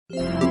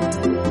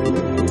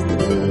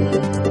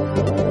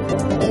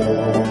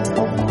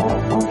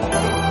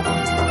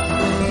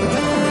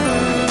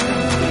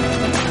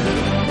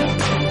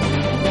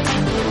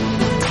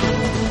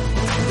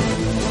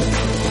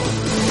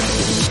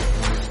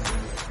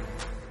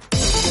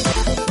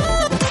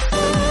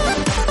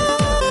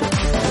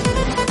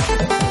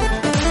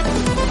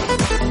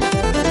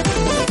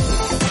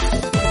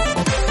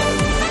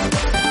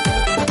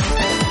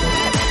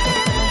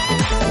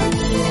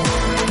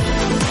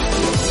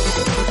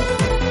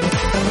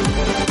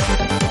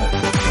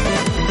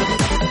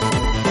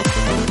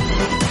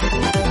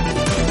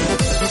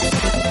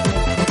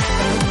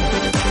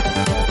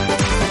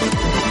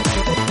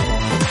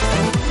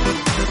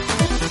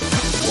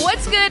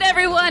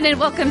And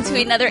welcome to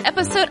another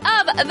episode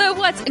of the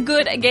What's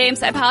Good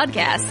Games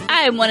podcast.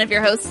 I am one of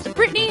your hosts,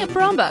 Brittany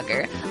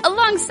Brombacher,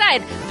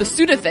 alongside the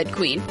Sudafed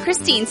Queen,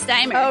 Christine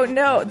Steimer. Oh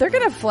no, they're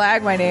gonna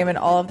flag my name in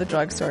all of the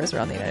drugstores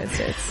around the United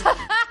States.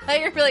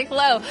 You're like,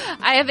 hello,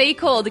 I have a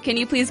cold. Can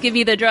you please give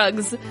me the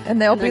drugs?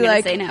 And they'll be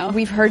like, no.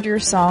 We've heard your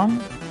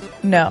song.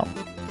 No.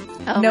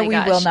 Oh no, we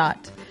will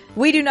not.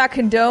 We do not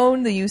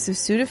condone the use of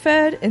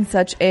Sudafed in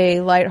such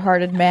a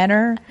lighthearted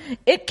manner.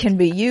 It can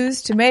be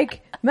used to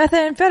make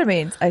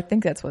methamphetamines. I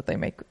think that's what they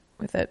make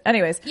with it.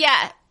 Anyways.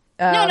 Yeah.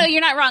 No,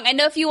 you're not wrong. I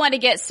know if you want to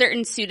get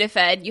certain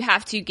Sudafed, you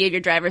have to give your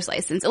driver's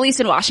license, at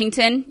least in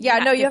Washington. Yeah,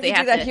 you have to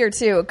do that here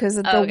too,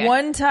 because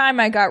one time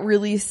I got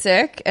really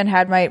sick and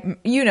had my,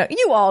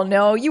 you all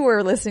know, you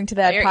were listening to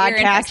that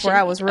podcast where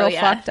I was real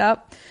fucked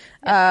up.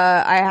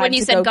 I had when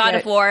you said God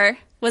of War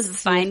was a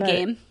fine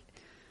game.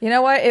 You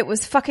know what? It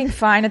was fucking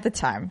fine at the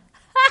time.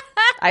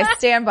 I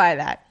stand by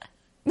that.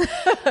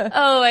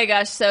 Oh my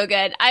gosh, so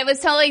good. I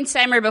was telling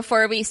Steimer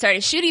before we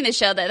started shooting the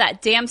show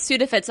that damn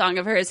Sudafed song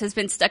of hers has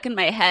been stuck in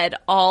my head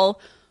all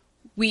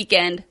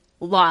weekend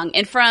long.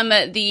 And from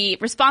the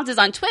responses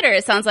on Twitter,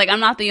 it sounds like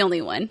I'm not the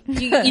only one.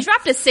 You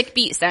dropped a sick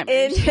beat,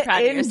 Steimer. You should be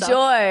proud of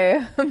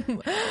yourself.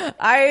 Enjoy.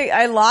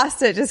 I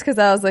lost it just because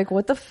I was like,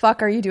 what the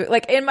fuck are you doing?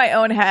 Like, in my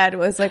own head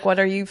was like, what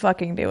are you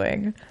fucking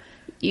doing?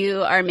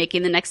 You are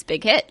making the next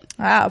big hit.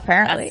 Wow,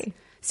 apparently. That's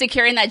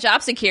securing that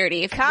job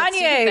security.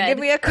 Kanye, give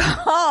me a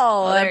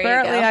call. Well,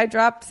 apparently I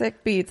dropped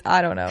sick beats.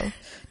 I don't know.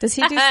 Does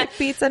he do sick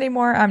beats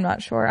anymore? I'm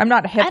not sure. I'm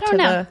not hip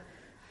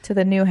to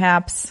the new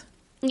haps.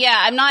 Yeah,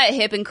 I'm not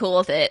hip and cool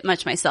with it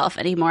much myself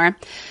anymore.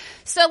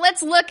 So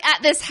let's look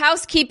at this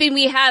housekeeping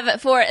we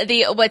have for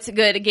the What's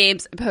Good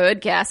Games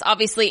podcast.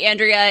 Obviously,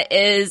 Andrea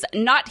is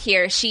not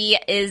here. She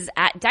is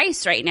at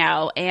DICE right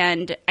now,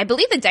 and I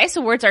believe the DICE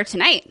Awards are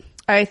tonight.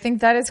 I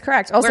think that is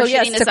correct. Also,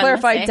 yes, to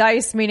clarify,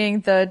 DICE meaning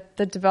the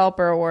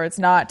developer awards,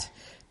 not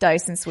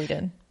DICE in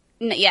Sweden.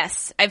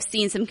 Yes, I've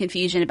seen some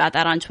confusion about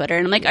that on Twitter,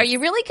 and I'm like, are you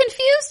really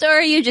confused, or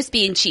are you just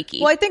being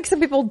cheeky? Well, I think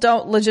some people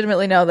don't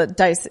legitimately know that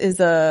DICE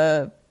is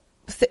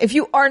if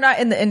you are not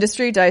in the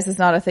industry, DICE is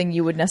not a thing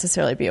you would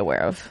necessarily be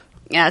aware of.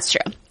 Yeah, that's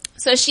true.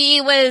 So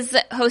she was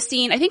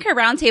hosting, I think her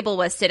roundtable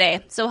was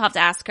today, so we'll have to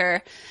ask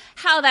her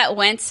how that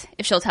went,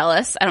 if she'll tell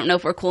us. I don't know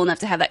if we're cool enough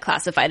to have that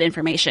classified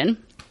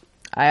information.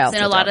 I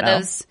also a lot of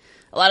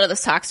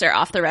those talks are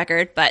off the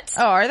record, but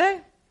oh, are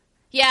they?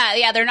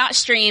 Yeah, they're not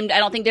streamed. I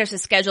don't think there's a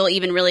schedule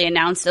even really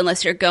announced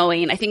unless you're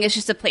going. I think it's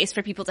just a place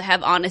for people to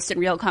have honest and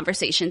real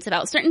conversations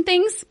about certain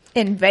things.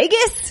 In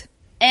Vegas?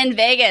 In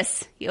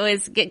Vegas. You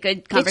always get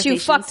good conversations. Get you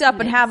fucked up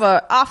and have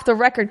a off the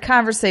record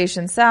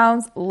conversation.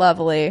 Sounds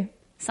lovely.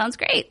 Sounds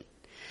great.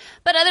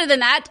 But other than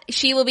that,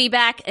 she will be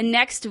back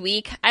next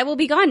week. I will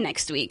be gone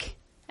next week.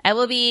 I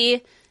will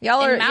be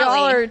Y'all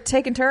are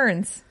taking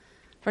turns.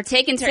 We're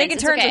taking turns. Taking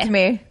turns with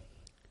me.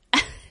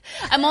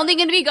 I'm only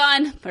going to be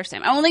gone. First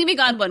time. I'm only going to be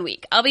gone 1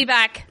 week. I'll be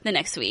back the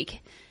next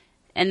week.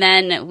 And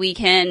then we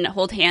can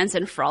hold hands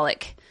and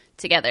frolic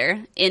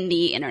together in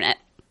the internet.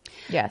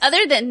 Yes.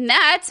 Other than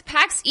that,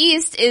 PAX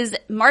East is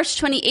March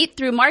 28th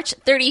through March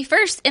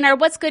 31st. And our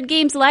What's Good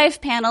Games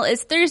live panel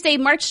is Thursday,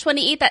 March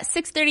 28th at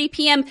 6:30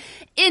 p.m.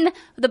 in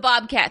the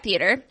Bobcat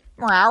Theater.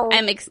 Wow.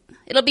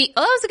 It'll be,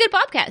 that was a good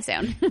Bobcat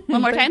sound.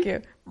 One more time.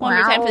 You. One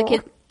more time for the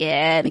kids.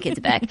 Yeah, the kids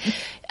are back.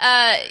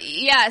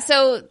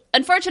 So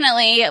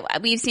unfortunately,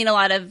 we've seen a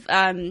lot of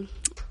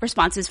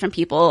responses from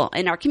people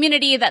in our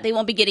community that they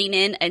won't be getting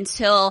in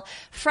until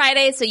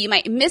Friday, so you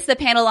might miss the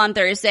panel on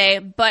Thursday,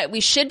 but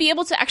we should be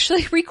able to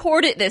actually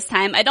record it this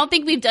time. I don't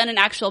think we've done an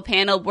actual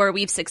panel where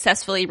we've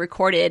successfully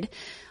recorded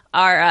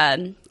our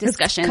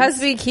discussions. Because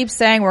we keep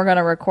saying we're going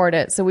to record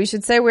it, so we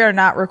should say we are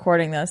not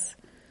recording this.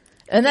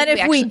 And then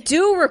if we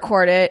do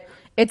record it,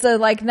 it's a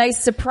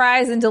nice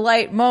surprise and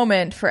delight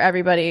moment for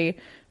everybody.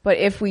 But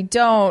if we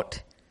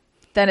don't,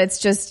 then it's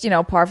just,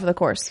 par for the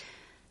course.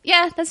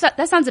 Yeah,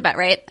 that sounds about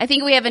right. I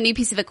think we have a new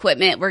piece of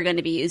equipment we're going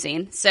to be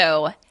using.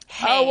 So,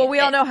 hey. Oh, well, we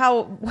all know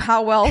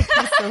how well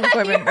pieces of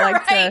equipment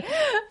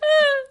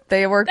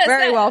they work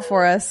very well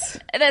for us.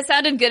 That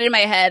sounded good in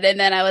my head, and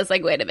then I was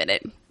like, wait a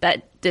minute.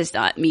 That does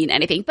not mean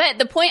anything. But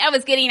the point I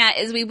was getting at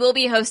is we will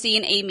be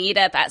hosting a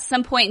meetup at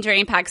some point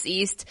during PAX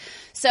East.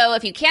 So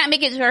if you can't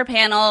make it to our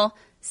panel,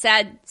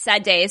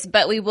 sad days,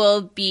 but we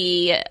will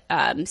be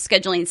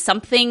scheduling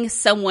something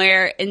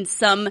somewhere in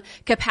some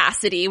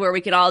capacity where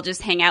we could all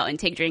just hang out and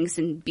take drinks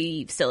and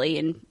be silly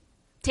and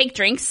take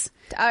drinks.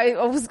 I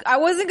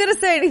wasn't going to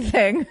say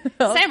anything.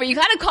 Summer, you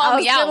gotta call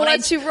me out. When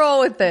let you roll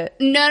with it.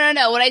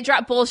 No. When I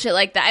drop bullshit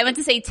like that, I meant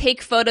to say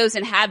take photos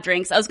and have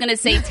drinks. I was going to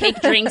say take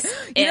drinks.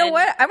 You know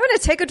what? I'm going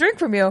to take a drink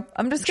from you.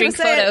 I'm just going to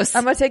say photos.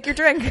 I'm going to take your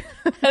drink.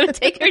 I'm going to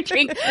take your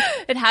drink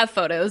and have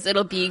photos.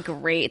 It'll be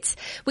great.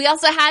 We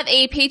also have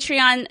two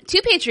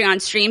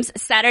Patreon streams,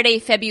 Saturday,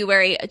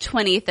 February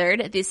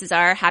 23rd. This is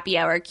our happy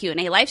hour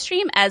Q&A live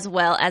stream, as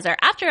well as our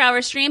after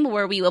hour stream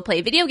where we will play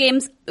video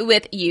games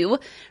with you.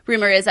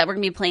 Rumor is that we're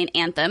going to be playing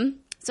Anthem.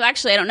 So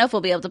actually, I don't know if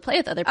we'll be able to play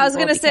with other people. I was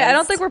going to say, I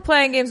don't think we're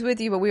playing games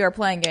with you, but we are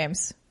playing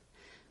games.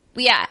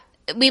 Yeah.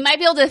 We might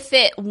be able to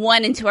fit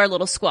one into our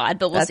little squad,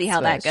 but we'll see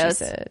how that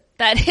goes.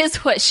 That is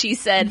what she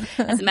said,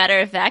 as a matter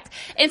of fact.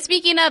 And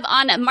speaking of,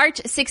 on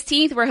March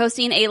 16th, we're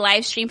hosting a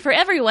live stream for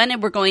everyone,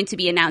 and we're going to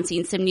be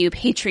announcing some new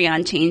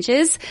Patreon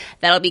changes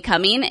that'll be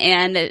coming,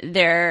 and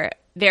they're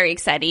very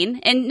exciting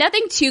and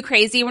nothing too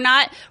crazy. We're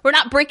not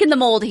breaking the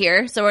mold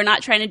here, so we're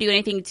not trying to do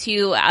anything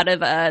too out of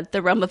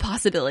the realm of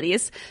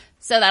possibilities.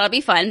 So that'll be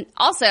fun.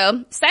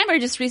 Also, Steimer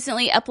just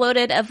recently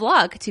uploaded a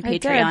vlog to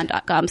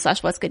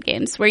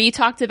patreon.com/what'sgoodgames where you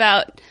talked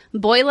about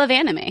Boy Love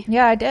Anime.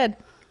 Yeah, I did.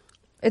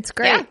 It's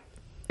great. Yeah.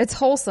 It's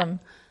wholesome.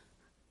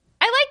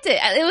 I liked it.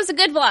 It was a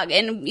good vlog.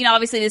 And,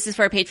 obviously this is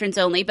for patrons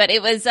only, but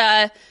it was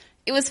fun.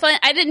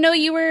 I didn't know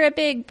you were a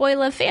big Boy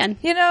Love fan.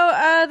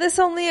 This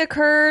only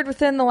occurred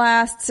within the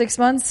last 6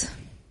 months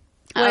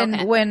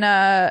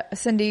when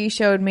Cindy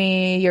showed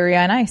me Yuri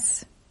on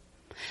Ice.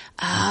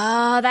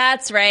 Oh,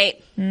 that's right.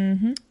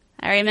 Mm-hmm.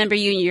 I remember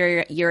you and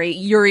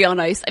Yuri on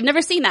Ice. I've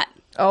never seen that.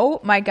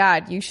 Oh my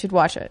God, you should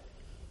watch it.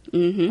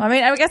 Mm-hmm. I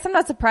mean, I guess I'm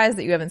not surprised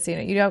that you haven't seen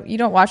it. You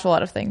don't watch a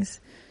lot of things.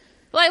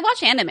 Well, I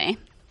watch anime.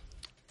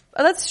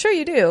 Oh, that's true,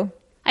 you do.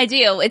 I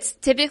do. It's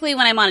typically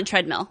when I'm on a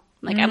treadmill.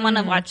 Like, I want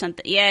to watch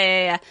something.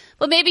 Yeah.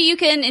 Well, maybe you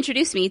can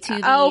introduce me to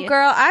the... Oh,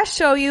 girl, I'll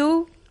show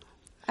you.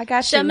 I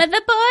got you. Show me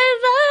the boy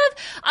love.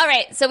 All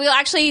right, so we'll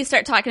actually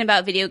start talking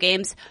about video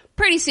games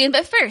pretty soon.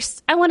 But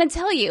first, I want to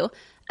tell you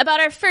about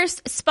our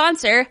first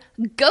sponsor,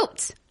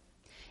 GOAT.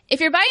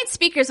 If you're buying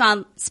speakers,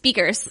 let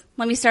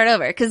me start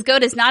over, because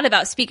GOAT is not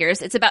about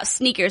speakers. It's about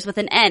sneakers with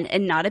an N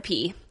and not a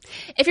P.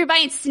 If you're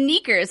buying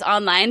sneakers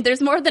online,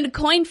 there's more than a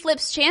coin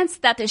flip's chance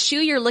that the shoe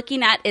you're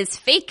looking at is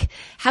fake.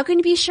 How can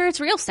you be sure it's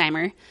real,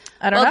 Steimer?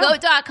 I don't know.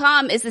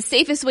 GOAT.com is the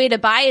safest way to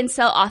buy and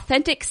sell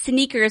authentic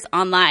sneakers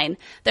online.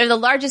 They're the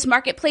largest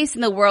marketplace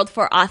in the world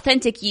for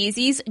authentic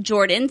Yeezys,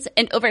 Jordans,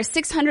 and over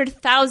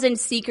 600,000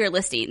 sneaker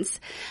listings.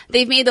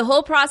 They've made the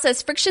whole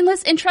process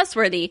frictionless and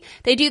trustworthy.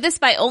 They do this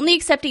by only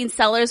accepting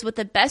sellers with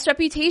the best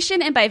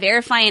reputation and by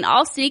verifying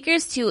all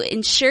sneakers to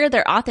ensure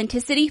their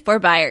authenticity for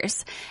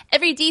buyers.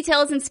 Every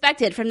detail is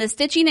inspected, from the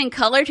stitching and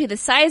color to the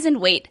size and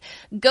weight.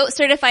 GOAT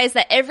certifies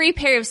that every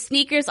pair of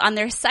sneakers on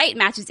their site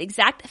matches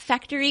exact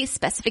factory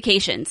specifications.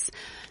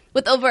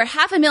 With over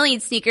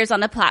 500,000 sneakers on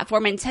the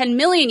platform and 10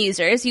 million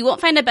users, you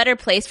won't find a better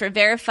place for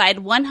verified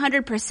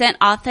 100%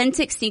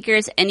 authentic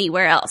sneakers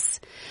anywhere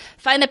else.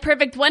 Find the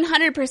perfect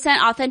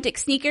 100% authentic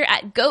sneaker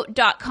at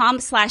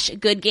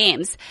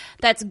goat.com/goodgames.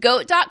 That's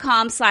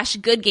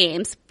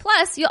goat.com/goodgames.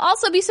 Plus, you'll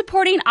also be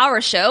supporting our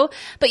show,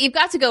 but you've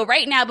got to go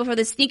right now before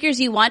the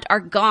sneakers you want are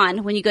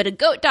gone when you go to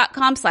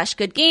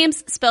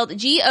goat.com/goodgames, spelled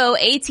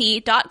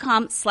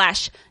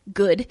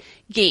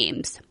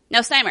GOAT.com/goodgames.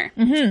 Now, Steimer.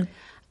 Mm-hmm.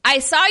 I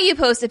saw you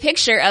post a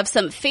picture of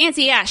some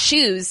fancy ass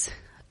shoes.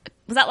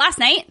 Was that last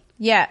night?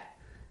 Yeah.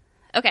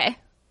 Okay.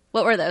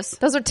 What were those?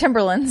 Those are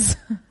Timberlands.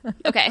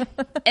 Okay.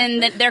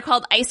 And they're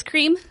called Ice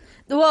Cream?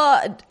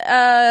 Well,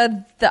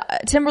 the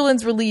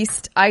Timberlands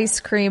released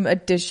Ice Cream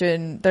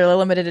edition. They're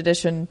limited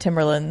edition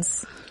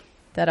Timberlands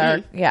that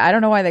are, I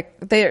don't know why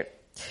they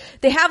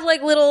have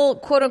like little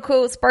quote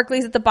unquote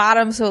sparklies at the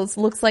bottom. So it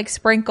looks like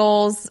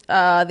sprinkles.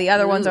 The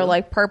other ones are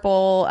like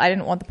purple. I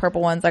didn't want the purple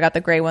ones. I got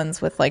the gray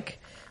ones with like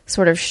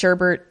sort of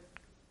sherbet,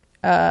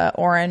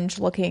 orange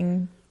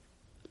looking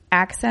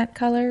accent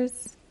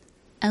colors.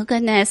 Oh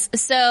goodness.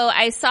 So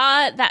I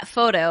saw that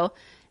photo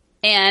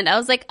and I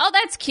was like, oh,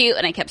 that's cute.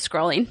 And I kept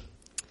scrolling.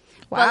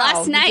 Wow. But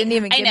last night, you didn't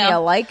even give me a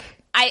like?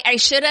 I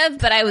should have,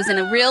 but I was in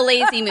a real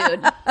lazy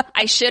mood.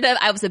 I should have.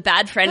 I was a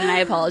bad friend and I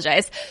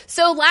apologize.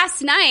 So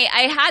last night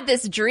I had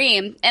this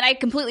dream and I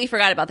completely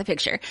forgot about the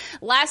picture.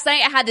 Last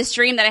night I had this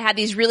dream that I had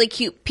these really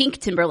cute pink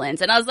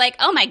Timberlands and I was like,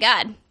 oh my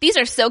God, these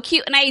are so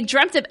cute. And I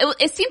dreamt of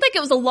it seemed like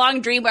it was a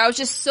long dream where I was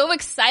just so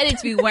excited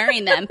to be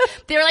wearing them.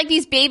 They were like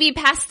these baby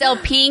pastel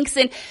pinks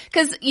and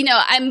cause,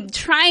 I'm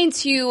trying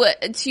to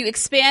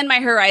expand my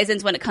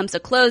horizons when it comes to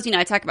clothes.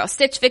 I talk about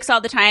Stitch Fix all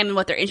the time and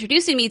what they're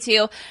introducing me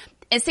to.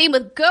 And same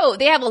with GOAT,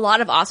 they have a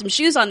lot of awesome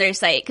shoes on their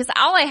site. Cause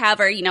all I have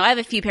are, I have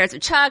a few pairs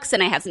of Chucks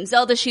and I have some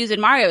Zelda shoes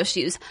and Mario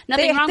shoes.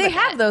 Nothing wrong with that. They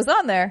have those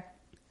on there.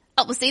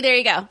 Oh, well see, there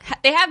you go.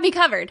 They have me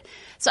covered.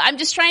 So I'm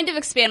just trying to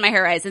expand my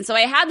horizon. So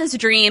I had this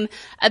dream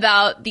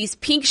about these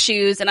pink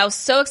shoes and I was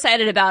so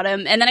excited about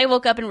them. And then I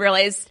woke up and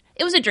realized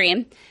it was a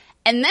dream.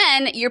 And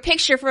then your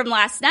picture from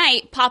last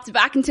night popped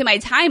back into my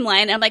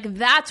timeline. And I'm like,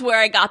 that's where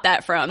I got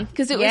that from.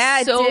 Because it was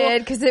so it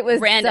did, because it was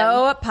random.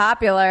 So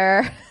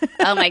popular.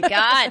 Oh my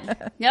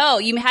God. No,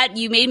 you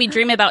made me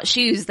dream about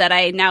shoes that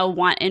I now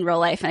want in real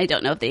life. And I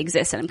don't know if they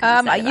exist. And I'm kind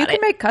of sad about you can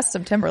make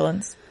custom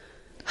Timberlands.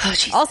 Oh,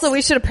 Jesus. Also,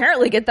 we should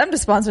apparently get them to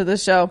sponsor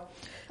this show.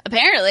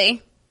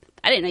 Apparently.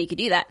 I didn't know you could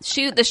do that.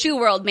 The shoe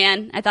world,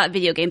 man. I thought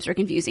video games were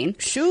confusing.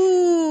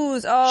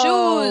 Shoes.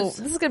 Oh, shoes.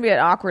 This is going to be an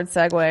awkward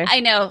segue. I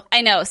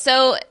know.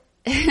 So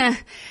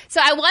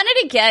I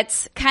wanted to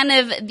get kind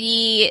of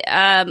the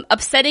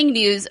upsetting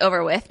news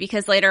over with,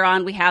 because later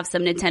on we have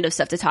some Nintendo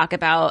stuff to talk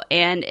about.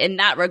 And in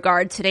that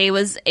regard, today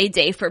was a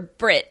day for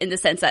Brit, in the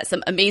sense that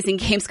some amazing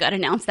games got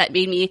announced that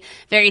made me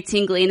very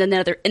tingly in the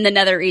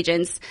nether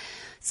regions.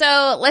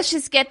 So let's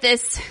just get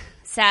this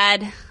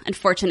sad,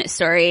 unfortunate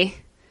story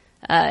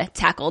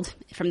tackled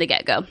from the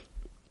get-go.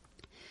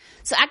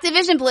 So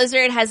Activision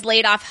Blizzard has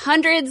laid off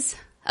hundreds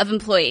of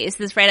employees.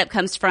 This write-up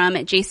comes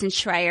from Jason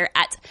Schreier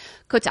at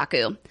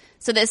Kotaku.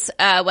 So this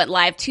went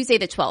live Tuesday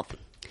the 12th.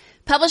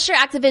 Publisher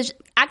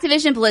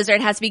Activision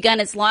Blizzard has begun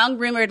its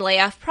long-rumored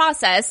layoff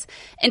process,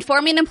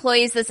 informing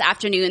employees this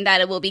afternoon that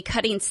it will be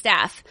cutting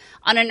staff.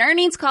 On an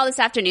earnings call this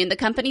afternoon, the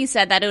company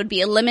said that it would be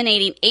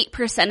eliminating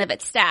 8% of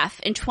its staff.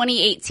 In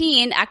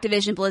 2018,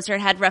 Activision Blizzard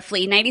had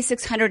roughly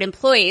 9,600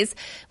 employees,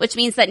 which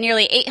means that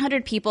nearly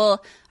 800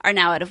 people are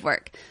now out of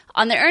work.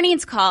 On the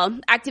earnings call,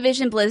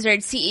 Activision Blizzard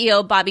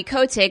CEO Bobby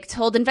Kotick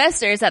told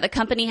investors that the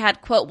company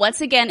had, quote,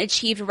 once again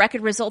achieved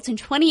record results in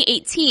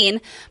 2018,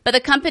 but the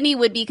company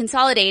would be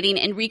consolidating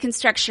and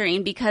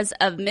reconstructuring because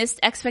of missed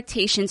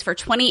expectations for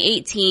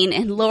 2018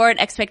 and lowered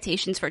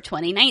expectations for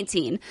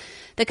 2019.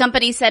 The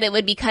company said it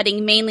would be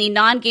cutting mainly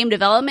non-game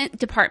development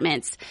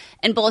departments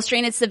and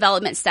bolstering its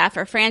development staff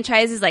for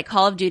franchises like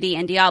Call of Duty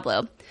and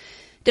Diablo.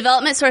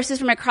 Development sources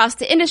from across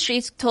the industry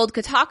told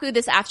Kotaku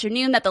this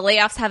afternoon that the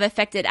layoffs have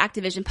affected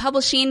Activision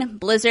Publishing,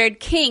 Blizzard,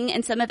 King,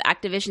 and some of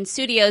Activision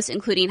studios,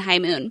 including High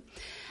Moon.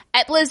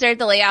 At Blizzard,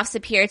 the layoffs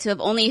appear to have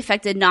only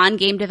affected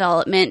non-game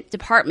development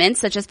departments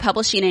such as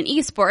publishing and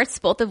esports,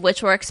 both of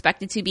which were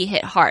expected to be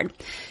hit hard.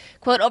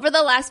 Quote, over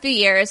the last few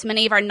years,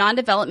 many of our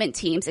non-development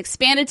teams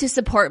expanded to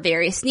support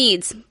various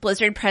needs,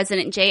 Blizzard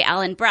President J.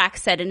 Allen Brack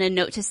said in a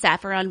note to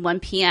staff around 1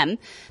 p.m.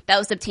 that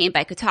was obtained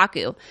by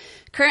Kotaku.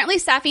 Currently,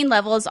 staffing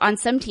levels on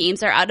some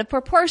teams are out of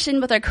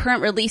proportion with our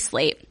current release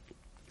slate.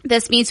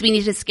 This means we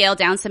need to scale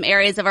down some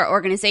areas of our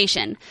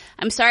organization.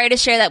 I'm sorry to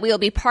share that we will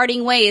be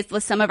parting ways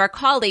with some of our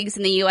colleagues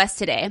in the U.S.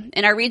 today.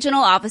 In our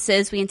regional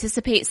offices, we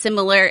anticipate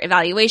similar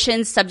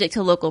evaluations subject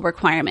to local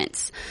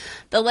requirements.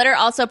 The letter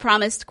also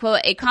promised,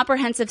 quote, a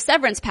comprehensive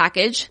severance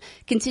package,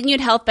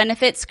 continued health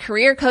benefits,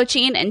 career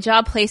coaching, and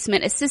job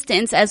placement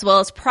assistance, as well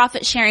as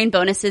profit-sharing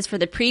bonuses for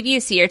the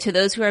previous year to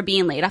those who are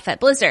being laid off at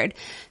Blizzard.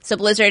 So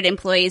Blizzard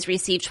employees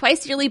receive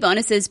twice-yearly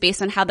bonuses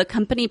based on how the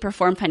company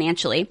performed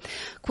financially.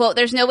 Quote,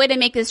 there's no way to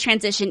make this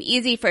transition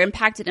easy for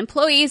impacted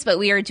employees, but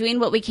we are doing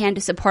what we can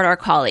to support our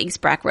colleagues,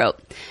 Brack wrote.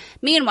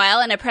 Meanwhile,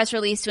 in a press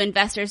release to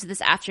investors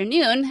this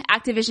afternoon,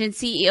 Activision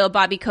CEO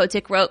Bobby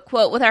Kotick wrote,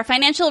 quote, while our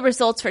financial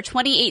results for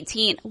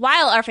 2018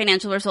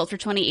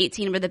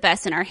 were the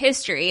best in our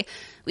history,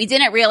 we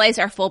didn't realize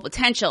our full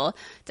potential.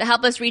 To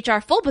help us reach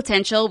our full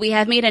potential, we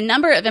have made a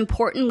number of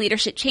important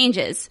leadership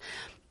changes.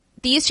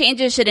 These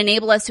changes should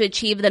enable us to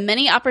achieve the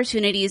many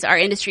opportunities our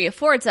industry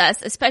affords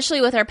us, especially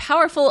with our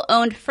powerful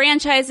owned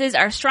franchises,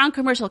 our strong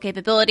commercial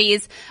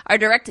capabilities, our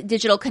direct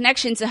digital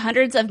connection to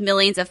hundreds of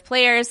millions of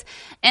players,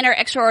 and our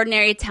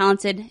extraordinary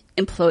talented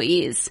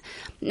employees.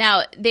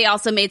 Now, they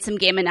also made some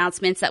game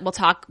announcements that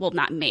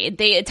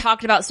they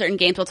talked about certain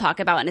games we'll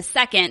talk about in a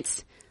second.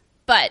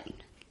 But,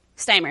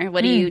 Steimer,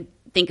 what do you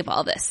think of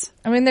all this?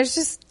 I mean, there's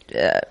just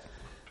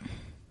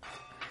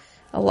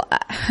a lot.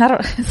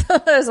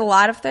 There's a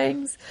lot of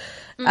things.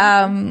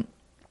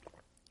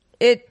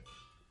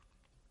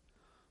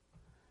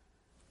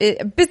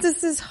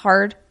 Business is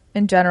hard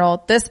in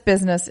general. This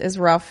business is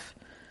rough,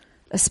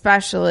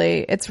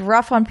 especially. It's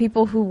rough on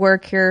people who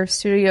work here.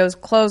 Studios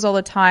close all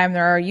the time.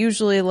 There are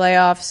usually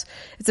layoffs.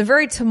 It's a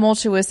very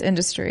tumultuous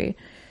industry.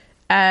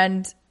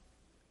 And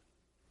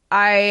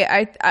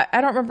I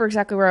don't remember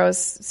exactly where I was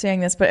saying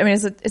this, but I mean,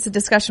 it's a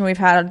discussion we've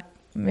had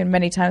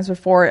many times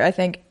before, I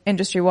think,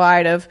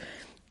 industry-wide, of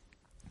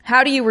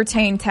how do you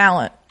retain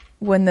talent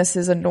when this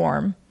is a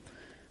norm?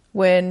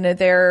 When this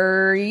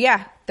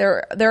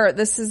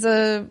is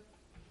a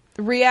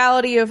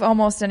reality of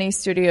almost any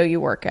studio you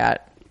work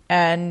at.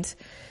 And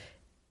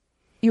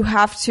you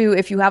have to,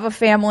 if you have a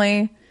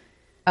family,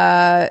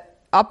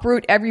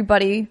 uproot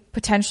everybody,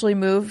 potentially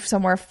move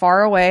somewhere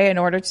far away in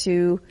order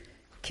to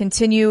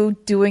continue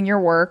doing your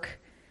work.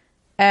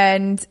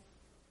 And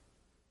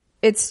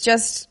it's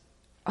just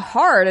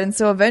hard. And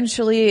so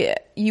eventually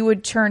you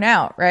would churn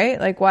out, right?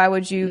 Like, why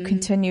would you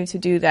continue to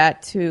do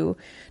that to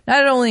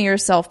not only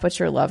yourself, but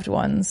your loved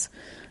ones?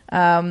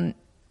 So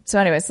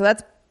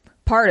that's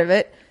part of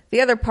it.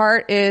 The other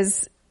part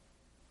is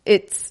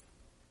it's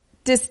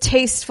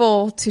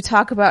distasteful to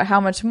talk about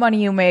how much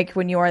money you make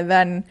when you are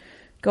then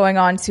going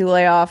on to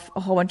lay off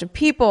a whole bunch of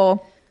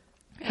people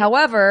Right.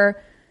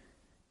 However,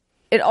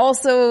 it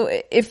also,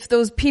 if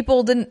those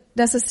people didn't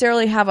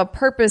necessarily have a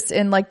purpose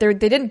in, like, they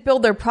didn't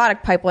build their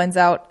product pipelines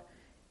out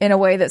in a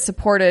way that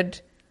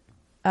supported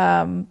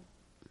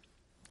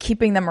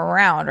keeping them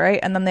around, right?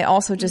 And then they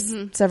also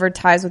just severed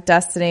ties with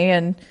Destiny,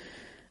 and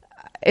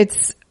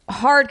it's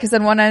hard because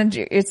on one end,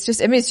 it's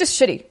just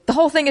shitty. The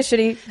whole thing is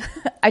shitty.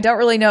 I don't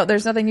really know.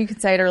 There's nothing you can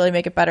say to really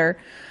make it better.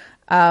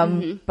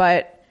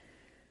 But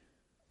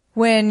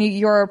when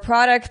your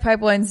product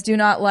pipelines do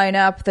not line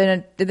up,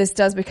 then this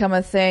does become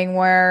a thing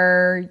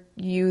where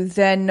you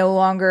then no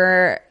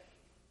longer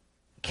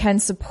can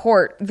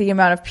support the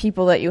amount of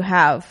people that you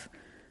have.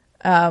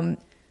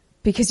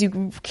 Because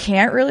you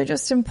can't really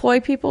just employ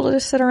people to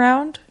just sit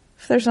around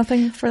if there's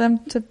nothing for them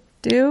to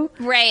do.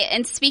 Right.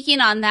 And speaking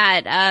on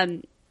that,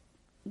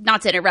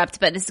 not to interrupt,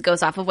 but this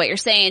goes off of what you're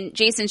saying.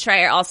 Jason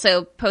Schreier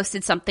also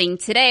posted something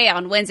today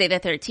on Wednesday the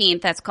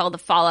 13th that's called the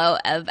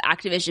fallout of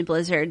Activision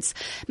Blizzard's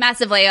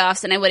massive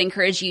layoffs. And I would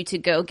encourage you to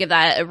go give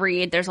that a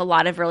read. There's a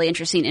lot of really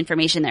interesting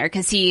information there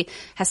because he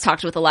has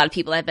talked with a lot of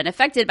people that have been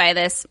affected by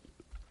this.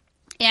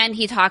 And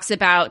he talks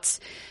about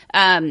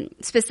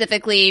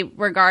specifically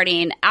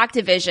regarding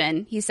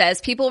Activision. He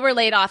says people were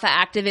laid off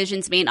at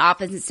Activision's main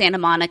office in Santa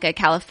Monica,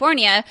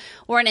 California,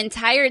 where an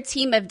entire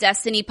team of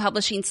Destiny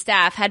publishing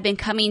staff had been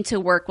coming to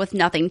work with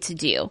nothing to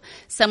do.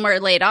 Some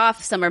were laid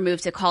off, some were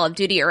moved to Call of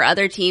Duty or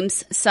other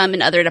teams, some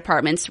in other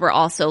departments were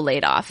also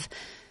laid off.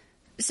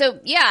 So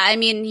yeah, I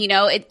mean, you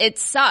know, it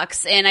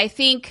sucks. And I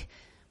think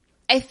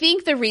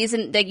the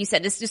reason that you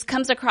said this just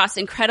comes across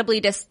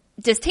incredibly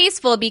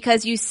distasteful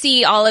because you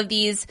see all of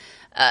these,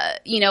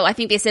 I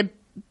think they said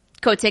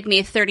Kotick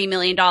made $30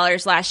 million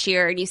last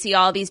year, and you see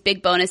all these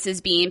big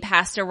bonuses being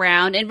passed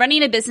around, and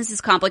running a business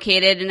is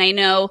complicated. And I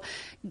know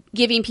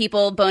giving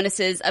people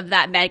bonuses of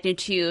that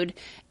magnitude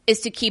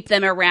is to keep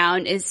them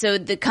around, is so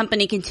the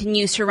company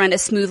continues to run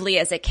as smoothly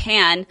as it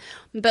can.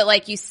 But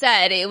like you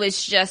said, it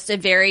was just a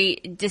very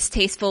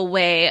distasteful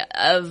way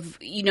of,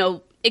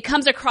 it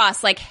comes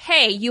across like,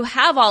 hey, you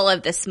have all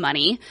of this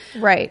money.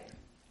 Right.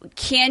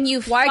 Can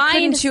you Why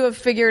couldn't you have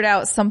figured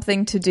out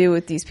something to do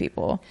with these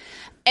people?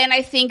 And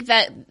I think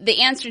that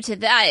the answer to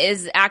that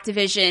is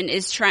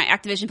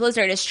Activision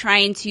Blizzard is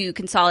trying to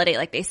consolidate,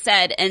 like they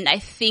said. And I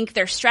think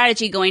their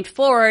strategy going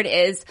forward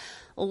is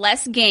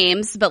less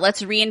games, but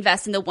let's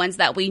reinvest in the ones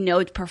that we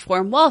know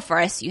perform well for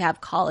us. You have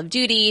Call of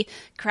Duty.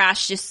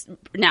 Crash just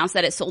announced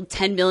that it sold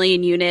 10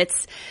 million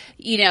units,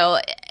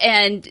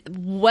 and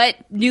what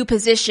new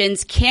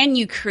positions can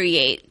you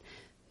create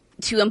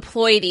to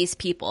employ these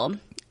people?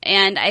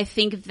 And I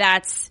think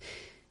that's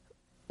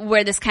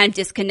where this kind of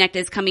disconnect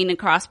is coming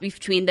across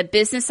between the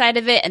business side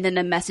of it and then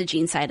the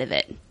messaging side of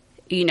it.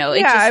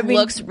 It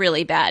looks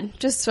really bad.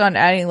 Just on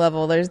any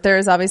level,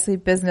 there's obviously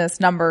business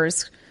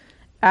numbers,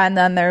 and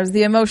then there's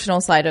the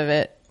emotional side of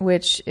it,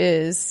 which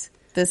is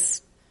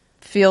this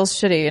feels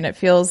shitty and it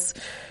feels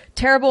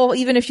terrible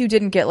even if you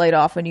didn't get laid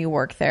off when you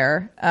work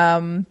there.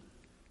 And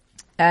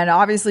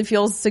obviously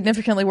feels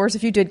significantly worse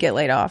if you did get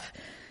laid off.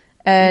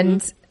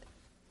 And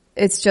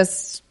it's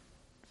just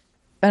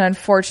an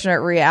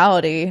unfortunate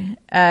reality.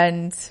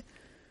 And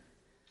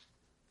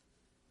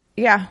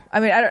yeah, I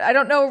mean, I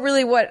don't know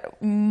really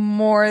what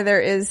more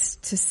there is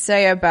to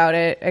say about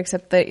it,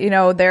 except that,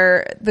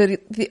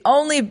 the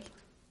only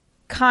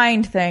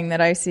kind thing that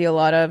I see a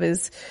lot of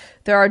is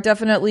there are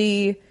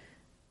definitely,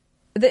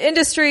 the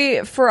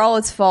industry, for all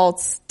its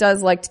faults,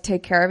 does like to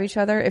take care of each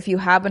other. If you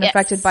have been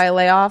affected by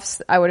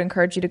layoffs, I would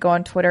encourage you to go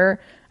on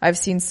Twitter. I've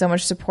seen so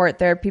much support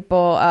there.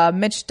 People,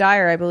 Mitch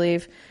Dyer, I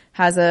believe,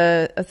 has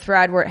a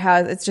thread where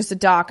it's just a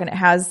doc and it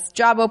has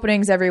job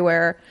openings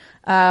everywhere.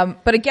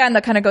 But again,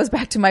 that kind of goes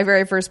back to my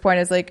very first point,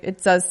 is like,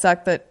 it does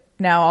suck that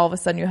now all of a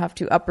sudden you have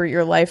to uproot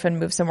your life and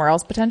move somewhere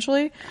else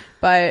potentially.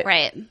 But,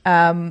 right.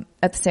 At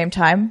the same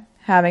time,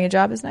 having a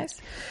job is nice.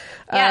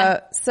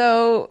 Yeah.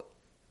 So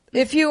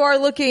if you are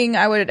looking,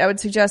 I would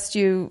suggest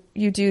you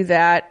do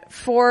that.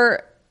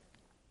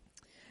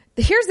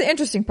 Here's the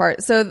interesting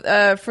part.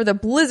 So, for the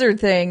Blizzard,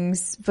 I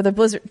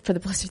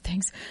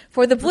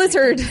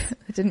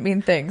didn't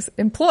mean things,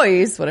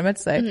 employees, what I meant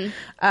to say.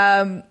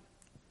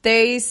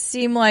 They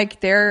seem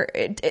like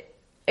I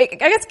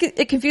guess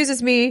it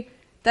confuses me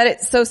that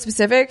it's so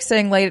specific,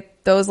 saying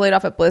those laid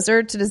off at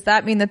Blizzard. So does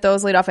that mean that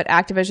those laid off at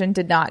Activision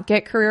did not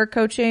get career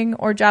coaching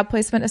or job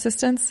placement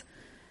assistance?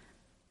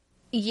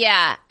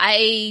 Yeah,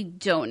 I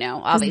don't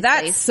know, obviously.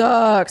 That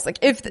sucks.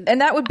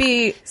 And that would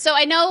be... So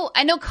I know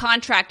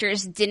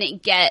contractors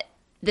didn't get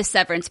the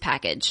severance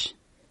package,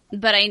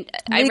 but I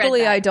legally,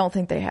 read that. I don't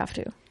think they have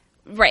to.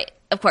 Right,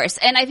 of course.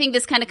 And I think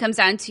this kind of comes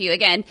down to,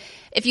 again,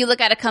 if you look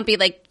at a company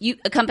like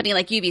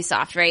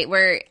Ubisoft, right,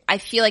 where I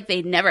feel like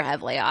they never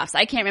have layoffs.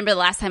 I can't remember the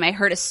last time I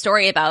heard a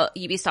story about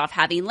Ubisoft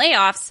having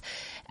layoffs.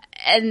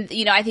 And,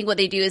 I think what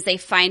they do is they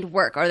find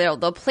work, or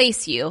they'll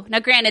place you. Now,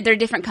 granted, they're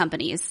different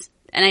companies.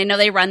 And I know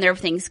they run their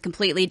things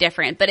completely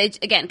different, but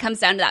it, again, comes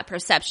down to that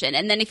perception.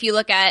 And then if you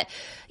look at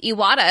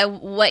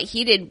Iwata, what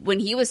he did when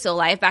he was still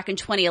alive back in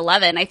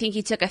 2011, I think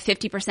he took a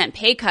 50%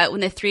 pay cut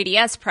when the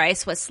 3DS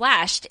price was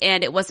slashed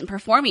and it wasn't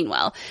performing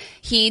well.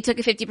 He took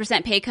a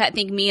 50% pay cut. I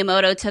think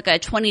Miyamoto took a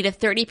 20 to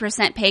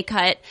 30% pay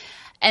cut.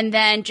 And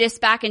then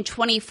just back in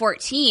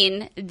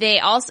 2014, they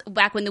also,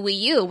 back when the Wii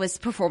U was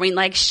performing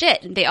like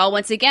shit, they all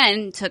once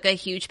again took a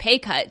huge pay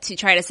cut to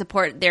try to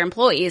support their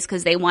employees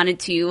because they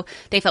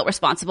felt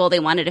responsible. They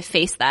wanted to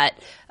face that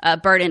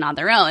burden on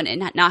their own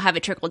and not have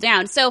it trickle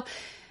down. So,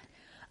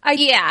 I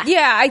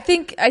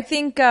think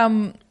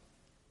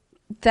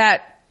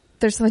that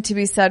there's something to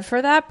be said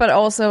for that, but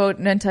also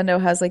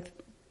Nintendo has like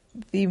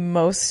the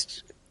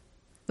most.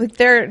 Like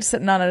they're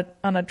sitting on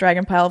a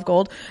dragon pile of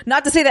gold.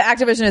 Not to say that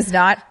Activision is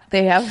not.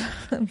 They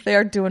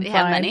are doing fine.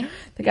 Have money.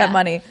 They got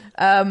money.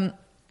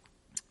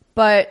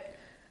 But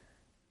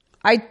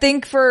I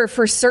think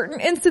for certain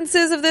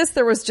instances of this,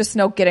 there was just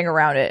no getting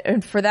around it.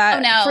 And for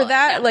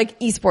that, like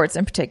esports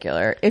in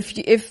particular,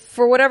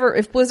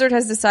 if Blizzard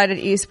has decided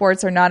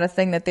esports are not a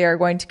thing that they are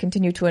going to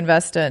continue to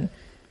invest in,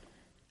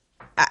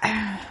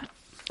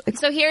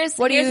 so here's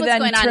what do you what's then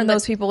going on turn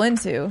those people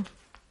into?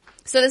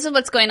 So this is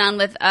what's going on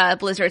with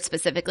Blizzard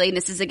specifically, and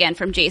this is again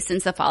from Jason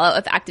Safalo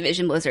of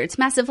Activision Blizzard's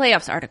massive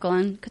layoffs article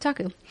on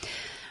Kotaku.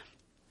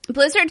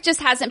 Blizzard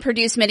just hasn't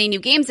produced many new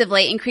games of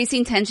late,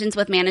 increasing tensions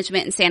with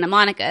management in Santa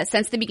Monica.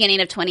 Since the beginning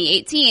of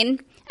 2018,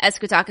 as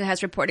Kotaku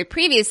has reported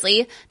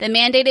previously, the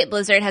mandate at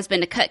Blizzard has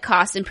been to cut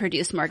costs and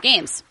produce more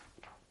games.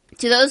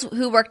 To those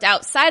who worked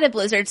outside of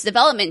Blizzard's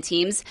development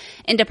teams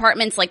in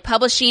departments like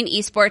publishing,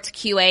 esports,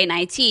 QA, and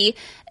IT,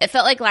 it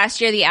felt like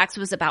last year the axe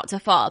was about to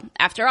fall.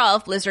 After all,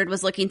 if Blizzard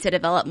was looking to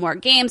develop more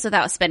games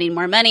without spending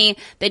more money,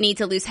 they need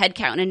to lose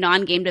headcount in a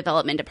non-game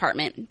development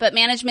department. But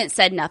management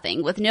said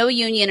nothing, with no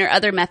union or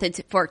other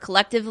methods for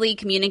collectively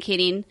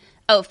communicating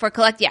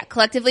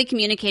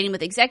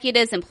with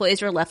executives.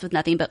 Employees were left with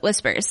nothing but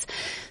whispers.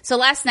 So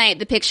last night,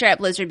 the picture at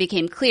Blizzard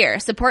became clear.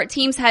 Support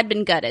teams had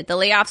been gutted. The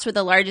layoffs were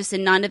the largest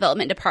in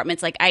non-development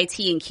departments like IT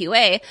and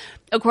QA,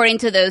 according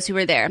to those who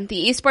were there.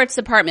 The esports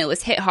department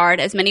was hit hard,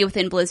 as many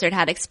within Blizzard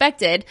had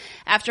expected.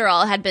 After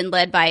all, it had been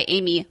led by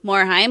Amy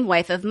Morhaime,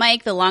 wife of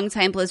Mike, the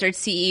longtime Blizzard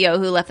CEO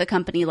who left the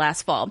company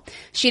last fall.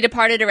 She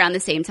departed around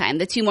the same time.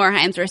 The two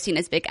Morheims were seen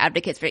as big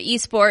advocates for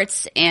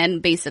esports, and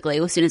basically,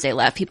 as soon as they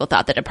left, people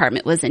thought the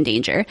department was in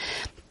danger.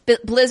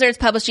 Blizzard's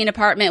publishing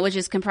department, which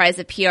is comprised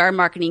of PR,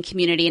 marketing,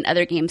 community, and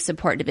other game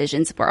support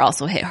divisions, were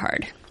also hit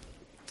hard.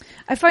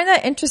 I find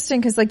that interesting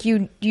because, like,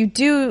 you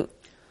do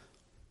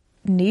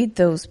need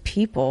those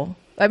people.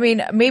 I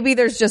mean, maybe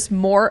there's just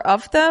more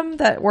of them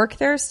that work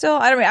there still.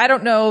 I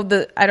don't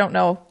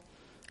know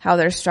how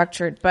they're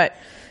structured, but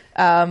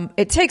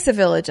it takes a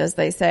village, as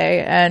they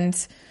say,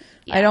 and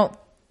yeah.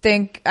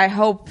 I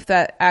hope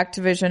that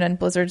Activision and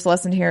Blizzard's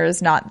lesson here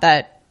is not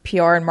that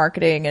PR and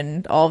marketing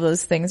and all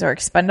those things are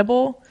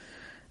expendable,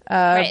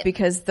 right.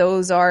 Because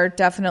those are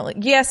definitely,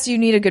 yes, you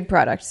need a good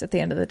product at the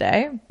end of the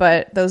day,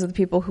 but those are the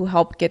people who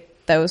help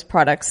get those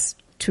products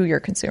to your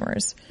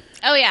consumers.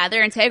 Oh yeah,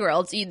 they're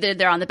integral.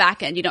 They're on the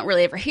back end. You don't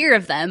really ever hear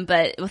of them,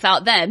 but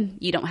without them,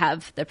 you don't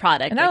have the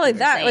product. And not only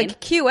that,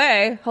 like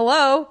QA,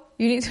 hello,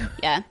 you need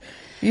to,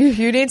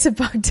 you need to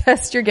bug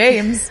test your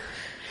games.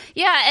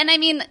 Yeah, and I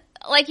mean,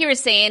 like you were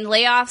saying,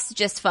 layoffs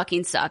just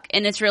fucking suck.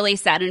 And it's really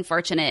sad and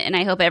unfortunate. And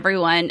I hope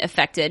everyone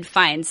affected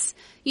finds,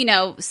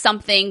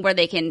 something where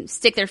they can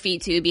stick their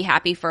feet to, be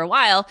happy for a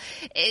while.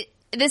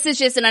 This is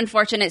just an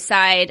unfortunate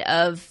side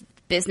of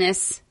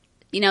business.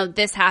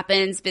 This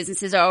happens.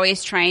 Businesses are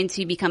always trying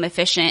to become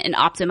efficient and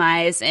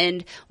optimize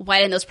and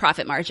widen those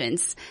profit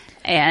margins.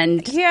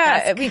 And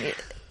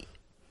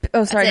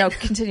oh, sorry. No,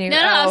 continue. No,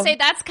 I'll say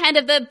that's kind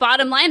of the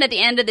bottom line at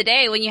the end of the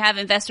day when you have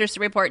investors to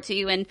report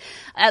to and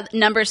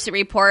numbers to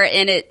report,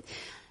 and it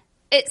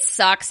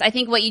sucks. I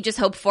think what you just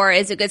hope for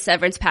is a good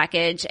severance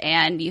package,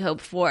 and you hope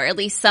for at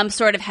least some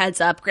sort of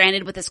heads up.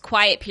 Granted, with this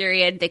quiet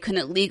period, they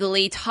couldn't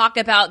legally talk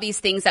about these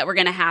things that were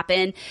going to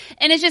happen,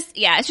 and it's just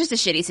a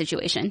shitty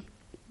situation.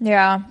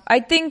 Yeah,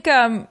 I think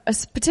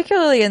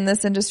particularly in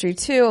this industry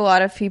too, a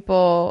lot of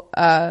people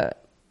I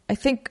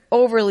think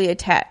overly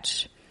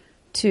attach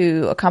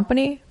to a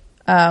company.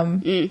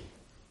 And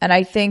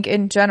I think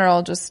in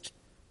general, just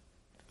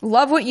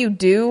love what you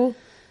do,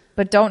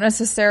 but don't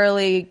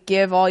necessarily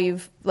give all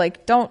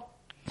don't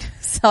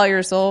sell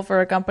your soul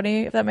for a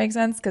company, if that makes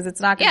sense. Cause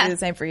it's not going to be the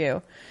same for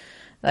you.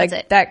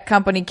 Like that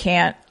company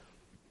can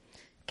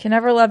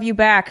never love you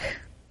back.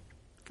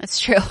 That's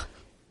true.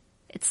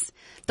 It's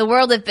the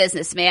world of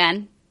business,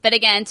 man. But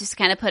again, just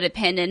kind of put a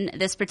pin in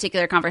this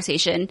particular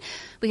conversation.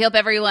 We hope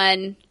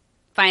everyone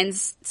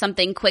finds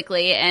something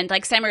quickly. And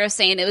like Simon was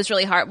saying, it was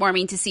really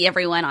heartwarming to see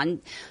everyone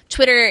on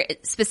Twitter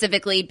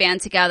specifically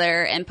band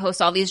together and post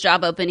all these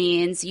job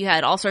openings. You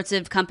had all sorts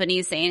of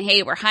companies saying,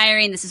 hey, we're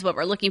hiring. This is what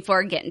we're looking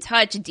for. Get in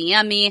touch.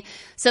 DM me.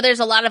 So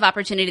there's a lot of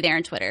opportunity there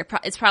on Twitter.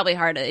 It's probably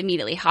hard to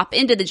immediately hop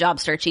into the job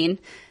searching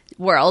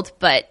world,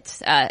 but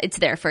it's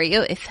there for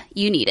you if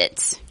you need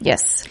it.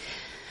 Yes.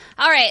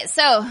 All right.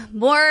 So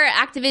more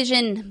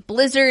Activision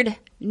Blizzard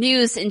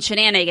news and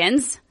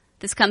shenanigans.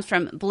 This comes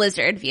from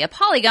Blizzard via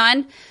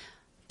Polygon.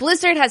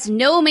 Blizzard has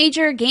no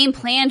major game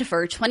planned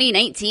for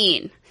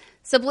 2019.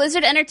 So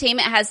Blizzard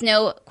Entertainment has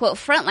no, quote,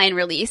 frontline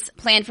release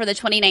planned for the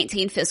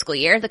 2019 fiscal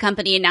year. The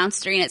company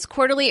announced during its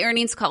quarterly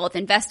earnings call with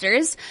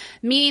investors,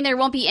 meaning there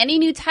won't be any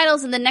new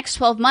titles in the next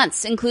 12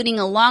 months, including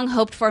a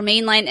long-hoped-for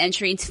mainline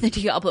entry into the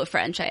Diablo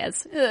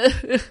franchise.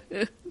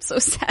 So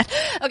sad.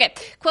 Okay,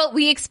 quote,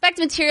 we expect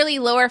materially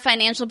lower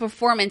financial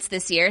performance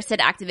this year, said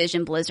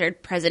Activision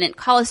Blizzard President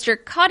Callister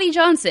Coddy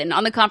Johnson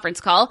on the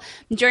conference call,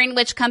 during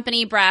which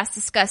company brass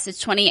discussed its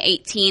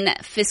 2018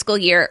 fiscal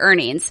year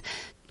earnings.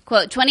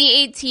 Quote,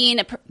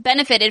 2018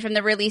 benefited from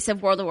the release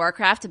of World of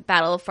Warcraft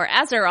Battle for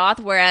Azeroth,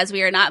 whereas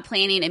we are not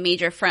planning a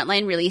major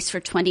frontline release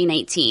for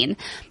 2019.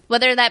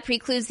 Whether that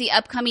precludes the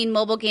upcoming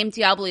mobile game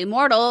Diablo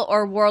Immortal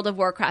or World of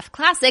Warcraft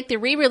Classic, the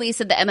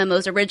re-release of the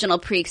MMO's original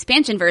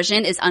pre-expansion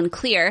version is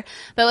unclear.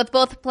 But with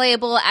both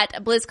playable at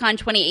BlizzCon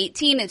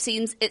 2018, it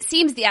seems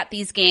that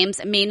these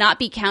games may not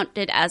be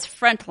counted as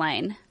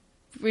frontline.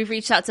 We've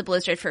reached out to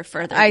Blizzard for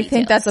further details. I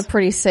think that's a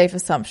pretty safe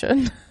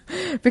assumption.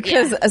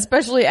 Because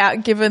especially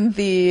given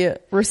the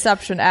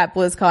reception at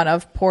BlizzCon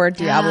of poor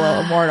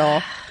Diablo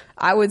Immortal,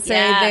 I would say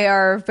they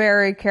are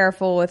very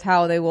careful with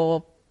how they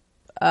will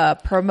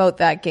promote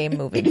that game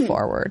moving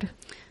forward.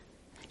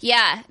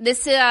 Yeah,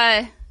 this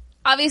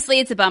obviously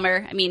it's a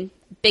bummer. I mean,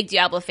 big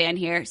Diablo fan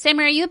here.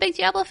 Sammy, are you a big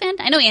Diablo fan?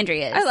 I know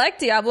Andrea is. I like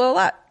Diablo a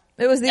lot.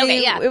 It was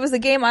the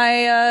game I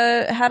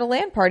had a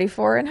LAN party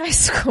for in high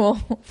school.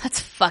 That's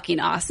fucking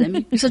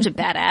awesome. You're such a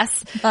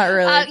badass. Not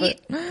really.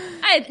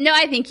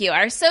 I think you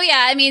are. So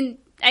yeah, I mean,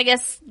 I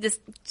guess this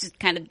is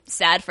kind of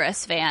sad for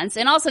us fans.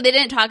 And also they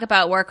didn't talk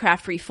about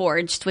Warcraft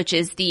Reforged, which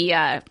is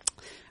the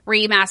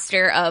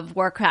remaster of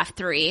Warcraft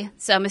 3.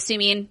 So I'm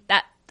assuming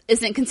that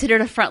isn't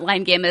considered a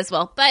frontline game as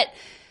well. But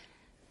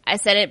I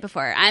said it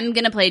before. I'm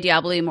going to play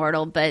Diablo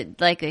Immortal,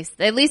 but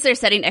at least they're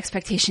setting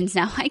expectations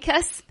now, I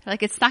guess.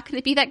 Like, it's not going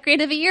to be that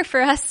great of a year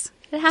for us.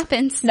 It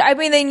happens. I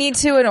mean, they need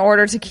to in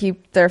order to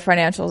keep their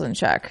financials in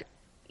check.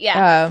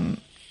 Yeah.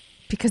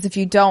 Because if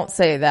you don't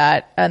say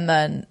that and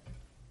then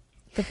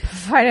the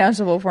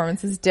financial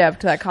performance is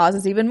dipped, that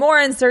causes even more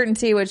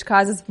uncertainty, which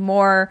causes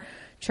more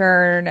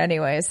churn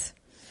anyways.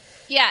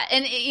 Yeah,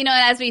 and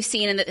as we've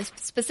seen,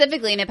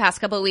 specifically in the past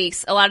couple of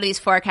weeks, a lot of these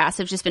forecasts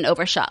have just been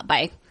overshot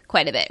by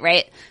quite a bit,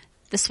 right?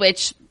 The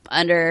Switch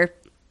under,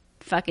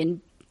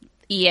 fucking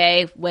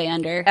EA way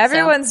under.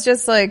 Everyone's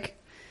just like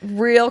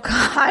real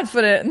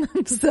confident in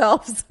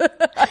themselves.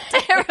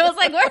 Everyone's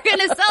like, we're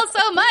gonna sell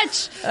so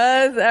much.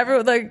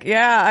 Everyone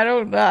I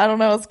don't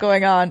know what's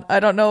going on. I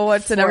don't know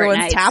what's in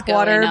everyone's tap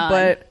water,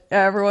 but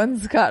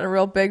everyone's gotten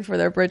real big for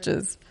their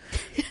britches.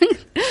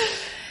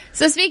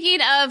 So speaking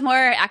of more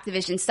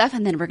Activision stuff,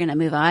 and then we're going to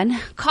move on.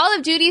 Call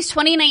of Duty's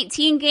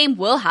 2019 game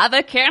will have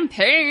a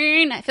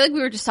campaign. I feel like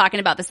we were just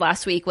talking about this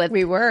last week with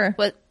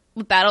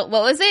Battle.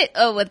 What was it?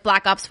 Oh, with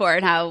Black Ops 4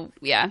 and how,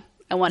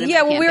 I wanted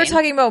we were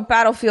talking about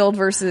Battlefield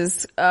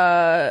versus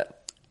Black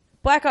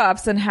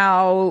Ops and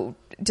how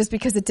just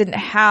because it didn't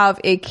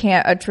have a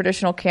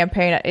traditional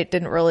campaign, it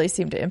didn't really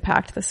seem to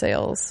impact the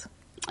sales.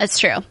 That's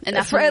true. And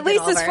that's at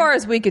least as far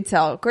as we could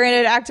tell.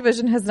 Granted,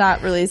 Activision has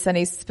not released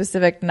any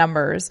specific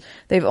numbers.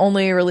 They've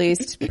only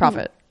released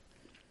profit.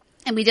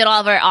 And we did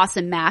all of our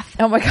awesome math.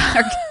 Oh my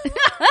God.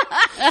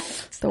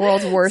 It's the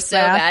world's worst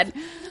math. So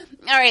bad.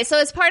 All right, so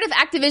as part of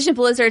Activision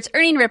Blizzard's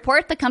earning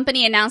report, the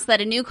company announced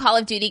that a new Call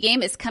of Duty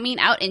game is coming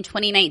out in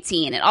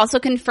 2019. It also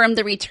confirmed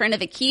the return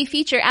of a key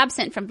feature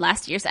absent from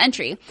last year's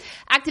entry.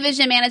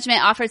 Activision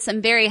management offered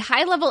some very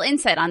high-level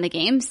insight on the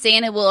game,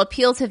 saying it will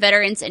appeal to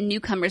veterans and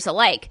newcomers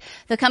alike.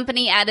 The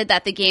company added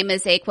that the game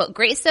is a, quote,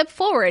 great step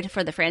forward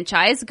for the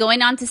franchise,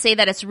 going on to say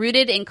that it's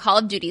rooted in Call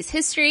of Duty's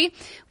history,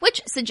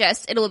 which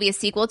suggests it will be a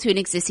sequel to an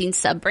existing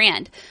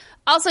sub-brand.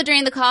 Also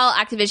during the call,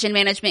 Activision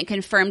management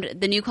confirmed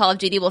the new Call of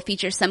Duty will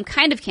feature some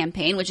kind of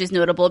campaign, which is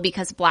notable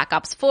because Black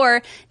Ops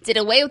 4 did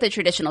away with the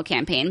traditional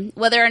campaign.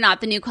 Whether or not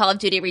the new Call of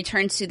Duty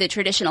returns to the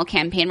traditional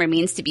campaign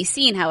remains to be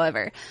seen,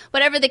 however.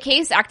 Whatever the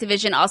case,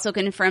 Activision also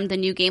confirmed the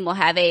new game will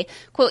have a,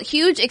 quote,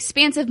 huge,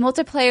 expansive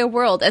multiplayer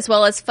world as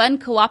well as fun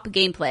co-op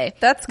gameplay.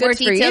 That's good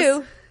for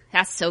you.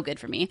 That's so good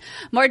for me.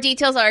 More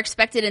details are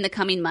expected in the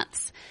coming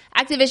months.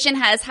 Activision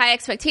has high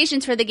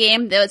expectations for the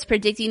game, though it's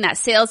predicting that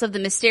sales of the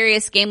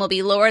mysterious game will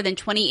be lower than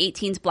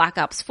 2018's Black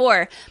Ops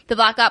 4. The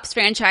Black Ops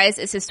franchise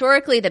is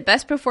historically the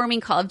best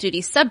performing Call of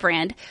Duty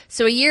sub-brand,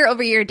 so a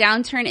year-over-year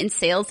downturn in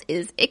sales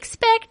is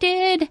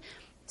expected.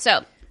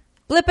 So,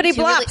 blippity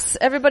blops.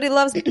 Everybody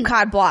loves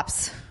COD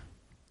blops.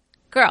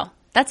 Girl,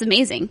 that's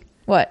amazing.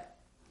 What?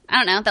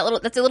 I don't know.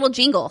 That's a little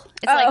jingle.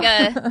 It's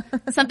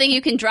like something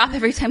you can drop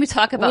every time we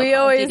talk about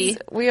Call of Duty.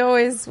 We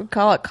always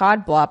call it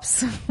COD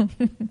blops.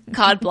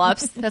 COD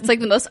blops. That's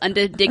like the most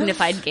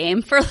undignified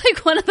game for like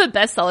one of the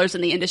best sellers in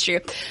the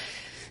industry.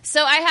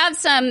 So I have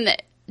some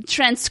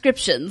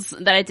transcriptions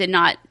that I did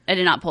not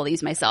pull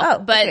these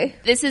myself. But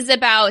this is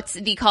about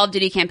the Call of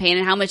Duty campaign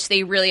and how much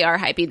they really are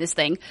hyping this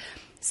thing.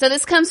 So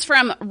this comes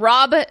from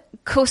Rob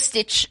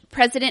Kostich,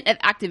 president of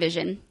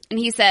Activision. And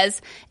he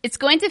says, it's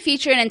going to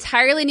feature an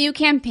entirely new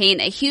campaign,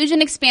 a huge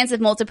and expansive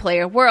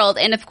multiplayer world,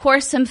 and of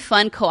course some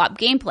fun co-op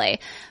gameplay.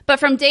 But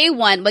from day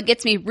one, what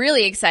gets me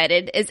really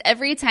excited is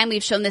every time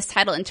we've shown this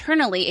title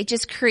internally, it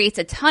just creates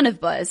a ton of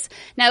buzz.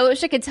 Now, I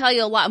wish I could tell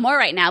you a lot more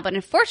right now, but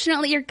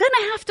unfortunately, you're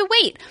gonna have to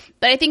wait.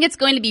 But I think it's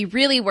going to be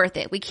really worth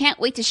it. We can't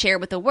wait to share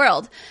with the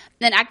world.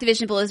 Then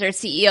Activision Blizzard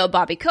CEO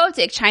Bobby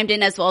Kotick chimed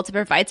in as well to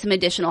provide some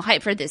additional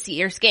hype for this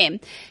year's game.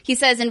 He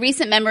says in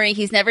recent memory,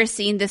 he's never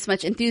seen this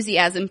much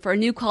enthusiasm for a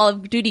new Call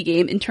of Duty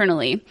game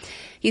internally.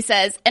 He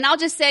says, and I'll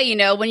just say,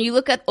 when you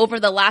look at over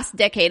the last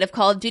decade of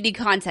Call of Duty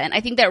content,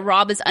 I think that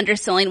Rob is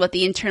underselling what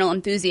the internal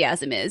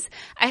enthusiasm is.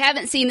 I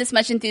haven't seen this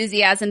much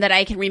enthusiasm that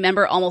I can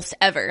remember almost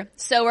ever.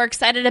 So we're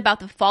excited about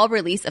the fall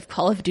release of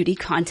Call of Duty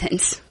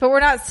content. But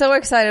we're not so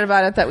excited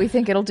about it that we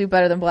think it'll do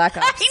better than Black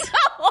Ops. I know.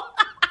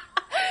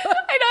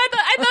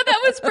 I thought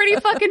that was pretty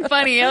fucking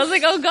funny. I was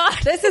like, oh god.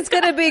 This is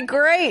gonna be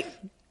great.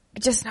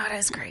 Just not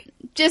as great.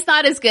 Just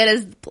not as good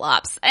as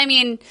Blops. I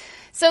mean,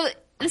 so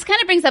this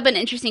kind of brings up an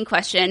interesting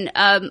question.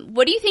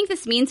 What do you think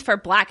this means for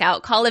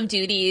Blackout, Call of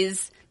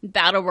Duty's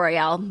Battle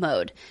Royale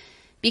mode?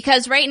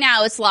 Because right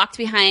now it's locked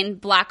behind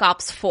Black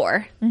Ops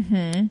 4.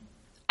 Mm-hmm.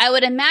 I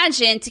would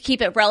imagine to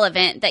keep it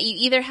relevant that you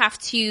either have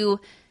to,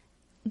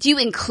 do you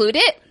include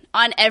it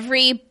on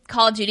every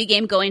Call of Duty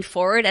game going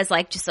forward as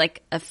just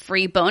a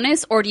free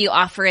bonus, or do you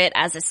offer it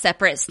as a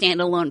separate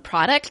standalone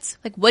product?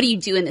 What do you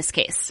do in this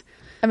case?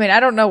 I mean,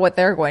 I don't know what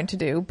they're going to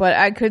do, but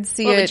I could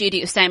see What would you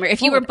do, Steimer?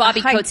 If you were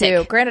Bobby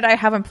Kotick. Granted, I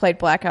haven't played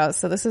Blackout,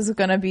 so this is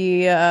going to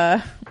be,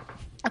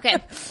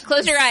 okay,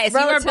 close your eyes. You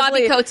are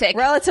Bobby Kotick.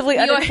 Relatively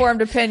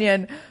uninformed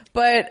opinion,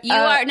 but you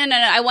are, no.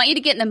 I want you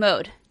to get in the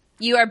mode.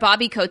 You are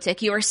Bobby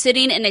Kotick. You are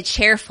sitting in a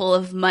chair full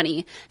of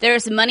money. There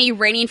is money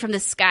raining from the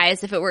sky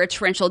as if it were a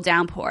torrential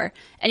downpour.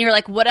 And you're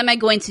like, what am I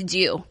going to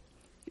do?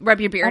 Rub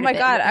your beard. Oh my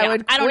God, I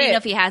would quit. I don't even know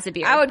if he has a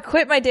beard. I would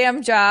quit my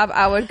damn job.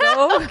 I would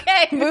go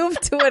move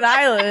to an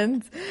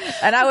island,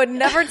 and I would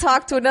never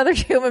talk to another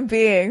human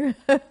being.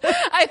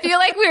 I feel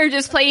like we were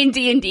just playing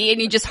D&D,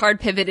 and you just hard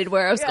pivoted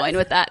where I was going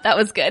with that. That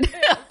was good.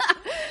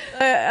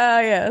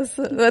 Yes.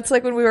 That's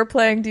like when we were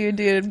playing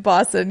D&D in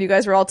Boston. You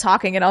guys were all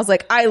talking, and I was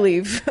like, I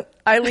leave.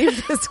 I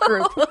leave this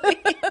group.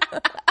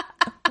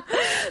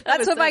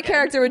 That's what my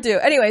character would do.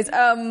 Anyways,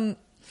 what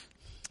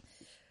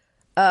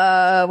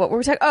were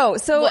we talking? Oh,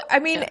 so I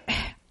mean,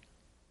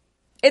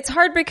 it's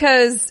hard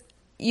because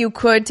you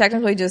could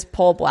technically just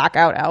pull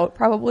Blackout out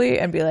probably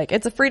and be like,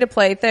 it's a free to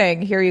play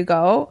thing. Here you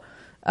go.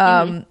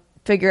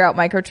 Figure out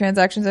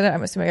microtransactions in it.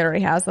 I'm assuming it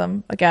already has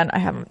them. Again, I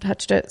haven't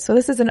touched it, so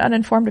this is an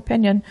uninformed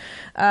opinion.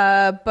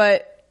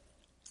 But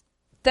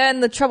then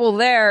the trouble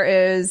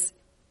there is,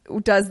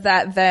 does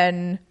that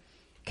then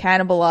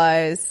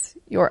cannibalize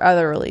your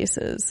other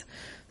releases?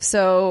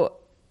 So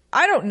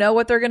I don't know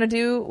what they're going to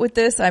do with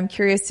this. I'm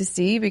curious to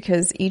see,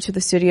 because each of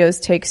the studios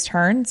takes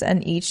turns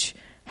and each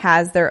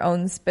has their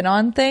own spin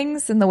on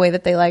things and the way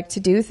that they like to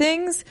do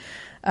things.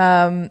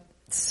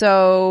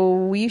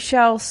 So we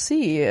shall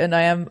see. And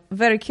I am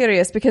very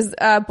curious because,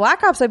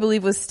 Black Ops, I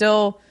believe, was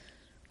still,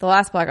 the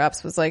last Black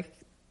Ops was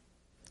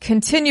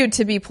continued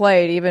to be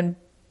played even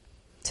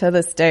to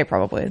this day,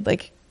 probably.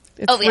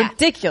 It's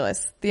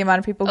ridiculous the amount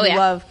of people who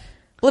love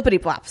Blippity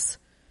Blops.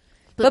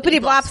 Blippity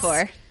Blops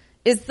 4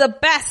 is the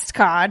best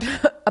COD,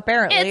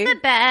 apparently. It's the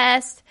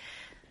best.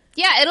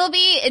 Yeah, it'll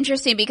be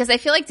interesting because I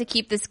feel like to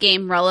keep this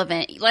game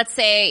relevant, let's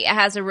say it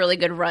has a really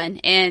good run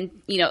and,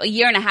 a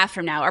year and a half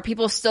from now, are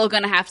people still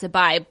going to have to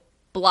buy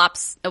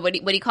Blops, what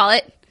do you call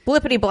it?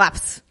 Blippity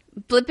Blops.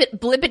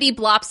 Blippity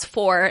Blops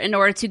 4 in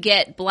order to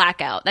get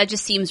Blackout. That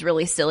just seems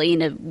really silly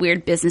and a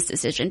weird business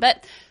decision,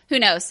 but who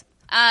knows?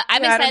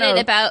 I'm excited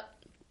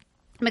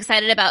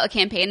about a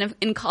campaign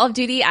in Call of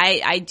Duty.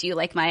 I do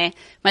like my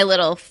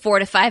little 4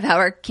 to 5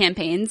 hour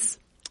campaigns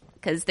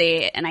because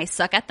I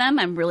suck at them.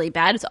 I'm really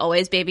bad. It's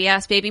always baby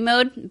ass baby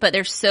mode, but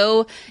they're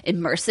so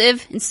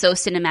immersive and so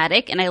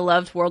cinematic. And I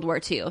loved World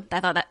War II. I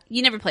thought that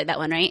you never played that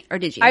one, right? Or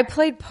did you? I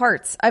played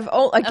parts.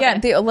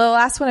 The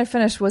last one I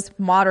finished was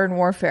Modern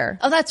Warfare.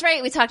 Oh, that's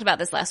right. We talked about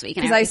this last week.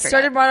 Because I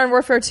started Modern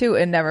Warfare 2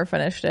 and never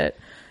finished it.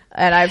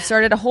 And I've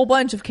started a whole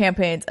bunch of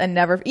campaigns and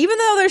never, even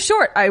though they're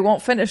short, I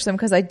won't finish them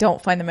because I don't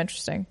find them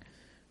interesting.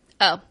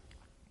 Oh.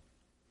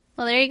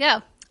 Well, there you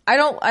go. I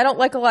don't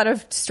like a lot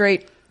of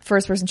straight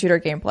first person shooter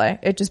gameplay.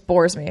 It just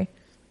bores me.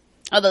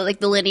 Oh,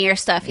 the linear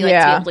stuff. You like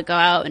to be able to go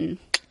out and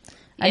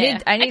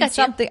I need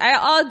something.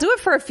 I'll do it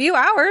for a few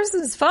hours.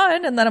 It's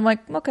fun. And then I'm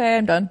like, okay,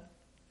 I'm done.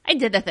 I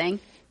did the thing.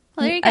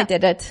 Well, there you go. I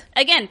did it.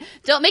 Again,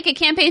 don't make a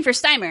campaign for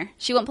Steimer.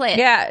 She won't play it.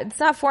 Yeah, it's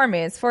not for me.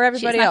 It's for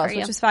everybody else,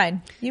 which is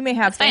fine. You may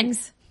have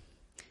things.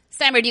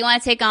 Steimer, do you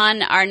want to take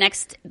on our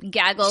next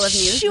gaggle of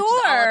news? Sure. Which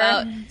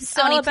is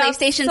all about Sony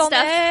PlayStation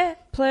stuff.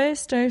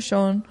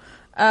 PlayStation.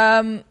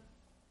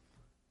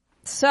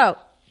 So,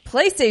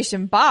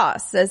 PlayStation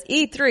boss says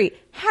E3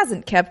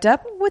 hasn't kept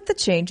up with the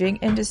changing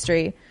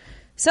industry.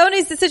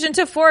 Sony's decision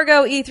to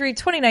forego E3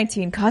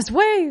 2019 caused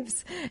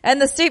waves, and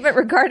the statement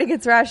regarding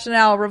its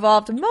rationale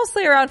revolved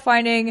mostly around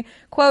finding,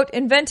 quote,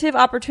 inventive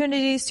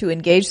opportunities to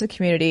engage the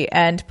community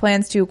and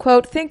plans to,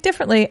 quote, think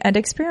differently and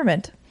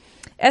experiment.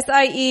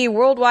 SIE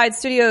Worldwide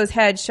Studios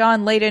head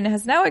Sean Layden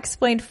has now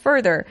explained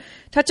further,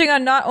 touching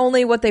on not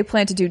only what they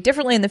plan to do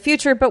differently in the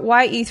future, but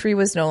why E3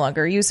 was no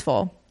longer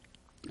useful.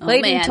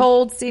 Layden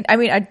told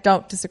I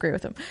don't disagree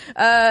with him.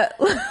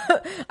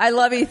 I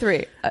love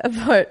E3,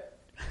 but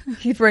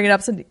he's bringing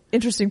up some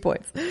interesting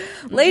points.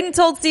 Layden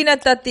told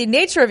CNET that the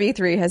nature of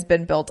E3 has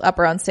been built up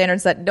around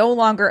standards that no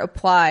longer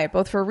apply,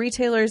 both for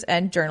retailers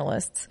and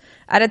journalists.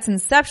 At its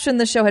inception,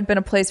 the show had been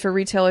a place for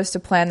retailers to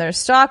plan their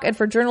stock and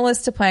for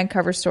journalists to plan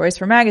cover stories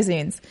for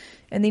magazines.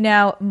 In the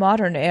now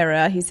modern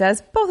era, he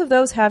says, both of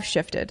those have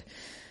shifted.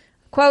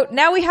 Quote,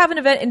 now we have an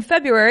event in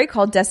February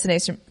called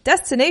Destination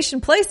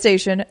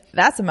PlayStation,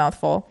 that's a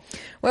mouthful,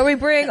 where we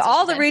bring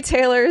all the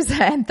retailers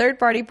and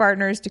third-party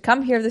partners to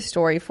come hear the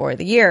story for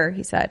the year,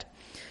 he said.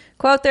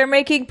 Quote, they're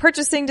making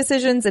purchasing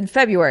decisions in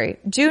February.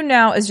 June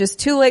now is just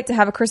too late to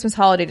have a Christmas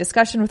holiday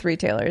discussion with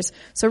retailers.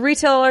 So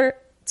retail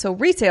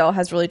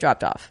has really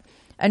dropped off.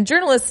 And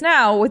journalists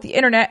now, with the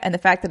internet and the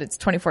fact that it's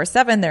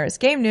 24/7, there is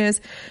game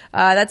news,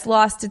 that's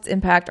lost its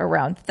impact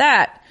around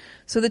that.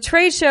 So the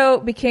trade show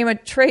became a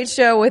trade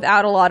show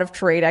without a lot of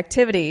trade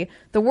activity.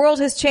 The world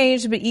has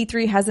changed, but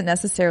E3 hasn't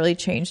necessarily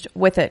changed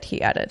with it, he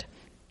added.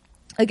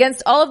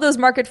 Against all of those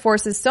market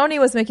forces, Sony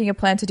was making a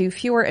plan to do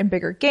fewer and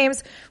bigger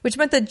games, which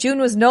meant that June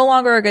was no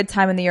longer a good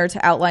time in the year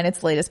to outline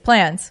its latest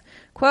plans.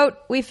 Quote,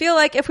 we feel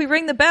like if we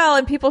ring the bell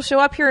and people show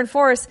up here in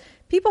force,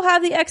 people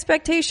have the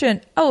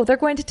expectation, oh, they're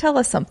going to tell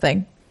us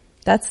something.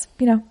 That's,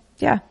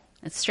 yeah.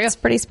 That's true. It's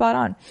pretty spot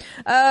on.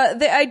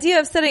 The idea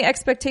of setting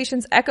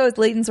expectations echoes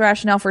Layden's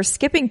rationale for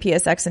skipping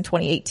PSX in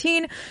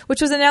 2018,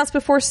 which was announced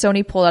before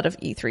Sony pulled out of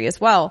E3 as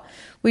well.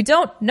 We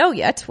don't know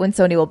yet when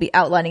Sony will be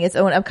outlining its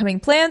own upcoming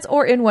plans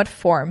or in what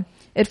form.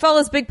 It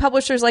follows big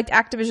publishers like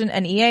Activision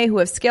and EA who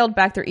have scaled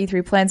back their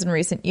E3 plans in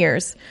recent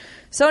years.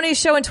 Sony's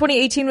show in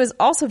 2018 was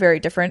also very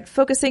different,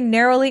 focusing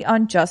narrowly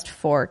on just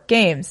 4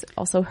 games,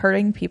 also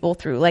herding people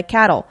through like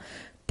cattle.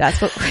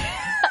 That's what...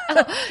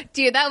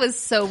 Dude, that was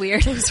so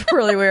weird. It was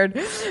really weird.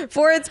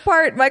 For its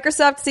part,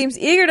 Microsoft seems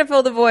eager to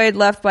fill the void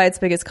left by its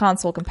biggest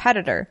console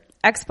competitor.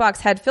 Xbox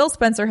head Phil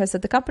Spencer has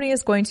said the company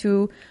is going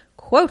to,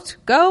 quote,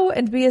 go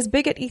and be as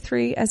big at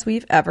E3 as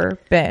we've ever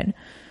been.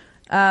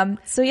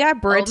 So yeah,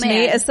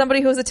 Brittany, as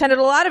somebody who's attended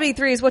a lot of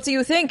E3s, what do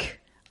you think?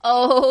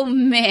 Oh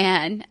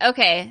man.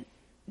 Okay.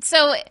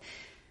 So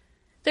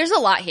there's a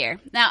lot here.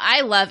 Now,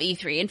 I love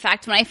E3. In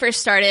fact, when I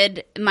first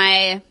started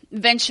my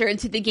venture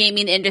into the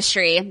gaming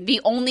industry,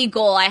 the only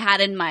goal I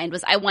had in mind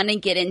was I want to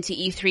get into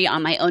E3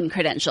 on my own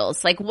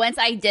credentials. Like, once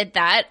I did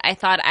that, I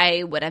thought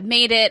I would have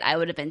made it. I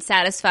would have been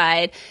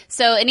satisfied.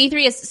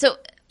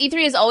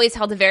 E3 has always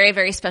held a very,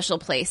 very special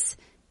place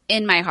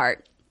in my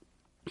heart.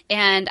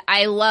 And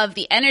I love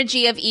the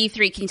energy of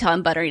E3. Can you tell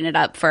I'm buttering it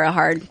up for a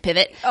hard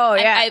pivot? Oh,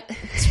 yeah.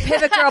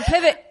 Pivot, girl,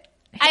 pivot.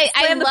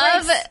 I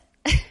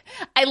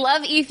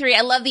love E3.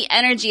 I love the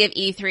energy of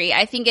E3.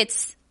 I think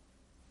it's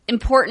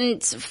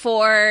important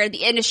for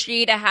the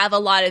industry to have a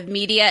lot of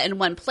media in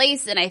one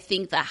place. And I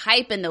think the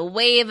hype and the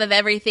wave of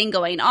everything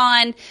going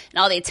on and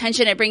all the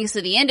attention it brings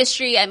to the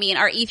industry. I mean,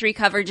 our E3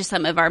 coverage is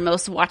some of our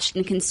most watched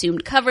and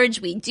consumed coverage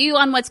we do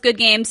on What's Good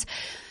Games.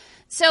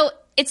 So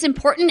it's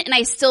important, and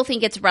I still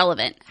think it's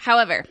relevant.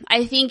 However,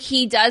 I think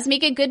he does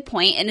make a good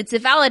point, and it's a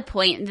valid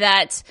point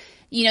that,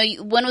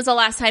 when was the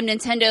last time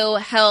Nintendo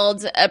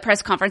held a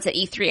press conference at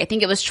E3? I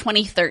think it was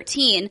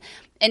 2013.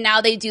 And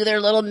now they do their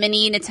little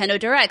mini Nintendo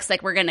Directs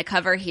like we're going to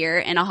cover here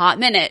in a hot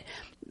minute.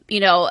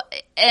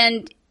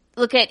 And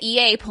look at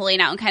EA pulling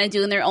out and kind of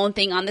doing their own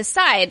thing on the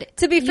side.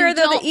 To be fair,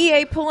 though, the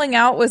EA pulling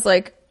out was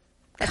like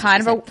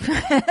kind of a...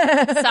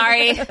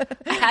 Sorry.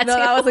 I had to.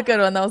 That was a good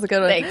one.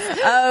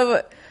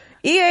 Thanks.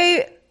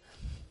 EA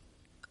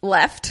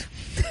left.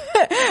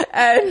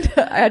 And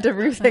I had to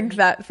rethink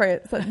that phrase.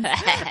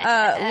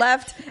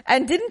 Left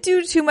and didn't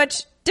do too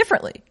much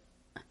differently.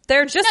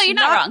 They're just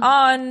not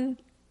on...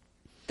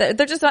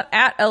 They're just not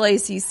at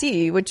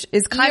LACC, which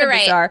is kind of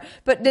bizarre.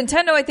 But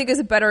Nintendo, I think, is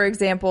a better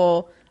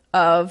example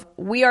of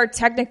they're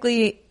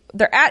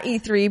at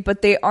E3,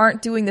 but they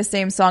aren't doing the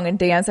same song and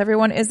dance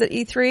everyone is at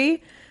E3.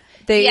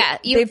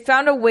 They've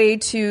found a way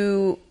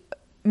to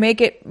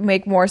make it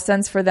make more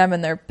sense for them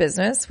and their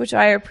business, which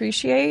I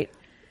appreciate.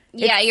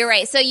 Yeah, you're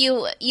right. So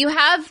you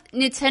have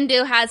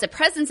Nintendo has a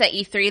presence at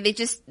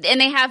E3.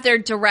 They have their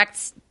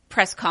direct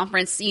press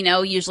conference,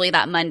 usually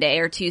that Monday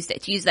or Tuesday,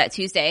 to use that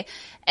Tuesday.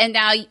 And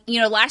now,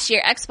 last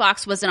year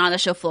Xbox wasn't on the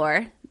show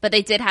floor, but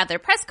they did have their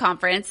press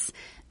conference,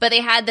 but they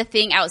had the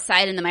thing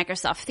outside in the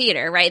Microsoft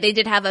Theater, right? They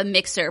did have a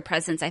mixer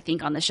presence, I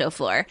think, on the show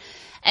floor.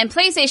 And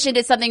PlayStation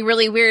did something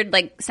really weird.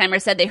 Like Summer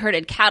said, they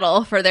herded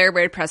cattle for their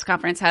weird press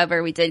conference.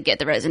 However, we did get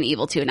the Resident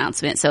Evil 2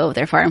 announcement. So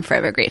therefore, I'm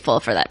forever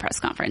grateful for that press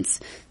conference.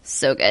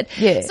 So good.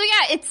 Yeah. So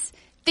yeah,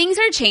 things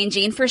are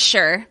changing for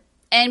sure.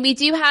 And we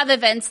do have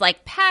events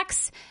like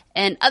PAX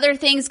and other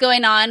things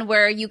going on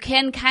where you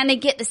can kind of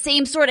get the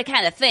same sort of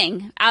kind of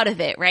thing out of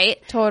it,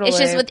 right? Totally. It's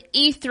just with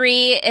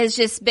E3 has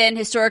just been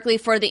historically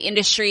for the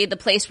industry, the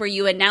place where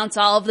you announce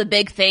all of the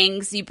big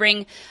things. You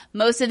bring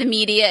most of the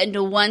media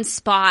into one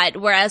spot,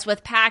 whereas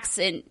with PAX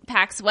and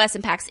PAX West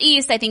and PAX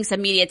East, I think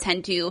some media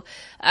tend to,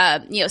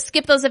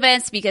 skip those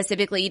events because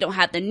typically you don't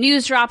have the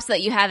news drops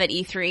that you have at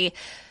E3.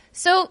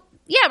 So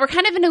yeah, we're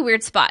kind of in a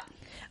weird spot.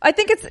 I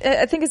think it's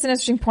an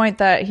interesting point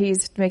that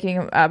he's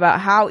making about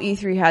how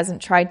E3 hasn't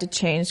tried to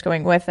change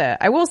going with it.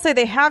 I will say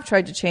they have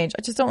tried to change.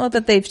 I just don't know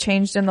that they've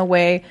changed in the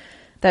way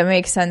that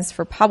makes sense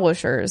for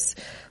publishers.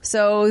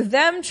 So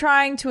them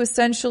trying to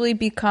essentially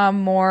become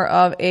more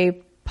of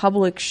a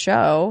public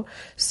show.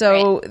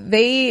 So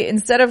they,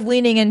 instead of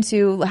leaning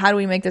into how do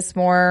we make this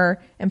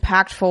more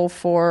impactful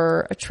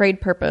for a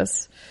trade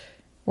purpose,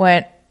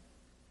 went,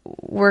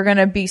 we're going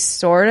to be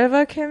sort of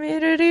a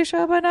community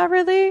show, but not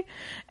really.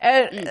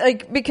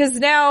 And because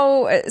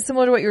now,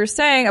 similar to what you were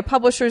saying, a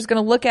publisher is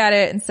going to look at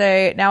it and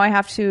say, now I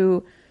have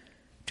to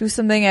do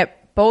something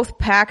at both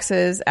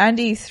PAXs and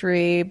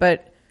E3,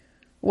 but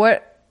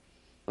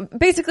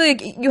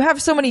basically you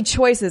have so many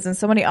choices and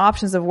so many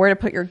options of where to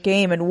put your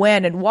game and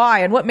when and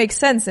why and what makes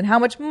sense and how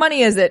much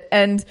money is it.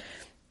 And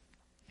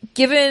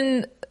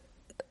given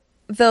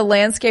the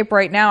landscape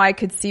right now, I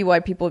could see why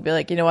people would be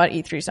like, you know what,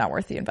 E3 is not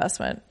worth the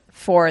investment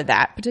for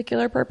that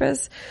particular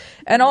purpose.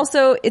 And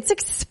also it's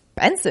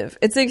expensive.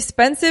 It's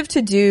expensive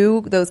to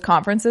do those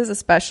conferences,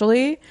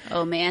 especially.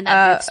 Oh man,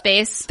 that booth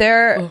space.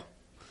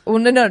 Well,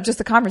 no, just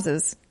the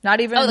conferences.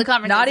 Not even the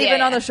conferences, not even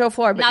on the show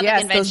floor, but not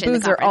yes, those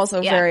booths are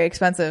also very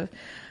expensive.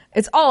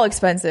 It's all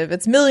expensive.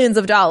 It's millions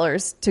of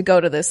dollars to go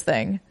to this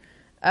thing.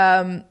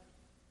 And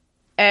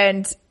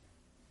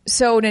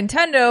so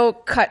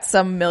Nintendo cut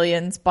some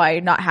millions by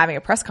not having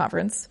a press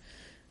conference.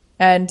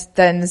 And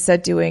then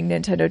instead doing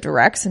Nintendo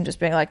Directs and just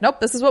being like, nope,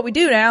 this is what we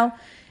do now.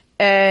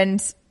 And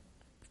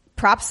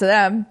props to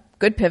them.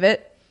 Good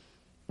pivot.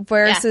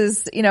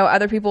 Versus,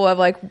 other people have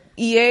like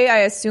EA, I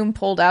assume,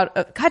 pulled out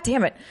of, God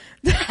damn it.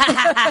 EA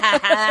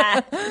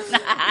left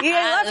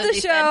the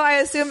show, I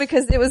assume,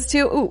 because it was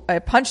too, I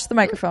punched the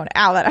microphone.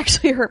 Ow, that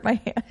actually hurt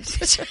my hand.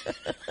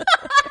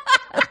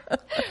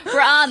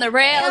 We're on the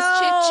rails,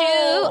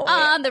 choo-choo,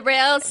 on the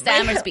rails.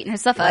 Stammer's beating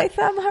herself up. My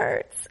thumb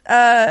hurts.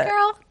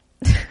 Girl.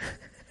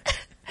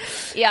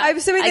 Yeah, I'm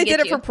assuming they did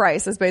it for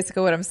price, is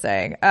basically what I'm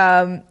saying.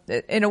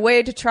 In a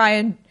way to try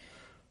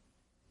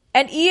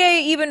and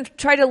EA even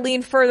tried to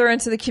lean further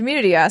into the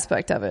community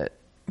aspect of it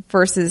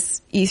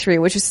versus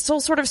E3, which is still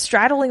sort of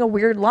straddling a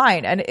weird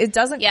line, and it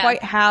doesn't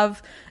quite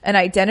have an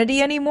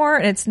identity anymore,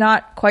 and it's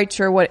not quite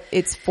sure what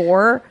it's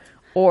for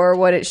or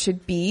what it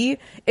should be.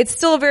 It's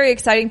still a very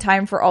exciting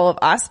time for all of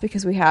us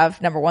because we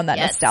have, number one, that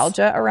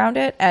nostalgia around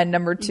it, and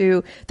number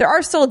two, there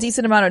are still a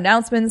decent amount of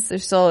announcements.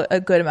 There's still a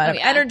good amount of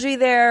energy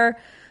there.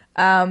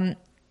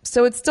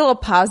 So it's still a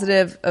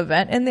positive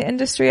event in the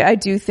industry. I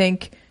do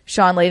think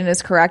Sean Layden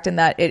is correct in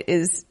that it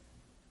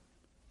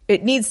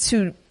needs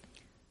to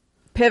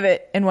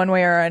pivot in one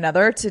way or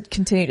another to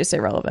continue to stay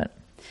relevant.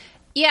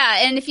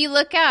 Yeah, and if you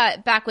look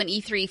at back when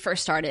E3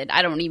 first started,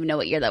 I don't even know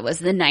what year that was,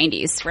 the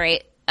 90s,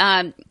 right?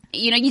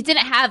 You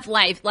didn't have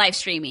live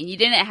streaming. You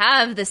didn't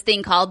have this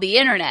thing called the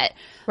internet.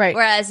 Right.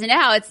 Whereas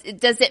now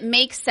does it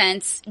make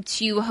sense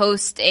to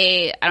host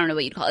I don't know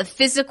what you'd call it, a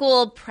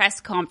physical press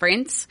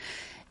conference?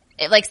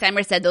 Like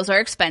Steimer said, those are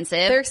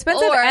expensive. They're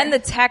expensive, and the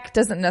tech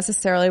doesn't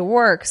necessarily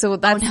work. So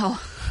that's,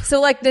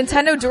 so like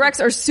Nintendo Directs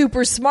are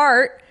super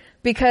smart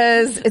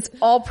because it's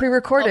all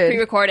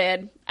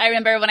pre-recorded. I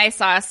remember when I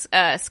saw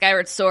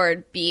Skyward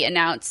Sword be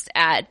announced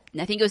at,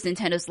 I think it was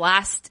Nintendo's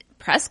last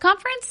press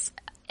conference.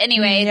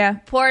 Anyway,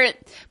 poor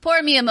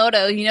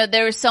Miyamoto,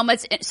 there was so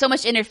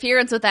much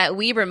interference with that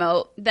Wii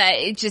remote that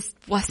it just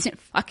wasn't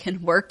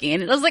fucking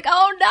working. And I was like,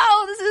 oh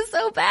no, this is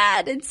so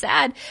bad and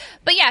sad.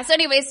 But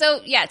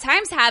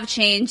times have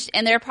changed,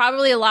 and they're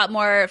probably a lot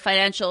more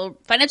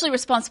financially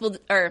responsible,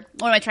 or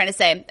what am I trying to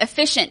say?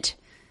 Efficient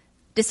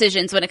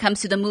decisions when it comes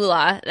to the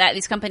moolah that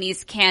these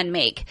companies can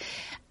make.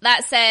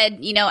 That said,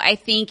 I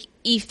think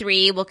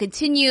E3 will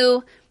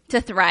continue to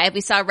thrive.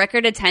 We saw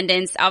record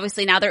attendance.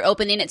 Obviously now they're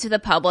opening it to the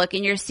public,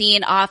 and you're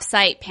seeing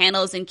off-site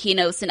panels and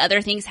keynotes and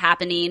other things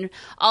happening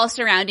all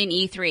surrounding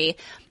E3.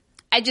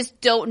 I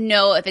just don't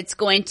know if it's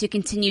going to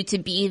continue to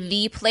be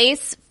the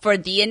place for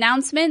the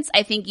announcements.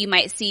 I think you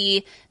might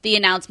see the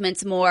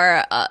announcements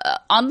more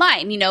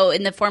online,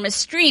 in the form of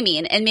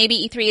streaming. And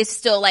maybe E3 is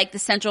still like the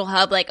central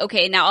hub, like,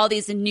 okay, now all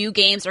these new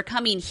games are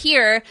coming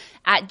here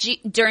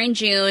during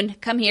June.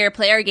 Come here,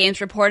 play our games,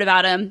 report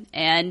about them,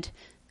 and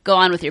go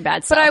on with your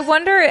bad stuff. But I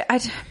wonder,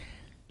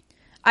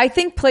 I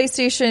think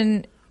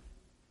PlayStation,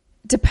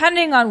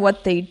 depending on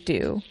what they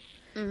do.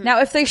 Mm-hmm. Now,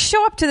 if they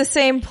show up to the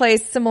same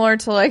place similar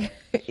to like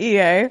EA,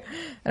 and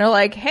are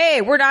like,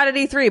 hey, we're not at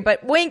E3,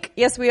 but wink,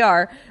 yes we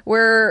are.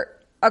 We're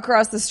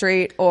across the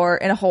street or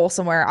in a hole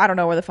somewhere. I don't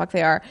know where the fuck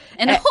they are.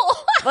 In a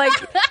hole? Like,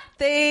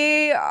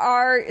 they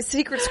are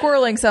secret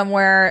squirreling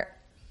somewhere.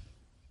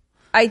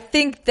 I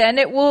think then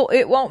it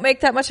won't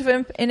make that much of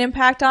an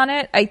impact on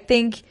it. I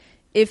think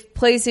if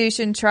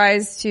PlayStation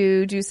tries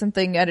to do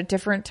something at a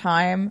different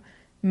time,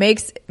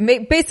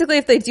 basically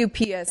if they do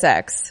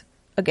PSX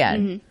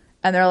again,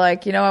 and they're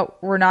like, you know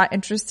what, we're not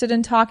interested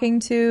in talking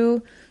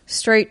to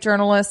straight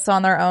journalists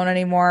on their own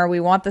anymore. We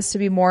want this to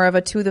be more of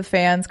a to the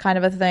fans kind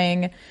of a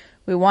thing.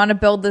 We want to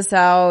build this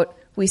out.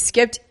 We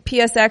skipped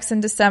PSX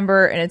in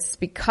December, and it's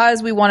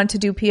because we wanted to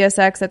do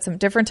PSX at some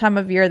different time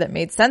of year that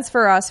made sense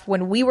for us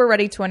when we were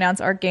ready to announce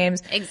our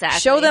games. Exactly.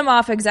 Show them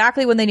off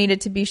exactly when they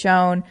needed to be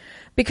shown.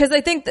 Because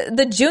I think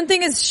the June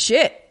thing is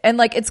shit. And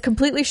like, it's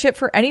completely shit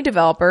for any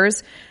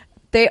developers.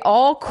 They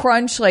all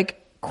crunch like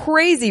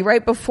crazy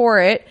right before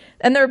it.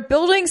 And they're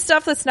building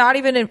stuff that's not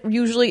even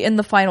usually in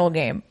the final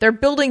game. They're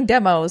building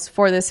demos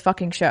for this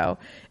fucking show.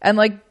 And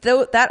like,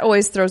 that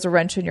always throws a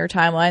wrench in your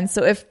timeline.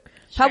 So if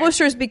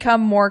publishers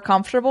become more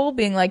comfortable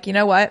being like, you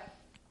know what?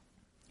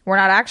 We're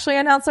not actually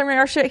announcing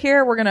our shit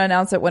here. We're going to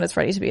announce it when it's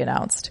ready to be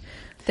announced.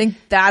 I think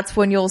that's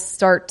when you'll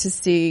start to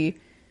see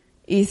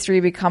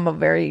E3 become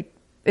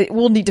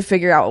we'll need to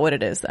figure out what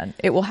it is then.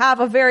 It will have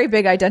a very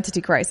big identity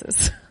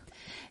crisis.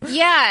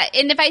 Yeah.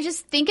 And if I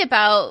just think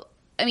about,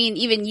 I mean,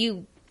 even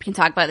you can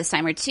talk about this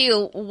timer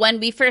too.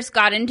 When we first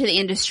got into the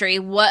industry,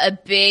 what a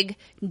big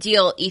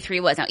deal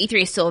E3 was. Now,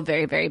 E3 is still a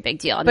very, very big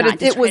deal. I'm not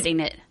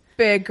discrediting it.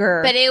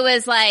 Bigger. But it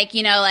was like,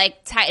 you know,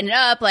 like tighten it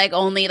up, like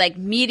only like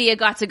media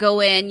got to go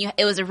in.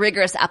 It was a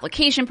rigorous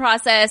application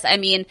process. I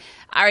mean,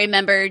 I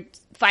remember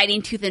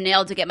fighting tooth and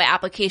nail to get my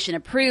application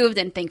approved,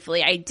 and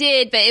thankfully I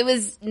did, but it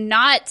was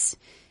not,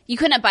 you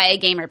couldn't buy a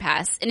gamer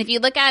pass. And if you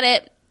look at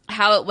it,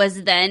 how it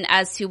was then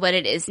as to what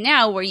it is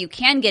now, where you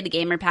can get a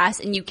gamer pass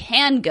and you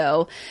can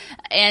go,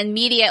 and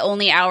media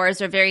only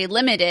hours are very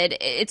limited.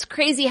 It's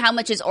crazy how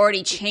much has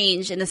already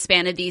changed in the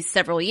span of these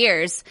several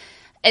years.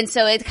 And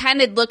so it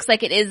kind of looks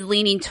like it is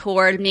leaning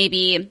toward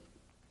maybe,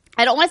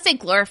 I don't want to say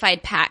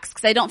glorified PAX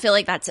because I don't feel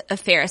like that's a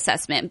fair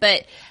assessment,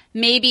 but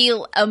maybe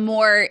a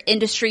more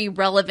industry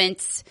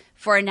relevant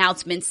for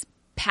announcements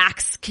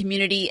PAX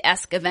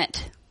community-esque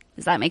event.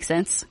 Does that make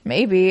sense?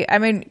 Maybe. I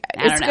mean,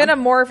 it's going to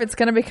morph. It's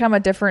going to become a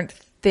different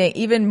thing,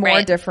 even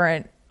more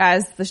different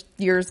as the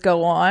years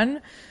go on,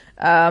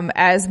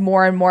 as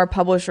more and more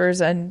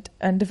publishers and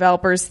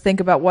developers think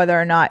about whether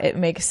or not it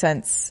makes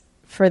sense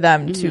for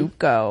them to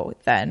go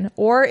then,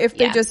 or if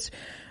they just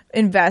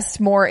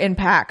invest more in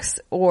PAX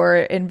or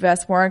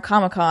invest more in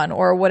Comic-Con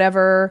or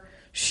whatever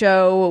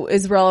show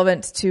is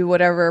relevant to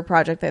whatever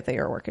project that they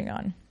are working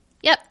on.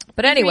 Yep.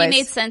 But anyways. E3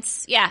 made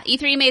sense. Yeah.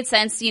 E3 made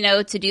sense, you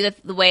know, to do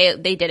the way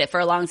they did it for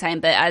a long time.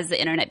 But as the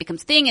internet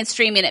becomes a thing and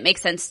streaming, it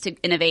makes sense to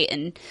innovate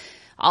and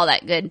all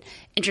that good,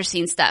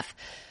 interesting stuff.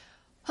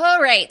 All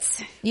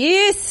right.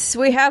 Yes.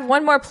 We have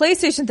one more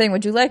PlayStation thing.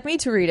 Would you like me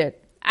to read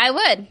it? I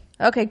would.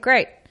 Okay,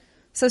 great.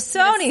 So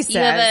Sony says, you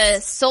have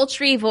a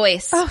sultry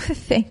voice. Oh,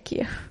 thank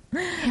you.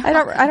 I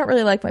don't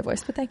really like my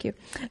voice, but thank you.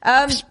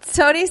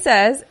 Sony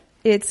says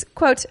it's,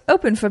 quote,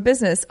 open for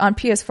business on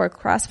PS4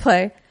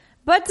 crossplay,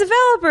 but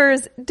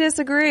developers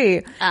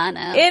disagree. Oh,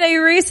 no. In a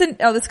recent,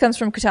 this comes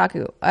from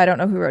Kotaku. I don't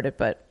know who wrote it,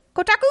 but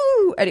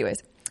Kotaku!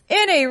 Anyways.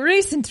 In a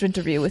recent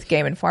interview with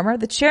Game Informer,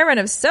 the chairman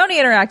of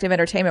Sony Interactive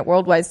Entertainment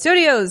Worldwide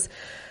Studios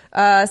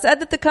said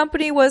that the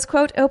company was,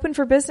 quote, open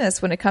for business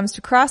when it comes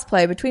to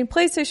crossplay between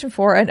PlayStation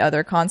 4 and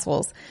other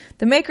consoles.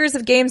 The makers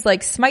of games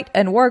like Smite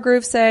and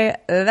Wargroove say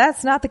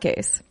that's not the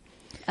case.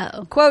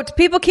 Uh-oh. Quote,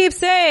 people keep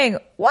saying,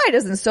 why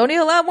doesn't Sony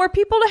allow more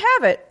people to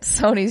have it?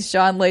 Sony's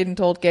Sean Layden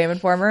told Game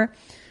Informer.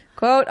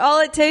 Quote, all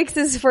it takes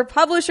is for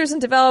publishers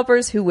and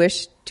developers who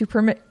wish to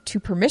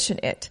permission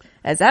it.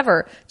 As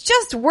ever,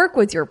 just work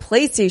with your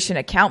PlayStation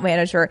account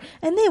manager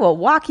and they will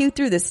walk you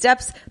through the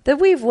steps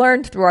that we've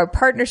learned through our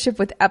partnership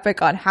with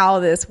Epic on how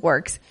this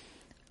works.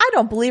 I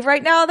don't believe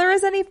right now there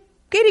is any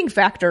gating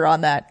factor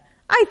on that.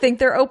 I think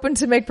they're open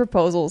to make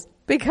proposals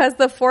because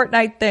the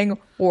Fortnite thing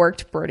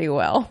worked pretty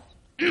well.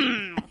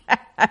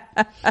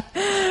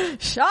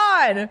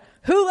 Sean,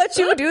 who let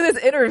you do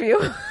this interview?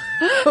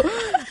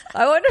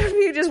 I wonder if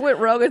he just went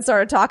rogue and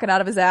started talking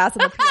out of his ass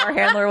and the PR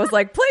handler was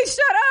like, please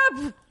shut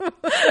up.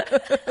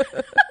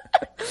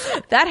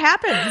 That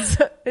happens.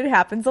 It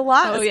happens a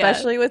lot,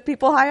 especially with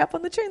people high up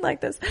on the chain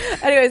like this.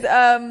 Anyways,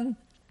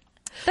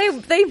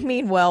 they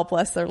mean well,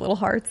 bless their little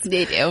hearts.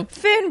 They do.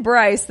 Finn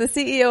Bryce, the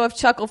CEO of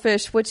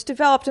Chucklefish, which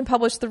developed and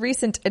published the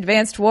recent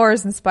Advanced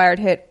Wars-inspired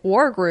hit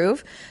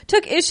Wargroove,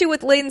 took issue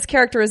with Layden's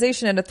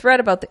characterization in a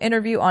thread about the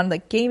interview on the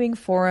gaming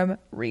forum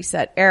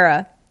Reset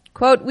Era.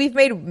 Quote, we've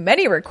made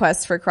many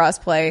requests for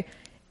crossplay,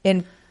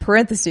 in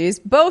parentheses,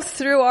 both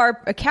through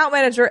our account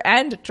manager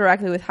and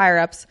directly with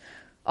higher-ups,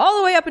 all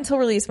the way up until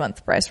release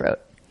month, Bryce wrote.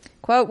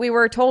 Quote, we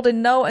were told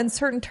in no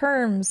uncertain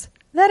terms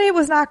that it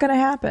was not going to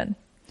happen.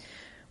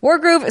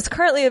 Wargroove is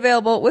currently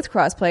available with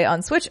crossplay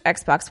on Switch,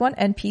 Xbox One,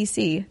 and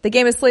PC. The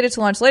game is slated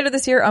to launch later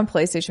this year on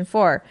PlayStation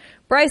 4.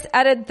 Bryce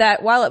added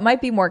that while it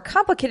might be more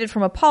complicated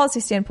from a policy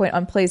standpoint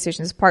on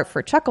PlayStation's part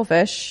for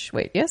Chucklefish,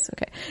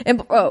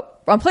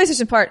 on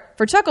PlayStation's part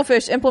for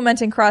Chucklefish,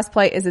 implementing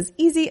crossplay is as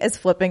easy as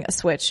flipping a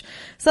switch.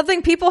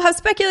 Something people have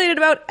speculated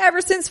about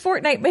ever since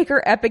Fortnite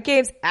maker Epic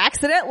Games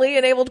accidentally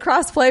enabled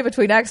crossplay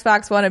between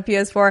Xbox One and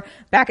PS4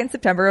 back in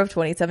September of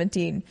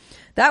 2017.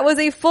 That was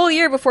a full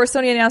year before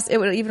Sony announced it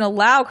would even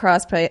allow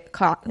crossplay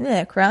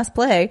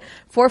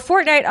for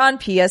Fortnite on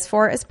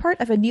PS4 as part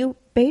of a new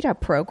beta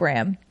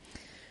program.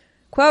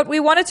 Quote, we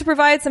wanted to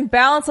provide some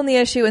balance on the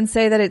issue and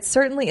say that it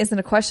certainly isn't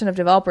a question of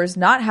developers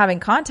not having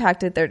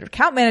contacted their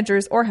account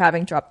managers or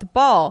having dropped the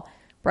ball,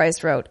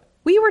 Bryce wrote.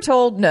 We were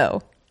told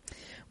no.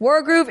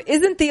 Wargroove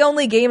isn't the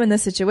only game in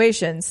this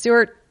situation.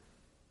 Stuart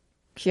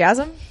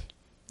Chiasm,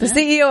 the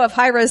CEO of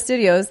Hi-Rez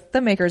Studios, the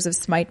makers of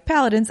Smite,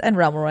 Paladins, and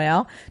Realm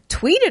Royale,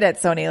 tweeted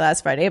at Sony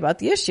last Friday about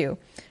the issue.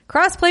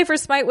 Crossplay for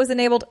Smite was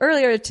enabled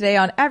earlier today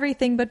on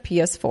everything but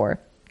PS4.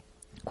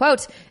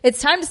 Quote,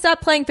 it's time to stop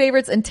playing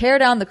favorites and tear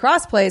down the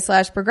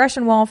crossplay /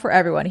 progression wall for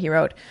everyone, he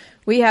wrote.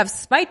 We have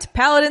Smite,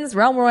 Paladins,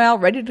 Realm Royale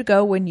ready to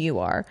go when you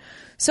are.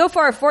 So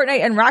far,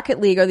 Fortnite and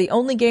Rocket League are the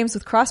only games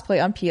with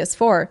crossplay on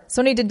PS4.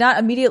 Sony did not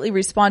immediately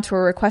respond to a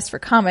request for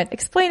comment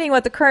explaining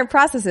what the current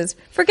process is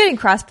for getting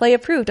crossplay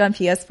approved on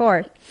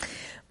PS4.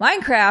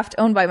 Minecraft,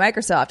 owned by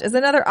Microsoft, is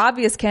another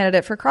obvious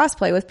candidate for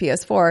crossplay with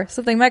PS4,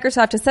 something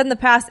Microsoft has said in the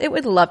past it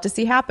would love to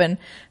see happen.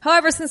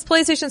 However, since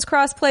PlayStation's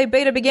crossplay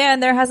beta began,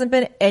 there hasn't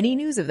been any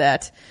news of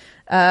that.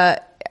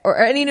 Or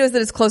any news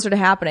that is closer to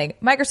happening.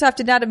 Microsoft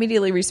did not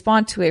immediately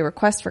respond to a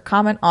request for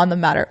comment on the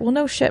matter. Well,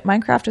 no shit.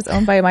 Minecraft is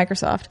owned by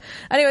Microsoft.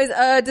 Anyways,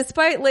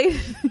 despite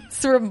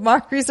latest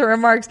recent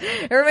remarks,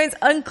 it remains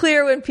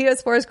unclear when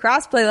PS4's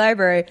crossplay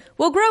library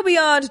will grow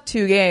beyond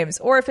 2 games,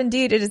 or if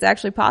indeed it is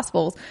actually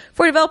possible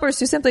for developers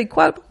to simply,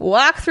 quote,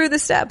 walk through the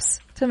steps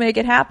to make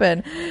it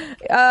happen.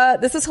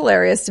 This is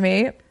hilarious to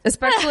me,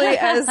 especially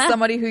as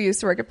somebody who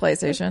used to work at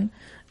PlayStation.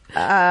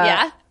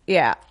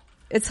 Yeah.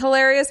 It's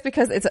hilarious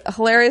because it's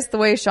hilarious the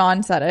way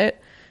Sean said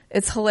it.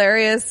 It's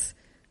hilarious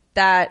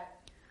that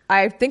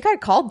I think I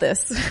called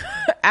this.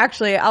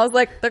 Actually, I was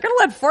like, they're going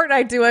to let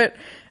Fortnite do it.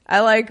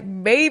 I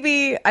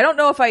don't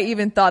know if I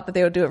even thought that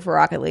they would do it for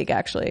Rocket League,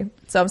 actually.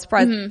 So I'm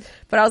surprised. Mm-hmm.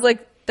 But I was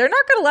like, they're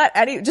not going to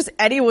let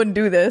anyone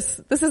do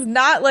this. This is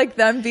not like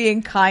them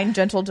being kind,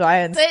 gentle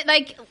giants. But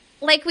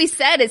like we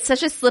said, it's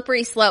such a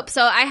slippery slope.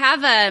 So I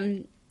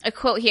have, a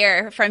quote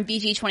here from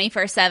VG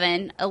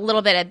 24/7, a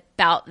little bit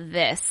about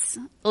this.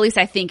 At least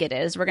I think it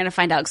is. We're going to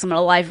find out because I'm going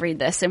to live read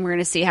this and we're going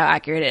to see how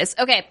accurate it is.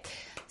 Okay.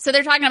 So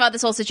they're talking about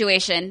this whole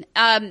situation.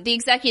 The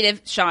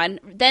executive, Sean,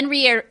 then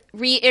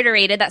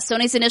reiterated that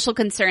Sony's initial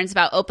concerns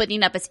about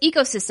opening up its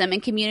ecosystem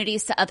and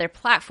communities to other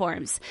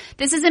platforms.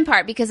 This is in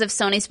part because of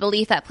Sony's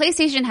belief that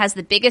PlayStation has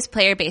the biggest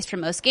player base for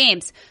most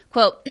games.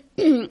 Quote,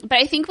 but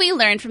I think we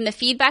learned from the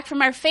feedback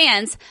from our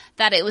fans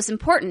that it was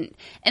important.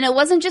 And it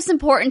wasn't just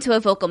important to a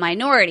vocal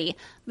minority.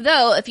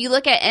 Though, if you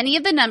look at any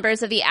of the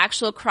numbers of the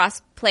actual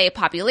cross-play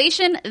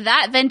population,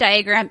 that Venn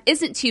diagram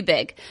isn't too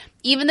big.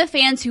 Even the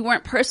fans who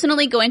weren't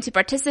personally going to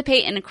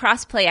participate in a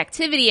cross-play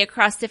activity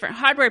across different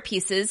hardware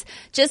pieces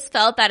just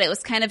felt that it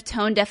was kind of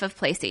tone deaf of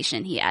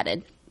PlayStation, he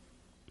added.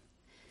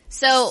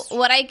 So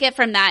what I get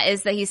from that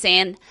is that he's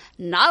saying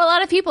not a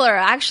lot of people are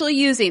actually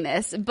using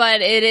this,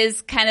 but it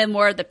is kind of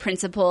more of the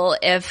principle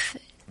if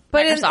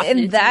But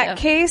in that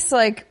case,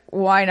 like,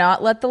 why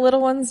not let the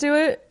little ones do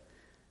it?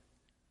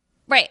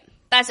 Right.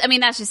 That's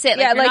just it. Like,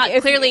 yeah, you're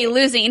not clearly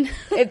losing.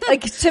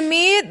 To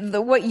me,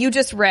 what you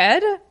just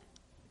read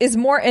is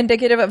more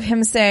indicative of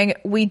him saying,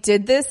 we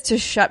did this to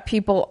shut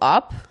people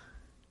up.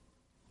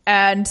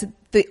 And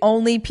the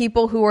only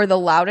people who are the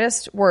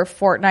loudest were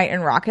Fortnite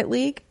and Rocket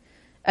League.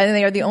 And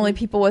they are the only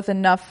people with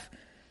enough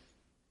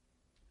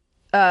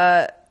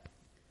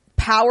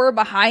power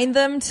behind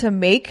them to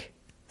make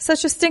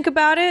such a stink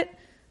about it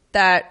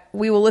that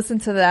we will listen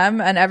to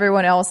them, and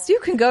everyone else, you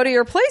can go to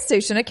your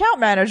PlayStation account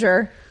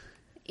manager.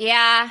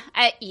 Yeah,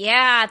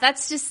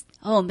 that's just,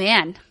 oh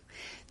man.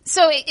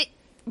 So,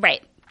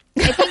 right.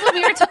 I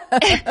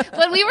think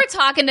when we were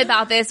talking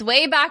about this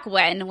way back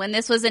when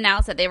this was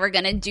announced that they were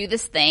going to do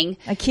this thing.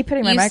 I keep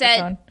hitting my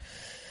microphone.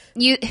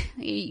 You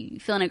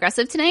feeling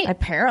aggressive tonight?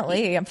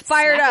 Apparently. I'm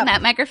fired up.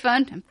 That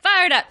microphone. I'm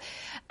fired up.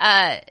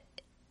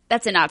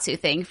 That's a Natsu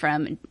thing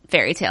from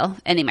Fairy Tail.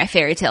 Any of my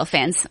Fairy Tail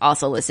fans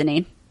also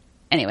listening.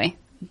 Anyway,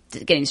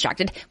 getting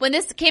distracted. When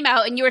this came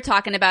out and you were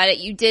talking about it,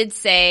 you did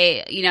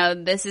say,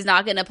 this is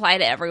not going to apply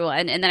to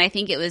everyone. And then I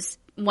think it was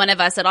one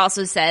of us that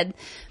also said,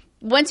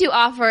 once you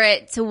offer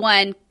it to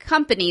one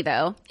company,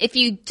 though, if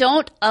you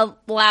don't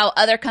allow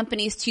other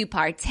companies to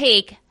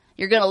partake,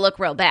 you're going to look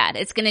real bad.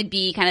 It's going to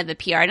be kind of a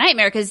PR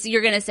nightmare because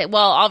you're going to say,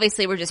 well,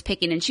 obviously we're just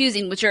picking and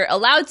choosing, which you're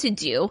allowed to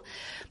do.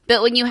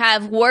 But when you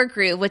have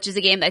Wargroove, which is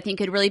a game that I think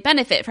could really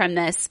benefit from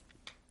this,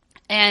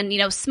 and,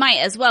 Smite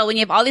as well, when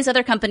you have all these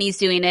other companies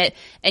doing it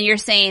and you're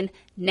saying,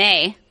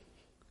 nay,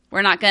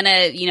 we're not going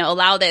to,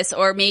 allow this,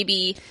 or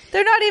maybe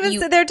they're not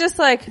even, they're just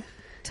like,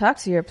 Talk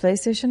to your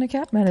PlayStation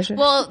account manager.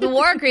 Well, the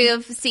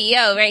Wargroove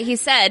CEO, right? They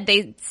said.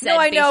 No,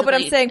 I know, but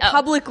I'm saying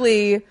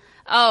publicly.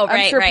 Oh,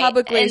 right, I'm sure right.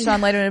 publicly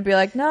Sean Layden would be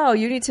like, no,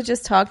 you need to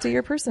just talk to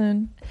your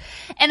person.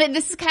 And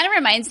this kind of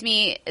reminds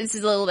me, this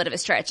is a little bit of a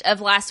stretch,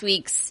 of last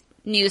week's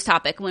news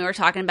topic when we were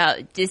talking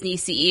about Disney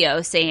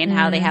CEO saying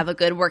how they have a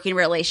good working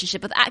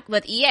relationship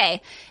with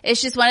EA.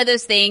 It's just one of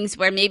those things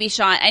where maybe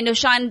I know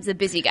Sean's a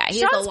busy guy.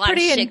 He has a lot of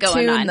shit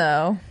going on.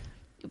 Though.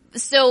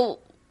 So,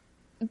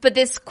 but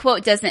this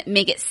quote doesn't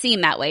make it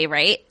seem that way,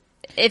 right?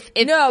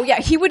 No, yeah,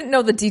 he wouldn't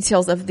know the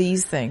details of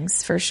these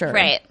things for sure.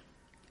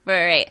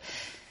 Right.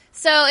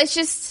 So it's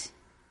just,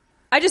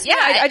 I just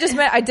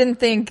meant I didn't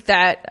think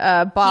that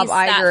Bob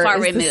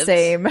Iger is the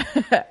same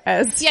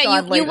as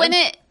Sean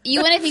Layden.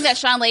 You wouldn't think that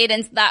Sean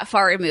Layden's that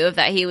far removed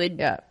that he would.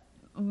 Yeah.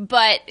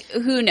 But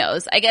who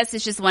knows? I guess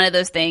it's just one of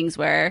those things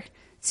where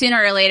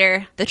sooner or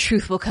later the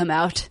truth will come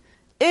out.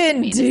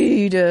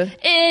 Indeed.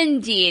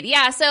 Indeed.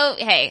 Yeah. So,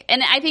 hey,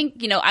 and I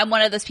think, I'm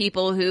one of those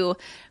people who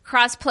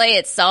crossplay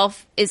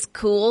itself is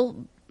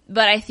cool,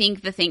 but I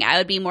think the thing I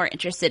would be more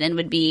interested in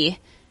would be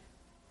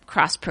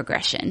cross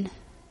progression.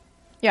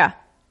 Yeah.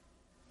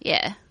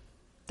 Yeah.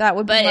 That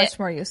would be much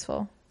more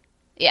useful.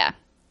 Yeah.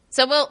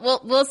 So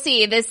we'll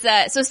see this.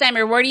 So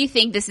Steimer, where do you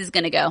think this is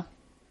going to go?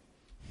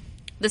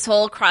 This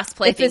whole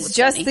crossplay thing. If it's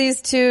just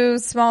these two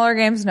smaller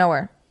games,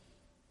 nowhere.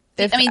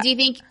 Do you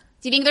think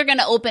they're going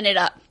to open it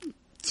up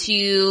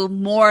to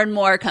more and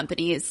more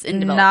companies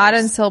and developers? Not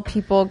until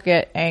people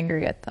get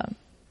angry at them.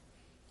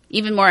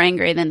 Even more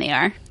angry than they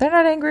are. They're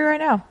not angry right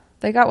now.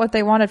 They got what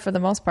they wanted for the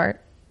most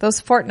part. Those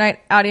Fortnite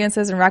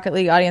audiences and Rocket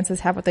League audiences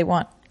have what they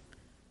want.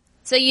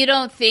 So you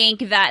don't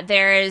think that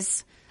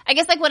there's... I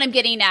guess what I'm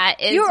getting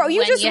at is...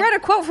 You just read a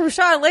quote from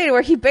Sean Layden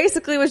where he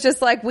basically was just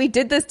like, we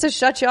did this to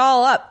shut you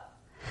all up.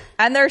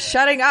 And they're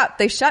shutting up.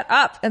 They shut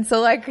up. And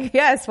so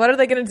yes, what are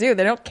they going to do?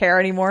 They don't care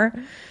anymore.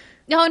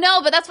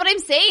 No, but that's what I'm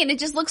saying. It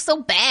just looks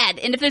so bad.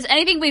 And if there's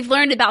anything we've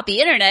learned about the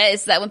internet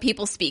is that when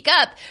people speak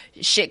up,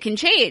 shit can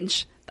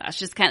change. That's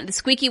just kind of the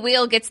squeaky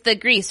wheel gets the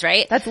grease,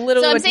 right? That's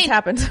literally what just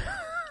happened.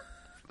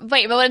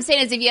 Right, but what I'm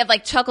saying is if you have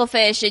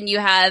Chucklefish and you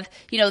have,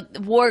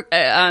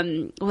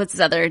 what's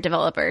his other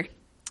developer?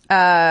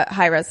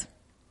 Hi-Rez.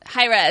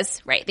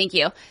 Hi-Rez, right, thank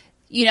you.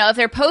 If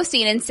they're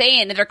posting and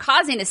saying that they're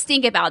causing a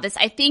stink about this,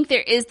 I think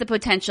there is the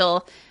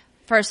potential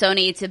for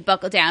Sony to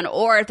buckle down,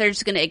 or if they're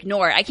just going to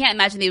ignore it. I can't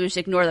imagine they would just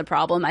ignore the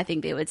problem. I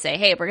think they would say,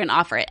 hey, we're going to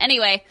offer it.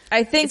 Anyway.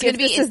 I think if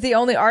this is the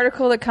only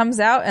article that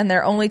comes out and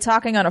they're only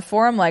talking on a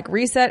forum like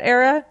Reset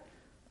Era,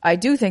 I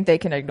do think they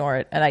can ignore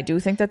it, and I do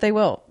think that they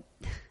will.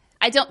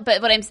 I don't,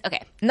 but what I'm,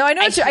 okay. No, I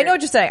know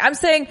what you're saying. I'm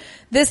saying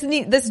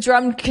this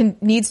drum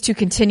needs to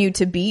continue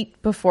to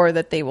beat before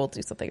that they will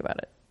do something about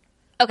it.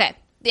 Okay.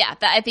 Yeah,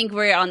 I think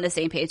we're on the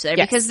same page there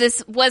because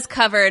this was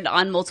covered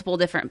on multiple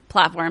different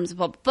platforms,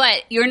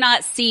 but you're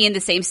not seeing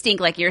the same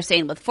stink like you're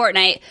saying with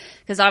Fortnite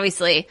because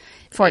obviously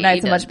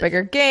Fortnite's a much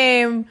bigger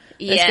game.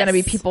 There's going to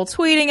be people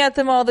tweeting at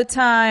them all the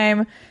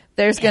time.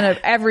 There's going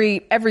to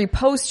every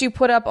post you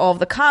put up, all of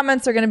the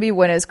comments are going to be,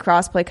 when is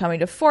crossplay coming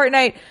to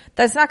Fortnite?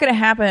 That's not going to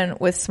happen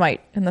with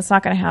Smite, and that's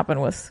not going to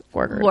happen with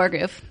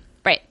Wargroove.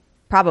 Right.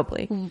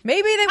 Probably.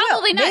 Maybe they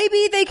will. Not.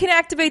 Maybe they can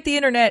activate the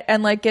internet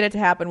and get it to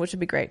happen, which would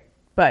be great.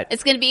 But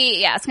it's going to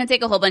be, it's going to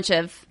take a whole bunch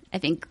of, I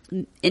think,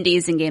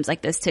 indies and games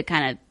like this to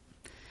kind of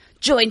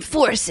join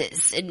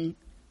forces and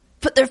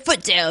put their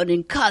foot down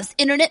and cause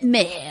internet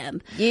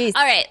mayhem. Yes.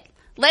 All right.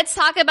 Let's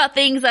talk about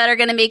things that are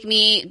going to make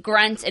me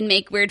grunt and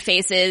make weird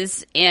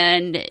faces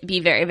and be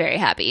very, very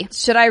happy.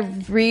 Should I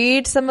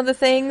read some of the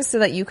things so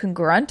that you can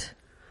grunt?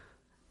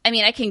 I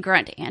mean, I can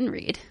grunt and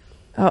read.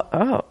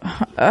 Oh.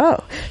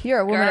 You're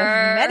a woman of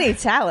many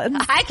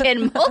talents. I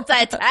can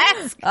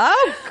multitask.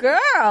 Oh, girl.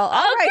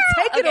 All right.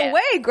 Take it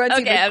away,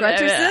 Grunty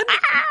McGrunterson.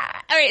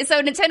 All right.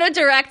 So Nintendo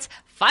Direct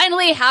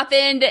finally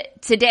happened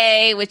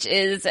today, which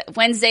is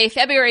Wednesday,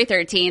 February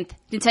 13th.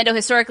 Nintendo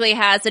historically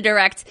has a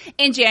Direct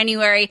in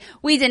January.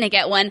 We didn't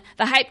get one.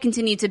 The hype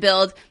continued to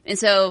build. And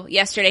so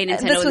yesterday,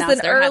 Nintendo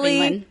announced they're having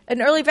one.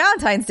 An early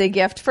Valentine's Day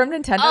gift from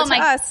Nintendo to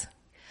us.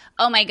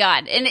 Oh my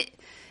God. And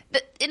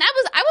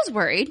I was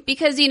worried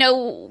because,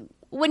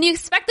 when you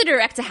expect the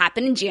Direct to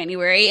happen in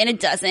January and it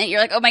doesn't, you're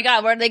like, oh my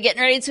God, what are they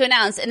getting ready to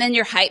announce? And then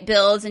your hype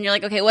builds and you're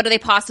like, okay, what are they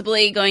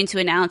possibly going to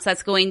announce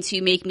that's going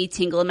to make me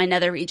tingle in my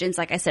nether regions,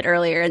 like I said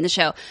earlier in the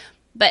show.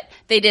 But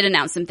they did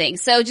announce some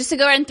things. So just to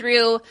go run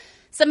through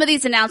some of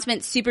these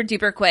announcements super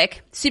duper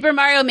quick. Super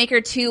Mario Maker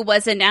 2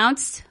 was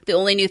announced. The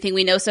only new thing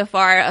we know so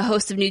far, a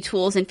host of new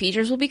tools and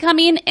features will be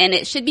coming, and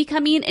it should be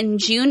coming in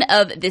June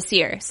of this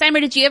year. Steimer,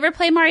 did you ever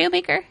play Mario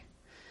Maker?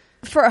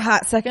 For a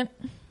hot second.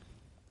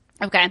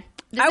 Okay.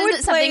 I would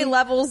play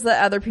levels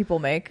that other people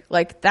make.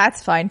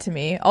 That's fine to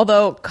me.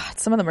 Although, God,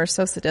 some of them are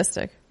so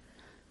sadistic.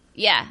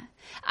 Yeah.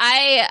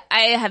 I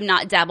have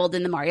not dabbled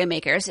in the Mario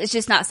Makers. It's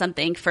just not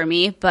something for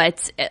me,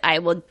 but I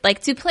would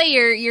like to play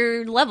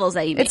your levels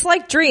that you make. It's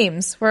like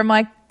Dreams, where I'm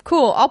like,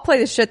 cool, I'll play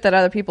the shit that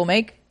other people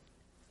make.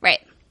 Right.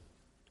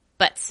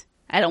 But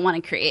I don't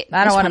want to create.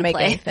 I don't want to make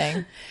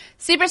anything.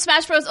 Super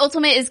Smash Bros.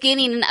 Ultimate is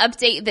getting an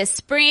update this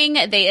spring.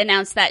 They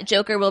announced that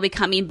Joker will be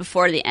coming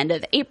before the end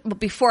of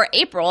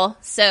April.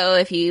 So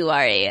if you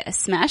are a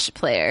Smash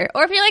player,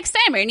 or if you're like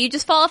Simon and you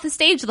just fall off the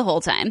stage the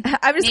whole time.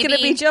 I'm just going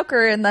to be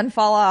Joker and then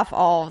fall off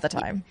all the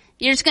time.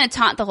 You're just going to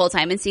taunt the whole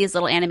time and see his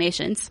little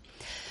animations.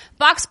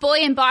 Box Boy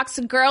and Box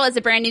Girl is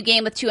a brand new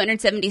game with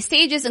 270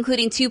 stages,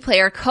 including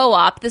 2-player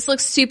co-op. This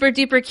looks super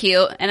duper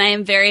cute, and I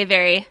am very,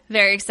 very,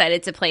 very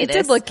excited to play this.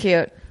 It did look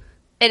cute.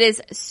 It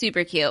is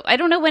super cute. I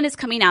don't know when it's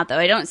coming out though.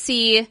 I don't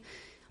see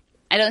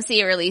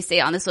a release date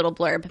on this little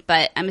blurb,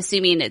 but I'm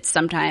assuming it's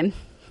sometime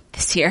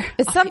this year.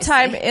 It's obviously.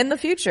 sometime in the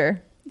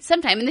future.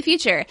 Sometime in the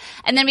future.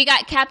 And then we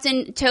got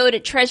Captain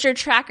Toad Treasure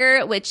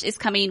Tracker, which is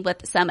coming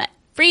with some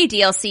free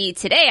DLC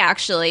today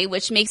actually,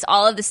 which makes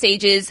all of the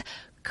stages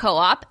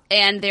co-op,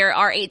 and there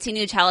are 18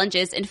 new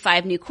challenges and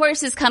 5 new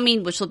courses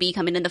coming, which will be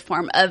coming in the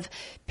form of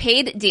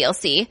paid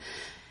DLC.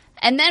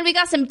 And then we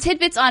got some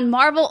tidbits on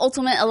Marvel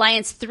Ultimate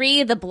Alliance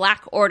 3, The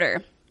Black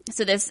Order.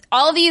 So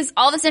all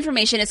this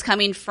information is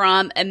coming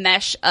from a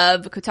mesh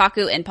of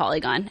Kotaku and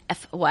Polygon,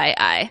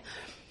 FYI.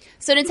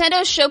 So Nintendo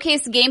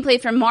showcased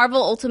gameplay from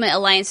Marvel Ultimate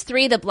Alliance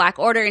 3, The Black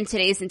Order in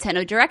today's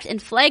Nintendo Direct and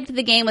flagged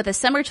the game with a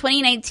summer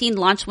 2019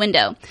 launch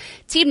window.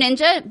 Team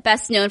Ninja,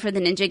 best known for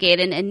the Ninja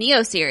Gaiden and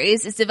Neo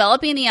series, is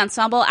developing the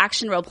ensemble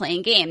action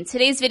role-playing game.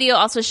 Today's video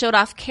also showed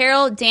off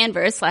Carol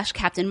Danvers /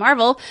 Captain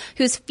Marvel,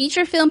 whose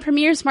feature film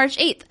premieres March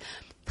 8th.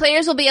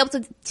 Players will be able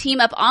to team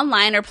up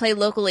online or play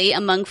locally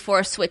among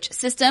 4 Switch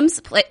systems.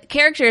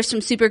 Characters from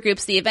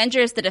supergroups The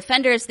Avengers, The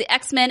Defenders, The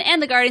X-Men,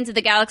 and the Guardians of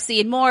the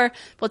Galaxy and more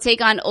will take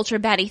on Ultra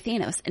Baddie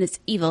Thanos and its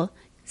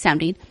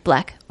evil-sounding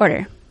Black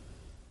Order.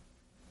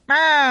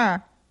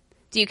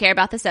 Do you care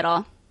about this at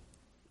all?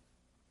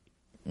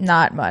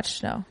 Not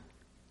much, no.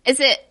 Is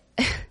it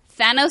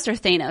Thanos or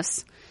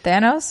Thanos?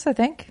 Thanos, I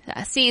think.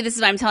 See, this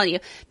is what I'm telling you.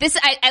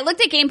 I looked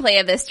at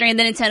gameplay of this during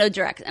the Nintendo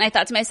Direct, and I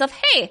thought to myself,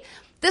 hey,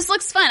 this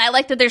looks fun. I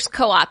like that there's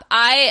co-op.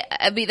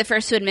 I'll be the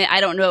first to admit I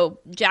don't know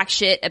jack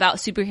shit about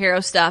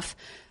superhero stuff,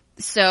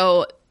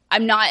 so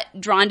I'm not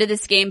drawn to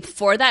this game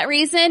for that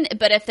reason.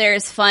 But if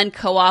there's fun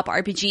co-op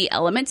RPG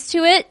elements to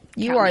it,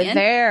 you are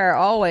there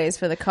always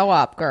for the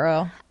co-op,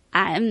 girl.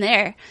 I am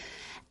there.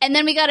 And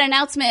then we got an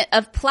announcement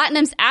of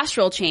Platinum's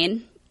Astral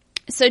Chain.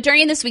 So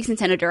during this week's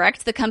Nintendo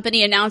Direct, the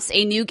company announced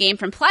a new game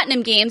from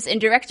Platinum Games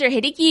and director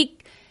Hideki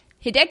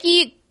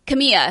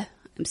Kamiya.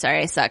 I'm sorry,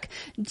 I suck.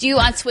 Due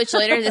on Switch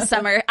later this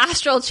summer,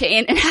 Astral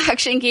Chain, an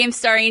action game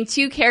starring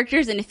 2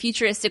 characters in a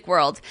futuristic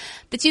world.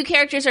 The 2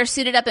 characters are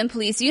suited up in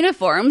police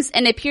uniforms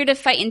and appear to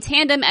fight in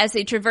tandem as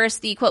they traverse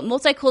the, quote,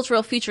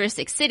 multicultural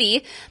futuristic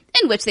city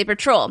in which they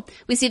patrol.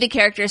 We see the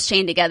characters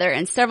chained together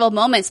in several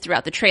moments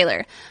throughout the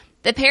trailer.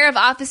 The pair of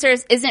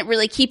officers isn't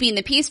really keeping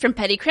the peace from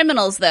petty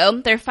criminals, though.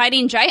 They're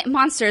fighting giant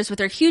monsters with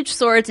their huge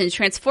swords and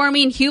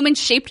transforming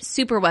human-shaped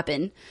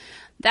superweapon.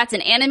 That's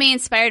an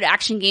anime-inspired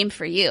action game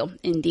for you,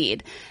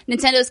 indeed.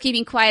 Nintendo's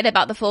keeping quiet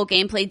about the full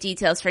gameplay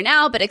details for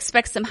now, but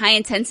expects some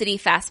high-intensity,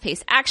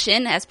 fast-paced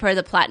action as per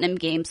the Platinum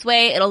Games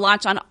way. It'll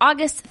launch on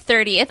August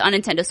 30th on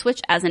Nintendo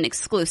Switch as an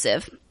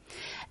exclusive.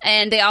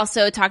 And they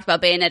also talked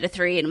about Bayonetta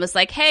 3 and was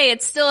like, hey,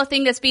 it's still a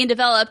thing that's being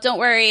developed. Don't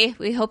worry.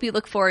 We hope you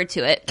look forward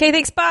to it. Okay,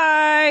 thanks,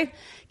 bye.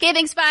 Okay,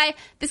 thanks, bye.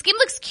 This game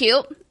looks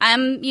cute. I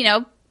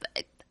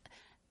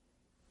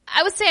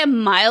would say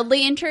I'm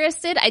mildly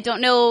interested. I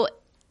don't know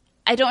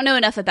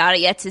enough about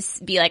it yet to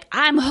be like,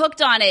 I'm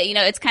hooked on it.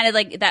 It's kind of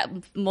like that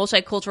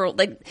multicultural,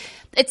 like,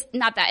 it's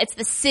not that. It's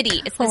the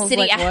city. It's the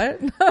city. Like,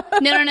 what?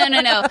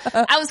 No.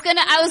 I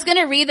was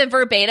gonna read the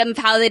verbatim of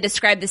how they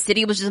describe the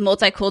city, which is a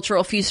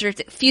multicultural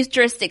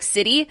futuristic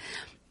city.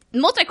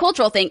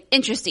 Multicultural thing,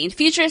 interesting.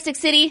 Futuristic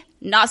city,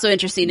 not so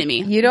interesting to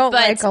me. You don't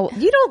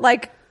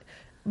like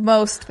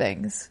most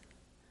things.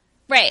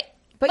 Right.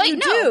 But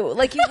you do.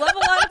 Like, you love a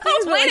lot of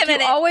things, but Wait a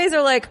minute. You always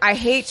are like, I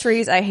hate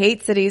trees, I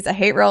hate cities, I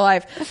hate real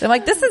life. And I'm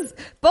like,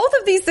 both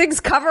of these things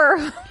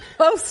cover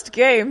most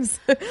games.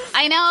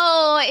 I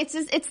know.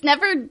 It's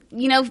never,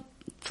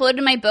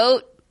 floated my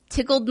boat,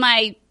 tickled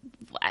my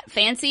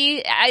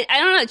fancy. I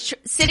don't know.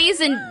 Cities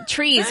and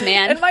trees,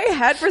 man. In my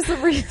head, for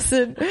some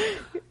reason,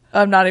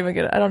 I'm not even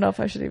gonna, I don't know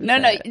if I should even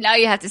say it. Now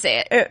you have to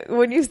say it.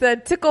 When you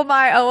said tickle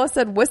I almost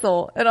said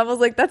whistle. And I was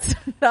like, that's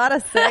not a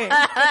saying. Is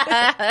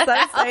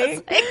that a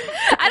saying?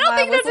 I don't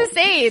think that's a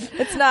saying.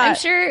 It's not. I'm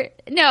sure.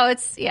 No,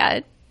 it's,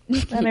 yeah.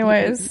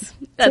 Anyways.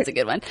 That's a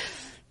good one.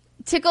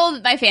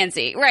 Tickled my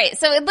fancy. Right.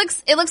 So it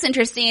looks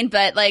interesting,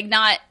 but like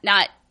not,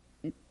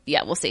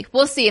 yeah, we'll see.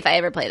 We'll see if I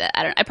ever play that.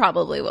 I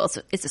probably will.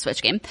 So it's a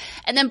Switch game.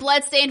 And then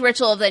Bloodstained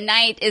Ritual of the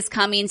Night is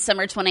coming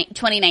summer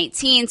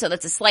 2019. So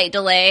that's a slight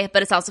delay,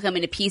 but it's also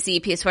coming to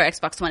PC, PS4,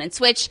 Xbox One, and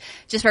Switch.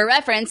 Just for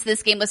reference,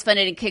 this game was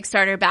funded in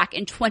Kickstarter back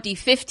in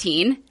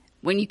 2015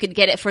 when you could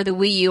get it for the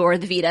Wii U or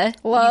the Vita.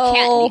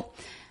 Whoa.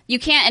 You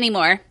can't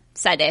anymore.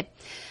 Sad day.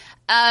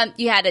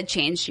 You had to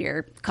change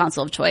your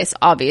console of choice,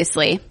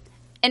 obviously.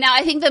 And now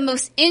I think the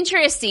most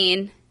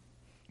interesting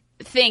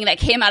thing that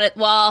came out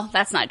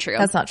that's not true.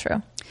 That's not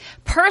true.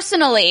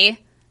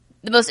 Personally,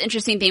 the most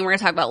interesting thing we're going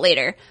to talk about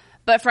later,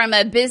 But from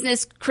a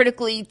business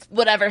critically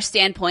whatever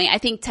standpoint, I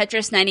think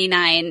Tetris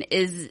 99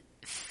 is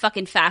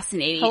fucking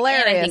fascinating.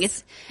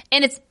 Hilarious.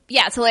 And I think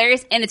it's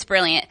hilarious and it's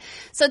brilliant.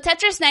 So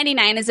Tetris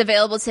 99 is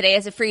available today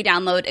as a free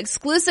download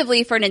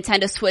exclusively for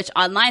Nintendo Switch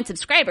Online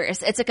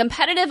subscribers. It's a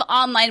competitive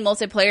online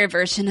multiplayer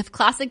version of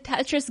classic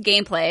Tetris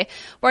gameplay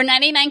where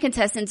 99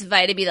 contestants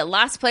vie to be the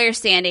last player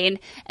standing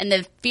in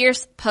the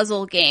fierce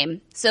puzzle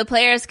game. So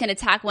players can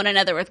attack one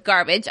another with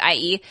garbage,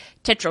 i.e.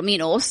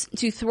 tetrominos,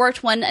 to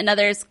thwart one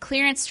another's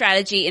clearance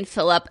strategy and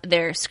fill up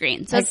their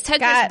screen. So it's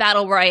Tetris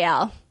Battle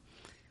Royale.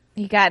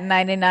 You got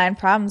 99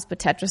 problems, but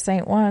Tetris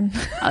ain't one.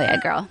 Oh yeah,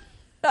 girl.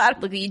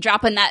 Look at you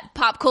dropping that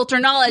pop culture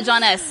knowledge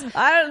on us.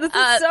 This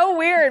is so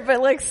weird,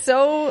 but like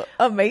so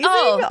amazing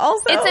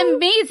also. It's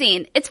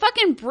amazing. It's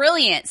fucking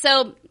brilliant.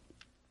 So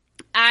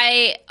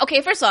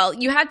first of all,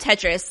 you have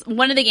Tetris,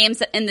 one of the games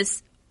that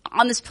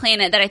on this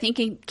planet that I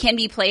think can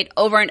be played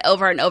over and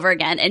over and over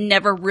again and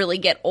never really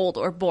get old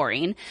or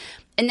boring.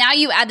 And now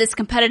you add this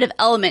competitive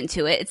element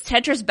to it. It's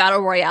Tetris Battle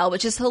Royale,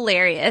 which is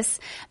hilarious.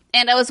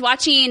 And I was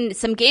watching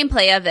some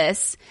gameplay of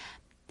this,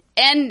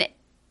 and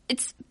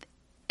it's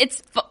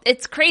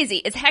crazy.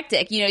 It's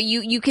hectic. You know,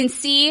 you can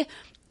see,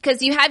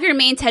 because you have your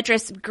main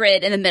Tetris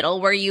grid in the middle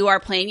where you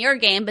are playing your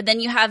game, but then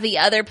you have the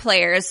other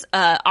players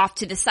off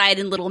to the side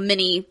in little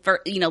mini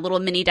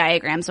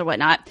diagrams or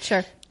whatnot.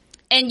 Sure.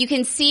 And you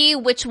can see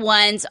which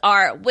games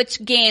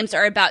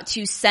are about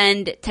to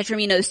send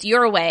tetrominos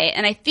your way,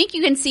 and I think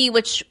you can see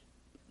which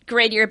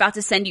grid you're about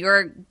to send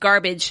your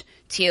garbage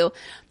to.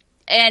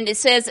 And it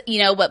says,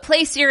 what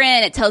place you're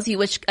in. It tells you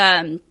which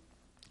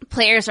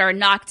players are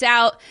knocked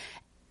out.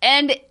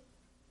 And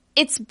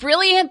it's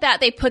brilliant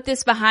that they put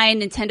this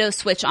behind Nintendo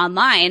Switch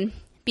Online,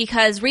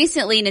 because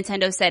recently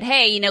Nintendo said,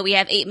 hey, we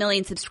have 8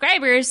 million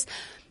subscribers.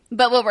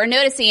 But what we're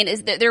noticing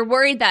is that they're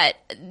worried that,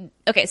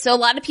 so a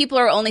lot of people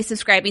are only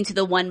subscribing to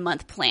the 1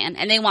 month plan,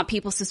 and they want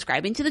people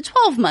subscribing to the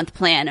 12-month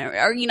plan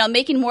or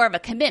making more of a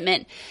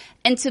commitment.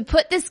 And to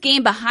put this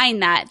game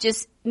behind that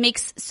just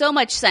makes so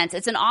much sense.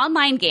 It's an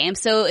online game,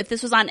 so if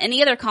this was on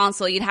any other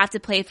console, you'd have to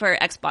play for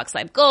Xbox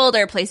Live Gold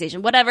or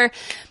PlayStation, whatever,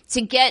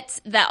 to get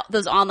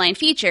those online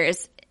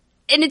features.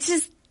 And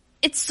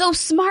it's so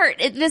smart.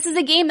 This is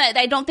a game that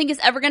I don't think is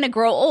ever going to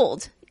grow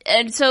old.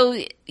 And so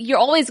you're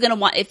always going to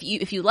want, if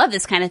you love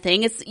this kind of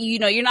thing, it's,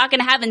 you're not going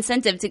to have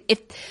incentive to,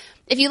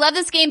 if you love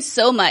this game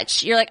so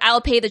much, you're like,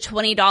 I'll pay the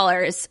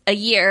 $20 a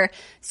year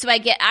so I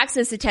get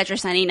access to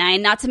Tetris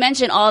 99, not to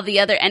mention all of the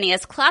other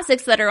NES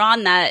classics that are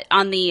that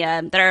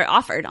are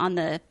offered on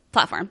the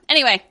platform.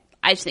 Anyway,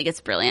 I just think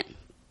it's brilliant.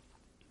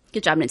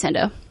 Good job,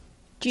 Nintendo.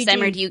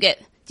 Steimer, do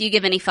you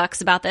give any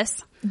fucks about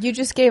this? You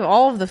just gave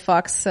all of the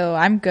fucks, so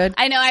I'm good.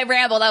 I know, I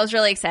rambled. I was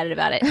really excited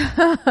about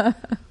it.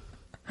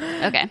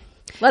 Okay.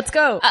 Let's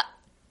go.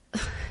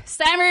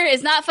 Steimer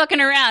is not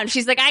fucking around.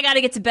 She's like, I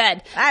gotta get to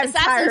bed. I'm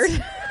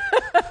tired.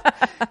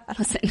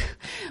 Listen,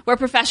 we're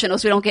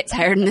professionals. We don't get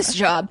tired in this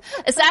job.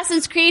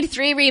 Assassin's Creed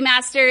 3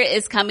 Remaster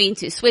is coming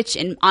to Switch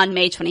on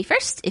May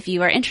 21st, if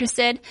you are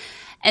interested.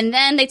 And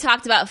then they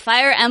talked about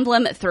Fire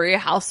Emblem Three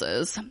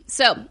Houses.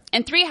 So,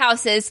 in Three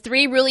Houses,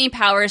 3 ruling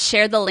powers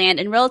share the land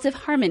in relative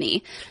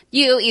harmony.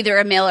 You, either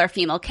a male or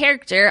female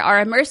character, are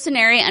a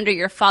mercenary under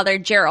your father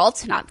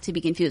Geralt, not to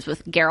be confused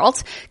with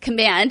Geralt,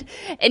 command,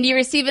 and you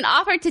receive an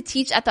offer to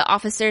teach at the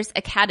Officers'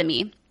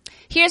 Academy.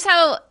 Here's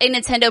how a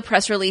Nintendo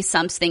press release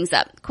sums things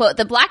up. Quote,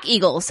 the Black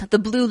Eagles, the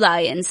Blue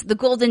Lions, the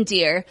Golden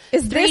Deer.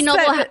 Is this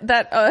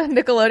that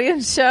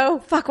Nickelodeon show?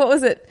 Fuck, what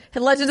was it?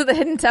 Legends of the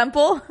Hidden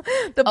Temple?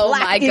 The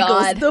Black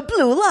Eagles, the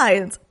Blue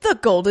Lions, the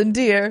Golden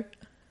Deer.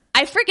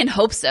 I freaking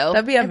hope so.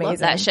 That'd be amazing. I love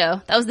that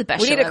show. That was the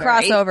best show We need a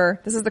crossover.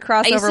 Right? This is the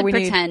crossover we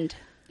need.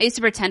 I used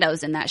to pretend I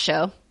was in that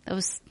show. That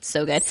was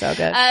so good. So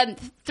good.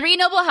 3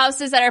 noble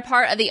houses that are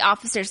part of the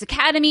Officers'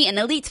 Academy, an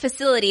elite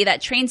facility that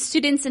trains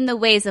students in the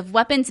ways of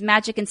weapons,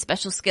 magic, and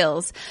special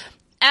skills.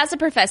 As a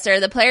professor,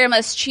 the player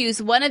must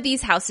choose one of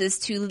these houses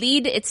to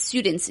lead its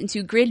students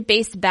into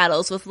grid-based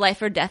battles with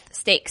life or death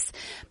stakes.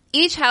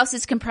 Each house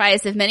is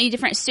comprised of many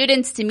different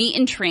students to meet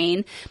and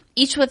train,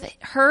 each with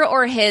her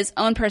or his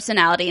own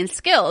personality and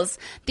skills.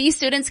 These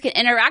students can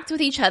interact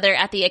with each other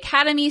at the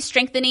academy,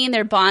 strengthening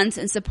their bonds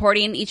and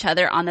supporting each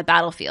other on the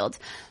battlefield.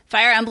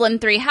 Fire Emblem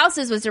Three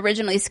Houses was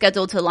originally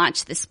scheduled to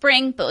launch this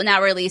spring, but will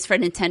now release for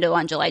Nintendo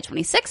on July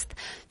 26th.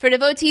 For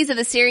devotees of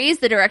the series,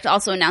 the Direct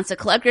also announced a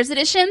collector's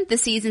edition. The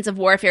Seasons of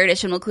Warfare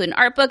edition will include an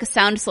art book, a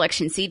sound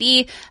selection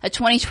CD, a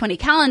 2020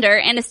 calendar,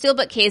 and a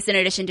steelbook case in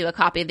addition to a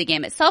copy of the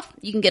game itself.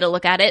 You can get a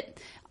look at it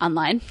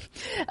online.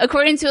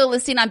 According to a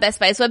listing on Best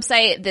Buy's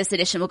website, this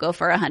edition will go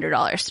for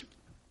 $100.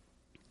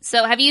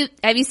 So have you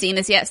seen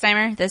this yet,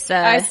 Steimer?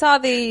 I saw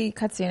the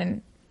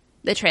cutscene.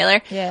 The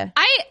trailer? Yeah.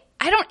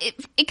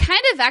 It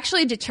kind of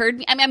actually deterred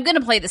me. I mean, I'm going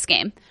to play this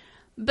game,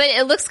 but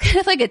it looks kind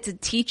of like it's a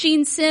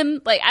teaching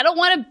sim. Like, I don't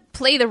want to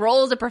play the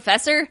role as a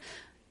professor.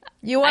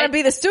 You want to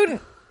be the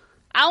student.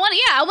 I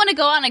want to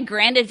go on a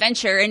grand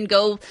adventure and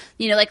go,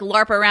 like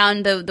LARP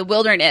around the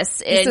wilderness.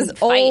 This is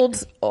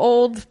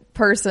old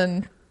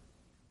person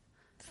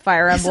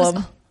Fire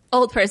Emblem.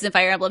 old person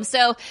Fire Emblem.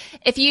 So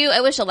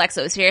I wish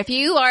Alexa was here. If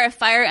you are a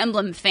Fire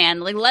Emblem fan,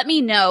 like, let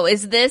me know,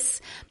 did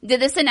this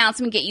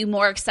announcement get you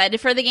more excited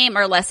for the game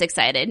or less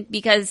excited?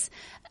 Because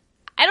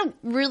I don't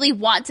really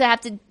want to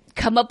have to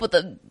come up with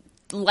a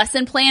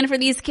lesson plan for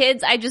these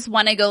kids. I just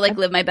want to go like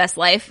live my best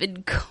life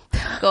and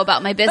go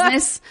about my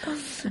business.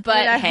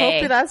 But I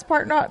hope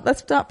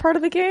that's not part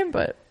of the game,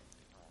 but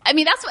I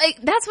mean, that's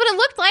what it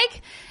looked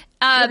like.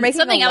 You're making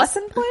something a else.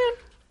 lesson plan?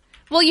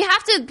 Well, you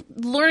have to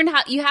learn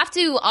you have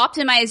to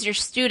optimize your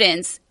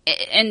students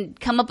and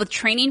come up with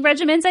training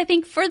regimens, I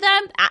think, for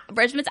them.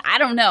 Regimens, I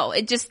don't know.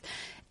 It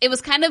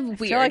was kind of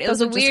weird. I feel like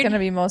those are just going to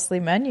be mostly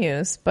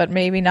menus, but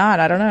maybe not.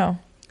 I don't know.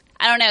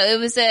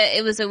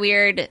 It was a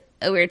weird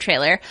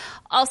trailer.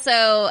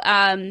 Also,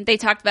 they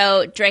talked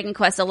about Dragon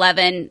Quest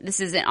XI.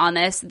 This isn't on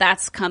this.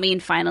 That's coming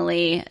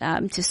finally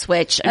to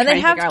Switch. And they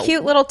have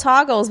cute little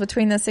toggles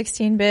between the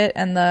 16-bit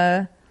and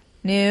the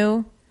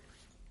new.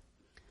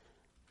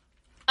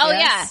 Oh,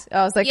 yes.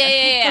 Yeah. I was like,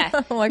 yeah.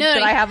 Like, no,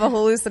 did I have a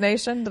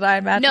hallucination? Did I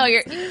imagine? No,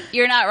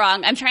 you're not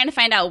wrong. I'm trying to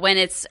find out when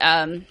it's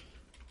coming.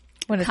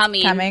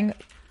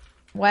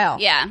 Well,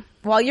 yeah.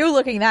 While you're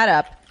looking that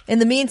up, in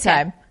the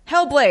meantime,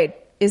 Hellblade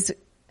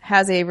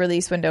has a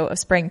release window of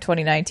spring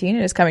 2019.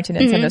 It is coming to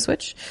Nintendo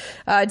Switch.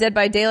 Dead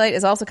by Daylight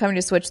is also coming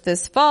to Switch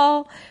this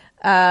fall.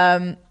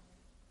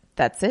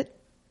 That's it.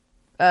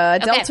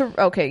 Delta.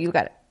 Okay, you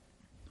got it.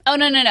 Oh,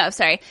 no.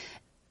 Sorry.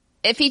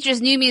 It features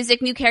new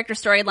music, new character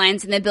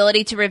storylines, and the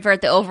ability to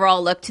revert the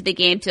overall look to the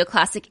game to a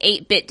classic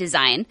 8-bit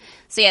design.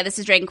 So yeah, this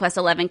is Dragon Quest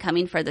XI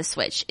coming for the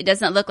Switch. It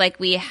doesn't look like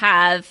we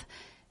have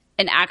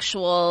an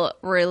actual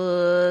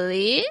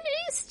release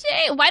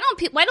date. Why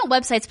don't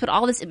websites put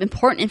all this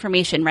important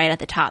information right at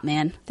the top,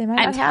 man? They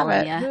might not have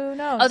it. Who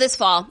knows? Oh, this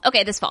fall.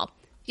 Okay, this fall.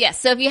 Yes.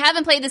 So if you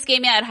haven't played this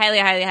game yet, I'd highly,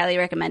 highly, highly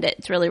recommend it.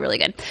 It's really, really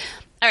good.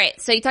 All right.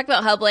 So you talked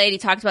about Hellblade. You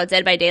talked about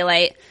Dead by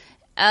Daylight.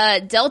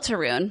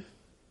 Deltarune.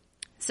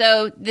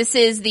 So this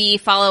is the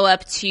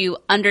follow-up to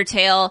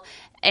Undertale,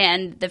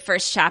 and the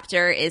first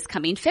chapter is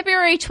coming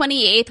February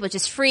 28th, which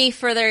is free.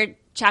 Further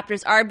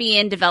chapters are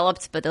being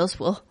developed, but those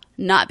will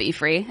not be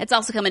free. It's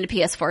also coming to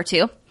PS4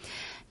 too.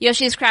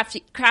 Yoshi's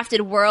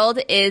Crafted World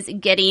is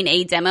getting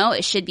a demo.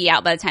 It should be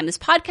out by the time this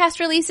podcast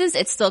releases.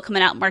 It's still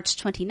coming out March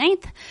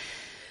 29th.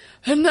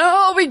 And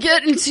now we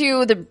get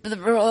into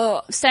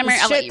the summer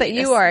shit that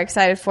you are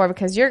excited for,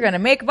 because you're going to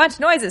make a bunch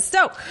of noises.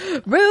 So,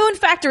 Rune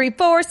Factory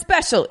 4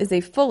 Special is a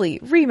fully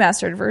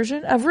remastered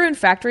version of Rune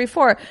Factory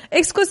 4,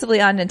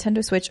 exclusively on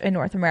Nintendo Switch in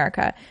North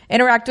America.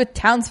 Interact with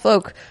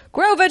townsfolk,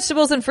 grow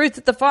vegetables and fruits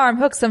at the farm,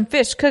 hook some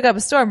fish, cook up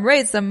a storm,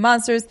 raid some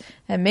monsters,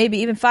 and maybe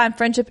even find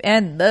friendship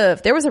and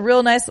love. There was a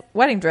real nice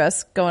wedding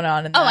dress going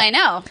on in that. Oh, I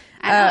know.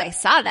 I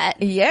saw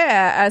that.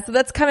 Yeah, so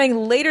that's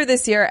coming later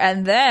this year.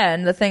 And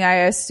then the thing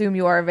I assume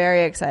you are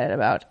very excited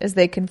about is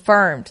they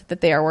confirmed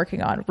that they are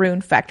working on Rune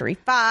Factory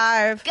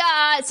 5.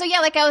 So yeah,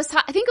 like I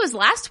think it was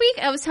last week,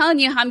 I was telling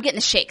you how I'm getting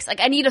the shakes.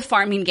 Like, I need a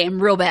farming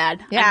game real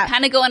bad. Yeah. I'm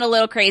kind of going a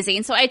little crazy.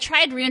 And so I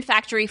tried Rune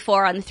Factory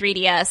 4 on the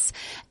 3DS,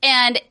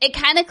 and it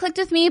kind of clicked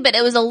with me, but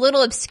it was a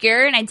little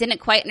obscure, and I didn't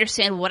quite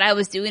understand what I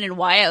was doing and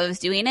why I was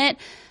doing it.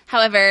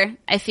 However,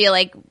 I feel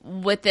like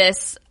with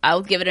this,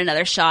 I'll give it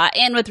another shot.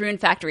 And with Rune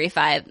Factory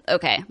 5,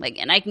 okay, like,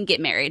 and I can get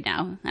married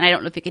now. And I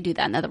don't know if we could do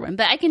that in another one,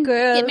 but I can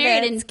get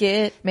married. Let's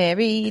get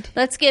married.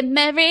 Let's get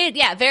married.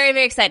 Yeah, very,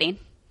 very exciting.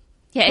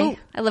 Yay. Ooh.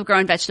 I love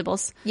growing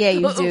vegetables. Yeah,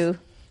 you do.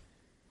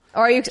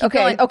 Or are you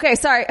okay? Okay,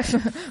 sorry.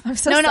 I'm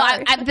so sorry.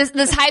 No,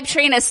 this hype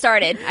train has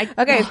started.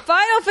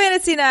 Final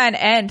Fantasy 9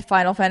 and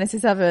Final Fantasy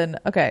 7.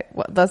 Okay,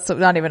 well, that's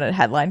not even a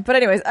headline. But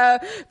anyways,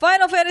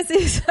 Final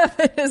Fantasy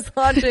 7 is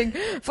launching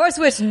for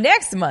Switch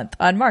next month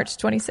on March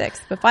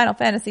 26th. But Final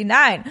Fantasy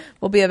 9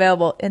 will be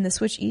available in the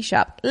Switch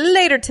eShop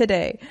later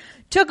today.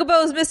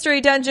 Chocobo's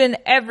Mystery Dungeon,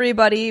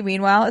 everybody,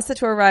 meanwhile, is set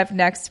to arrive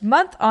next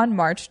month on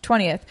March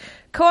 20th.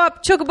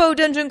 Co-op Chocobo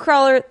Dungeon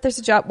Crawler. There's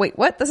a job. Wait,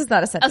 what? This is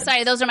not a sentence. Oh,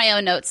 sorry. Those are my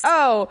own notes.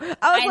 Oh,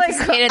 I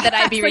anticipated that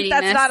I'd be reading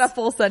that's this. That's not a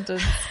full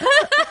sentence.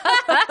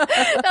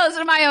 Those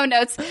are my own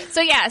notes.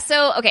 So yeah.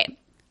 So okay.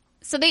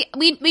 So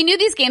we knew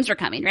these games were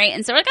coming, right?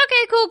 And so we're like,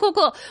 okay,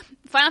 cool.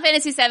 Final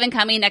Fantasy 7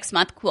 coming next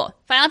month. Cool.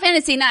 Final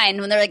Fantasy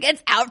 9, when they're like,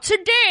 it's out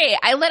today,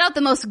 I let out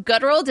the most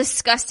guttural,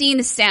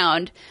 disgusting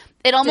sound.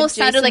 It almost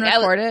sounded like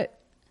record it?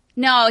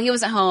 No, he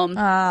wasn't home.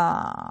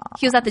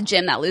 He was at the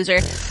gym, that loser.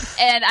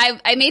 And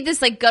I made this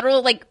like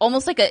guttural, like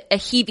almost like a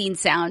heaving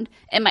sound,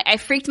 and I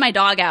freaked my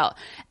dog out.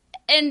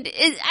 And I'm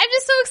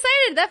just so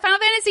excited that Final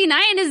Fantasy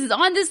 9 is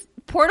on this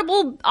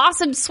portable,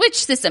 awesome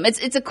Switch system.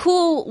 It's a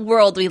cool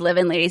world we live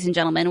in, ladies and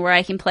gentlemen, where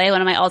I can play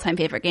one of my all-time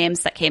favorite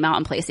games that came out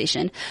on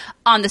PlayStation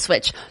on the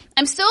Switch.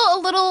 I'm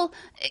still the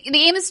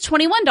game is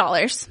 $21,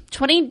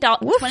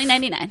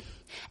 $20.99.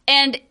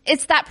 And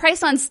it's that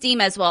price on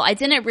Steam as well. I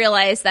didn't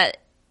realize that.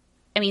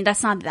 I mean,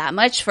 that's not that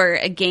much for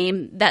a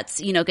game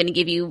that's, going to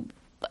give you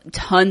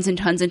tons and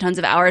tons and tons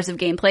of hours of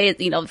gameplay,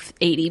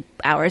 80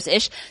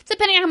 hours-ish,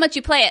 depending on how much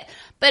you play it.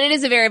 But it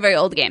is a very, very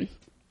old game.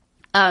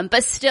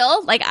 But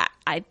still, like,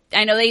 I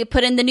know they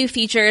put in the new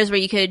features where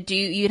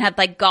you'd have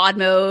like God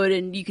mode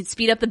and you could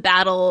speed up the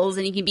battles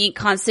and you can be in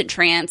constant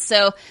trance.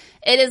 So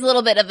it is a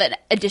little bit of an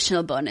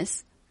additional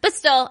bonus, but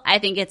still, I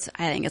think it's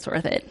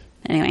worth it.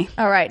 Anyway.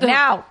 All right.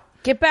 Now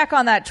get back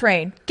on that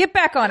train. Get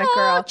back on it,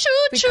 girl.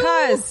 Choo-choo.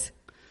 Because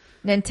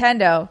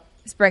Nintendo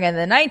is bringing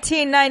the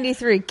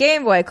 1993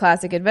 Game Boy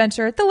Classic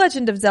adventure, The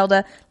Legend of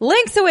Zelda: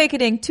 Link's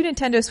Awakening, to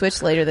Nintendo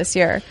Switch later this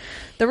year.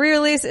 The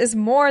re-release is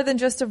more than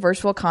just a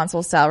virtual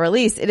console-style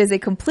release. It is a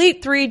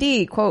complete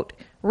 3D, quote,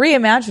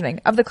 reimagining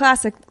of the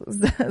classic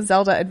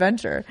Zelda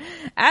adventure.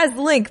 As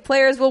Link,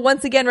 players will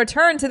once again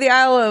return to the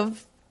Isle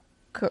of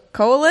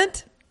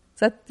Koholint?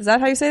 Is that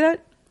how you say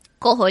that?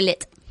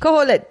 Koholint.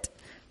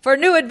 For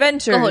new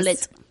adventures.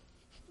 Koholint.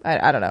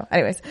 I don't know.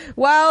 Anyways,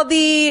 while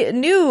the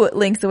new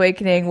Link's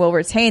Awakening will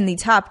retain the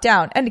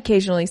top-down and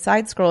occasionally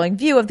side-scrolling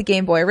view of the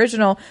Game Boy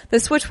original, the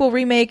Switch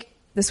remake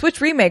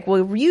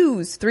will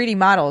use 3D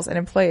models and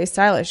employ a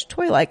stylish,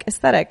 toy-like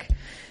aesthetic.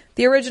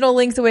 The original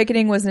Link's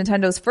Awakening was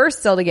Nintendo's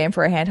first Zelda game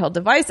for a handheld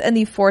device and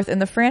the fourth in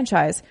the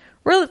franchise.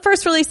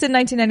 First released in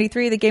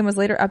 1993, the game was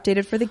later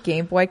updated for the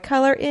Game Boy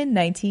Color in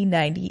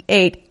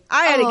 1998.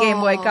 I had a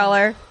Game Boy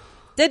Color.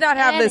 Did not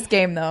have this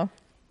game, though.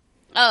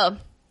 Oh,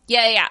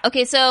 yeah.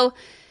 Okay, So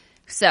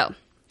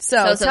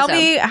tell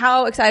me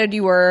how excited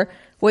you were.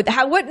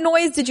 What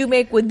noise did you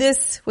make when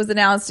this was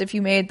announced? If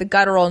you made the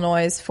guttural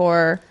noise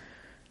for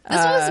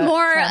this was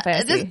more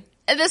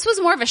this was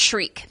more of a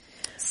shriek.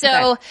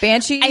 So okay.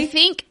 Banshee, I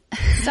think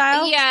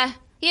style.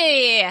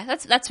 Yeah.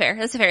 That's fair.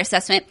 That's a fair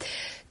assessment.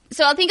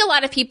 So I think a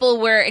lot of people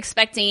were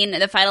expecting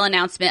the final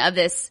announcement of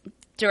this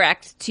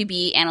Direct to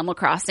be Animal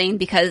Crossing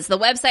because the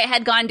website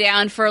had gone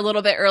down for a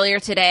little bit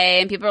earlier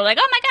today and people were like,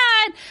 oh my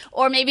God.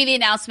 Or maybe the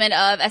announcement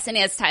of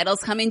SNES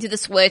titles coming to the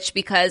Switch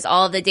because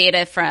all of the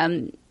data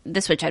from the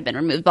Switch had been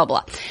removed, blah,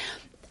 blah.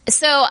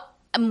 So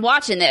I'm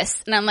watching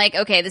this and I'm like,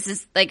 okay, this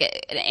is like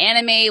an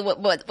anime.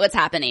 What's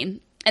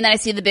happening? And then I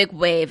see the big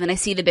wave and I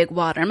see the big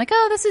water. I'm like,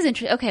 oh, this is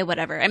interesting. Okay,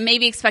 whatever. I'm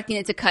maybe expecting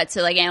it to cut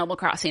to like Animal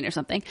Crossing or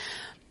something.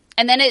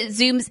 And then it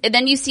zooms, and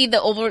then you see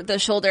the over the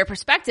shoulder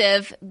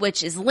perspective,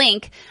 which is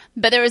Link,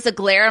 but there was a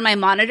glare on my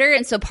monitor,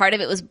 and so part of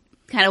it was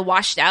kind of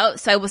washed out,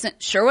 so I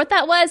wasn't sure what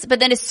that was. But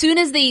then as soon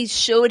as they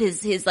showed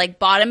his like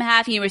bottom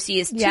half, you see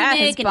his tunic and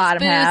his boots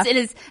half. And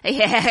his,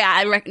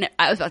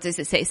 I was about to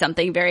say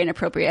something very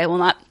inappropriate. I will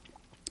not.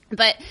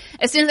 But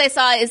as soon as I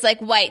saw his like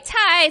white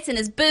tights and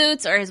his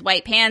boots or his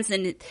white pants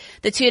and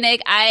the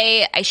tunic,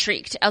 I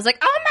shrieked. I was like,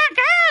 oh my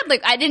God!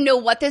 Like I didn't know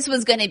what this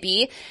was going to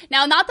be.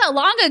 Now, not that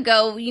long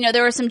ago,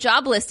 there were some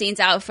job listings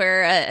out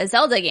for a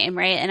Zelda game,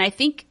 right? And I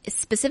think it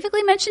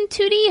specifically mentioned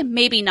 2D,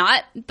 maybe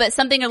not, but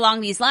something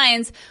along these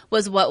lines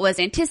was what was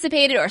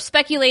anticipated or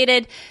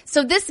speculated.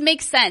 So this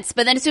makes sense.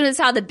 But then as soon as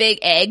I saw the big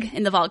egg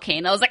in the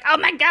volcano, I was like, oh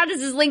my God,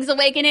 this is Link's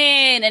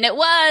Awakening! And it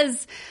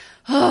was.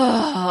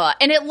 Oh,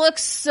 and it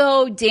looks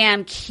so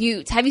damn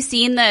cute. Have you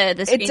seen the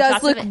screenshots? It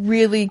does look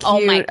really cute.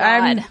 Oh my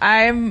God.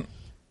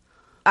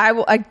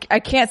 I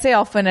can't say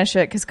I'll finish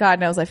it because God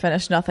knows I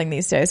finish nothing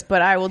these days,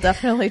 but I will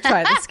definitely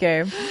try this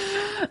game.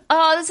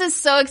 Oh, this is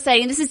so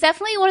exciting. This is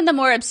definitely one of the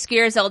more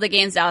obscure Zelda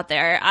games out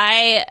there.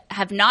 I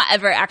have not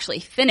ever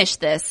actually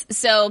finished this.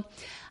 So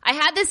I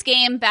had this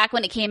game back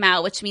when it came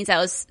out, which means I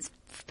was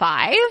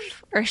 5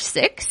 or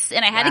 6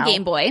 and I had a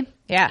Game Boy.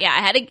 Yeah. Yeah,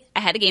 I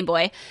had a Game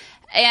Boy.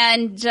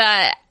 And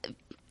I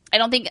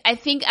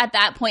think at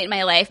that point in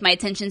my life, my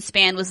attention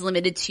span was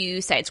limited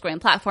to side-scrolling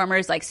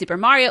platformers like Super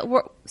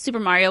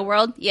Mario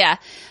World. Yeah,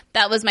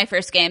 that was my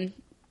first game.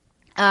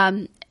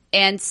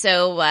 And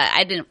so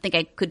I didn't think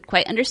I could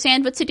quite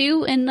understand what to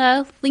do in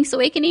Link's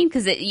Awakening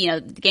because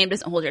the game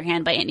doesn't hold your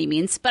hand by any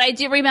means. But I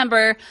do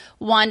remember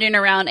wandering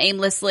around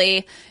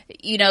aimlessly,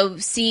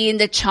 seeing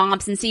the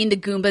chomps and seeing the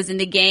Goombas in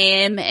the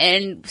game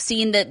and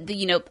seeing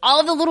the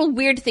all of the little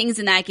weird things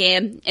in that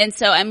game. And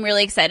so I'm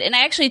really excited. And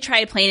I actually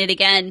tried playing it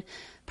again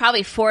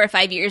probably 4 or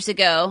 5 years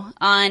ago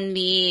on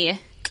it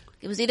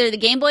was either the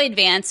Game Boy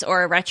Advance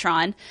or a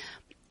Retron.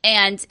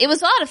 And it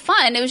was a lot of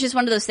fun. It was just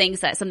one of those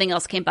things that something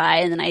else came by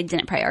and then I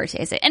didn't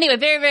prioritize it. Anyway,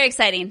 very, very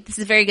exciting. This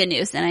is very good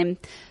news and I'm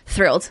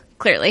thrilled,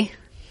 clearly.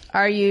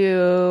 Are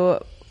you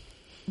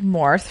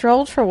more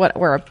thrilled for what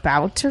we're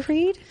about to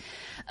read?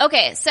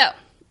 Okay, so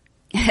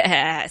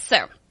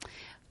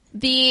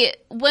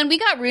when we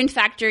got Rune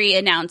Factory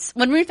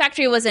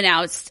was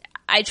announced,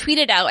 I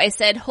tweeted out, I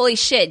said, holy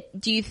shit,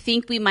 do you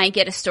think we might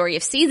get a Story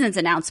of Seasons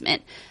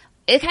announcement?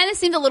 It kind of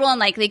seemed a little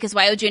unlikely because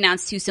why would you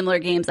announce 2 similar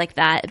games like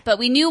that? But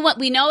we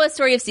know a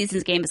Story of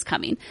Seasons game is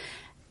coming.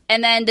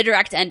 And then the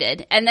Direct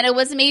ended. And then it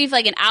was maybe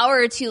like an hour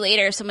or 2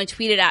 later, someone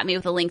tweeted at me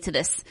with a link to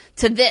this.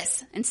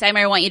 And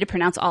Simon, I want you to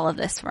pronounce all of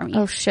this for me.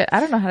 Oh shit, I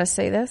don't know how to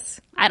say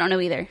this. I don't know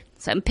either.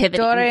 So I'm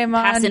pivoting,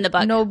 Doraemon, passing the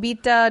buck.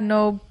 Nobita,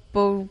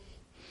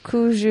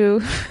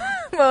 Nobukuju,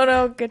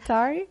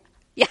 Monogatari?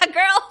 Yeah,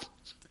 girl.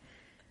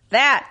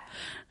 That.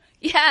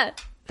 Yeah.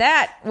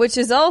 That, which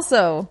is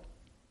also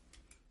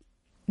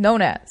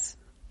known as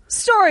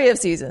Story of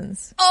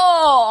Seasons.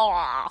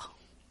 Oh!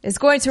 Is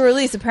going to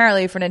release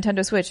apparently for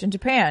Nintendo Switch in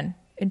Japan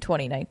in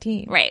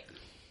 2019. Right.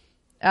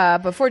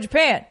 But for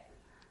Japan,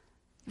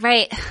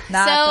 Right.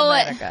 Not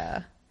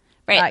America.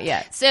 Right. Not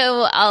yet.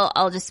 So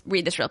I'll just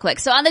read this real quick.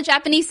 So on the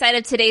Japanese side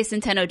of today's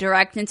Nintendo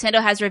Direct,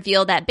 Nintendo has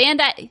revealed that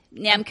Bandai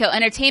Namco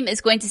Entertainment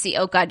is going to see,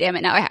 oh god damn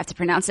it, now I have to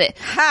pronounce it.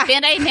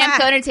 Bandai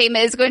Namco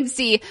Entertainment is going to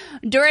see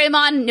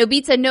Doraemon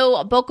Nobita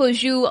no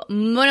Bokuju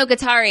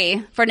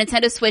Monogatari for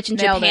Nintendo Switch in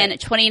Japan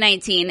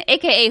 2019,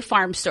 aka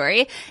Farm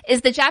Story,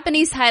 is the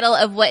Japanese title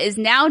of what is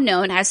now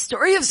known as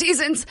Story of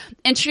Seasons.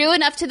 And true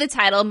enough to the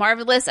title,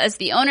 Marvelous, as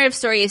the owner of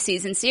Story of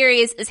Seasons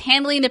series, is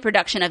handling the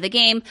production of the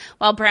game,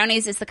 while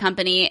Brownies is the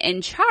company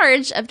in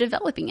charge of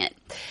developing it.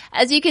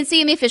 As you can see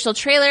in the official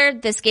trailer,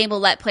 this game will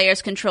let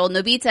players control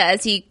Nobita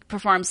as he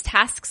performs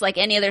tasks like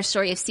any other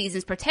Story of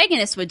Seasons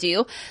protagonist would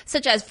do,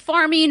 such as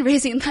farming,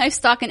 raising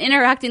livestock, and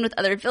interacting with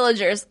other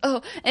villagers.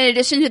 Oh, in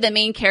addition to the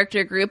main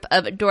character group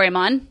of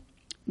Doraemon,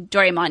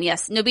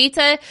 yes,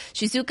 Nobita,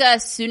 Shizuka,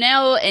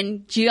 Suneo,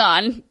 and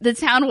Jian, the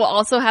town will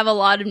also have a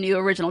lot of new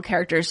original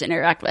characters to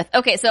interact with.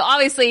 Okay, so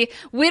obviously,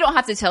 we don't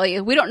have to tell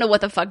you. We don't know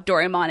what the fuck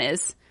Doraemon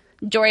is.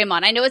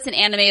 Doraemon. I know it's an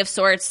anime of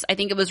sorts. I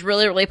think it was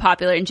really, really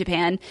popular in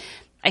Japan.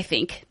 I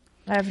think.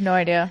 I have no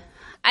idea.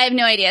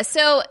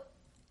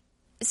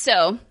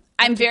 So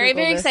I'm very,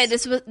 very excited.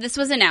 This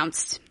was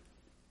announced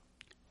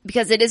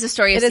because it is a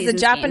Story of Seasons. It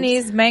is a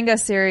Japanese manga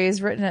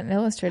series written and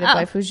illustrated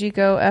by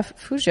Fujiko F.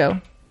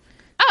 Fujo.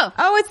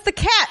 Oh, it's the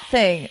cat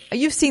thing.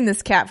 You've seen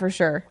this cat for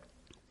sure.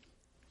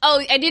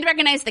 Oh, I did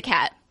recognize the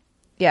cat.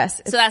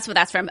 Yes. So that's what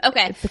that's from.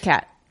 Okay. It's the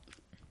cat.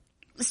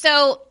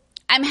 So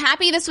I'm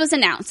happy this was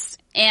announced.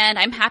 And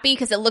I'm happy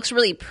because it looks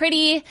really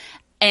pretty.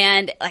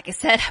 And like I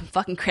said, I'm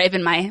fucking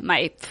craving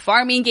my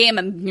farming game.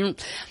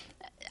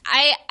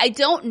 I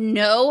don't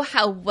know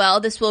how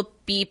well this will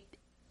be.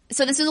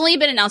 So this has only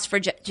been announced for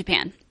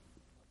Japan.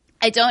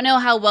 I don't know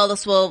how well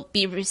this will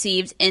be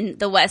received in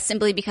the West,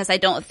 simply because I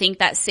don't think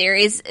that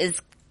series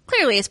is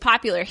clearly as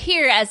popular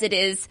here as it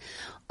is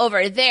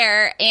over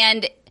there.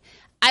 And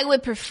I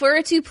would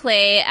prefer to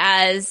play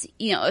as,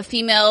 a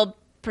female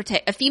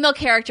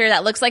character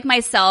that looks like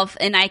myself,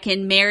 and I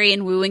can marry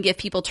and woo and give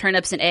people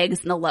turnips and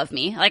eggs and they'll love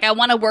me. Like, I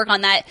want to work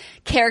on that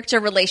character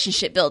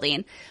relationship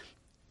building.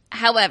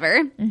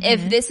 However,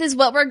 if this is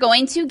what we're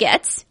going to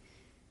get,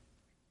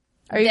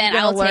 are you going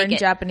to learn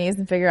Japanese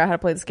and figure out how to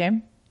play this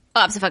game?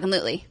 Oh,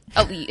 absolutely.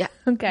 Oh, yeah.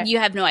 Okay. You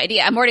have no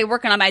idea. I'm already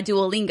working on my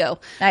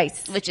Duolingo.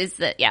 Nice. Which is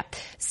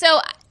So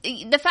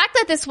the fact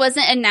that this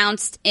wasn't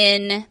announced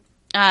in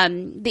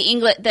in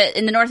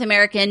the North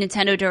American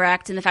Nintendo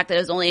Direct, and the fact that it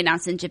was only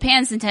announced in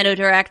Japan's Nintendo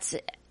Direct,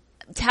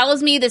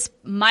 tells me this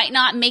might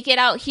not make it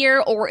out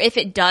here, or if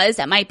it does,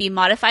 it might be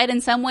modified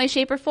in some way,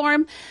 shape, or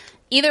form.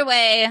 Either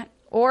way.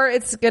 Or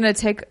it's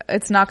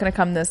not gonna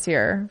come this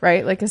year,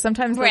 right? Like, 'cause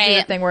sometimes they'll do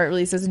the thing where it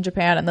releases in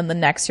Japan and then the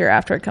next year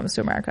after it comes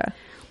to America.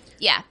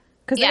 Yeah.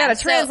 Cause they gotta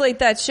translate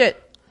that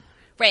shit.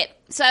 Right.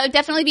 So I would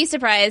definitely be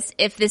surprised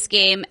if this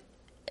game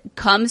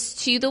comes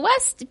to the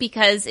West,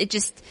 because it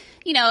just,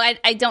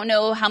 I don't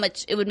know how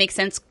much it would make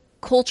sense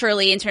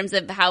culturally in terms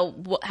of how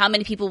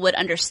many people would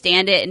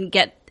understand it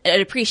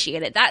and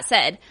appreciate it. That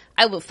said,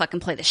 I will fucking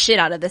play the shit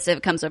out of this if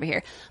it comes over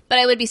here. But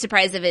I would be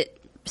surprised if it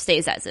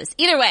stays as is.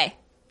 Either way,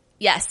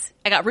 yes,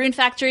 I got Rune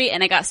Factory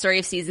and I got Story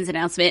of Seasons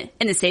announcement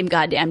in the same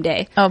goddamn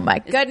day. Oh my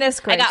goodness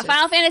gracious. I got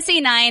Final Fantasy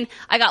IX.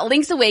 I got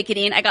Link's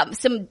Awakening. I got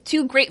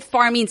two great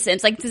farming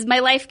sims. Like, does my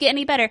life get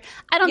any better?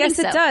 I don't think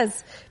so. Yes, it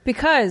does.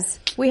 Because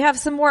we have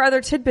some more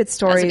other tidbit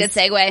stories. That's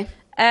a good segue.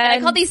 And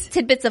I call these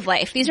tidbits of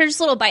life. These are just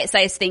little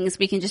bite-sized things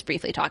we can just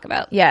briefly talk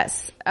about.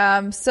 Yes.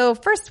 So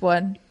first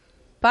one,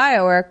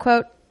 BioWare,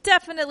 quote,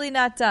 definitely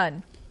not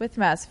done with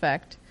Mass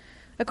Effect.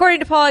 According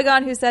to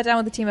Polygon, who sat down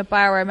with the team at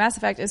BioWare, Mass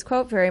Effect is,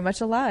 quote, very much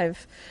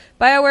alive.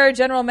 BioWare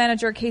General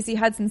Manager Casey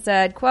Hudson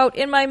said, quote,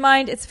 in my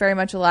mind, it's very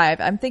much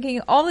alive. I'm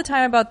thinking all the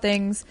time about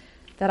things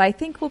that I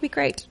think will be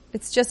great.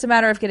 It's just a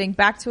matter of getting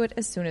back to it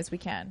as soon as we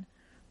can.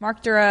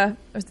 Mark Dura,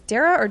 was it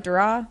Dara or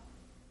Dura?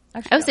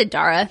 Actually, I would say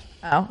Dara.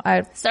 Oh,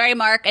 sorry,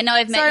 Mark. I know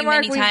I've met you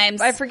many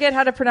times. I forget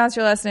how to pronounce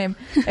your last name.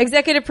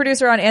 Executive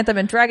producer on Anthem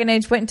and Dragon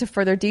Age went into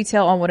further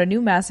detail on what a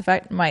new Mass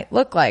Effect might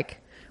look like.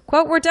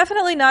 Quote, we're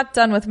definitely not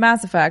done with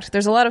Mass Effect.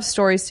 There's a lot of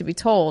stories to be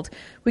told.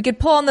 We could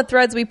pull on the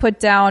threads we put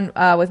down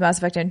with Mass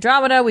Effect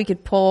Andromeda. We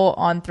could pull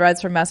on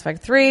threads from Mass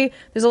Effect 3.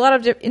 There's a lot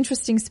of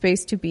interesting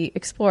space to be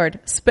explored.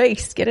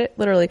 Space, get it?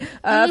 Literally.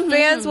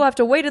 Fans will have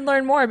to wait and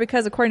learn more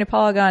because, according to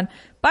Polygon,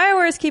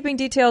 BioWare is keeping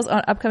details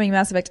on upcoming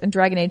Mass Effect and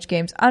Dragon Age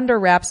games under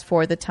wraps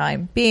for the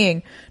time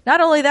being. Not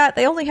only that,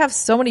 they only have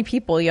so many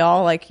people,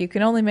 y'all. Like, you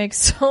can only make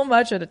so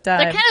much at a time.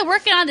 They're kind of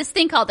working on this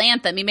thing called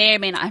Anthem. You may or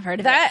may not have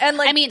heard of that. It. And,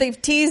 like,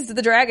 they've teased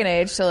the Dragon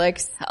Age, so,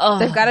 like,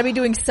 they've got to be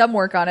doing some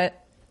work on it.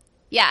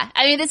 Yeah.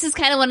 I mean, this is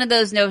kind of one of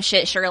those no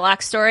shit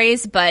Sherlock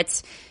stories,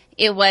 but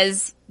it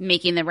was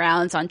making the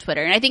rounds on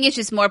Twitter. And I think it's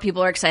just more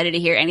people are excited to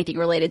hear anything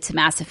related to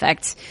Mass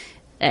Effect.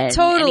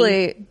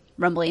 Totally.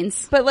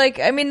 Rumblings. But,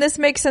 like, I mean, this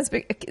makes sense.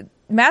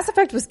 Mass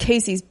Effect was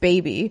Casey's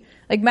baby.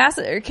 Like,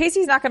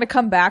 Casey's not going to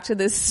come back to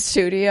this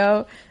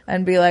studio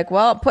and be like,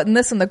 well, I'm putting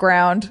this in the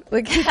ground.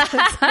 Like,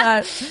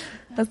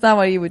 that's not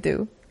what you would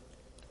do.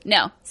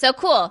 No. So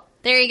cool.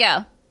 There you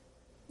go.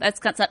 That's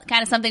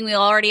kind of something we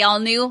already all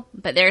knew,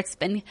 but there it's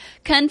been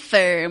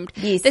confirmed.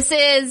 Yes. This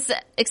is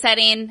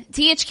exciting.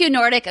 THQ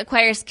Nordic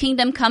acquires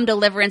Kingdom Come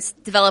Deliverance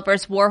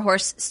developers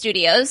Warhorse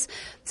Studios.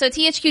 So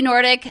THQ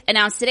Nordic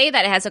announced today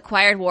that it has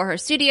acquired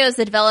Warhorse Studios,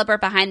 the developer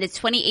behind the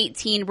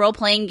 2018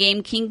 role-playing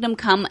game Kingdom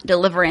Come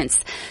Deliverance.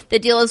 The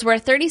deal is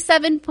worth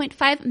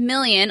 $37.5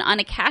 million on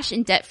a cash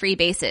and debt-free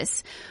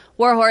basis.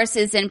 Warhorse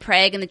is in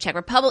Prague in the Czech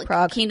Republic.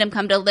 Prague. Kingdom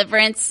Come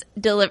Deliverance,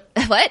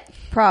 what?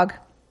 Prague.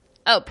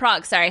 Oh,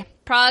 Prague, sorry.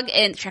 Prague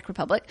in the Czech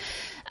Republic.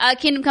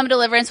 Kingdom Come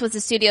Deliverance was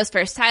the studio's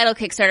first title.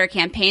 Kickstarter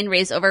campaign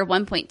raised over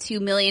 $1.2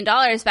 million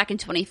back in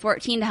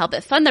 2014 to help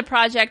it fund the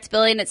project,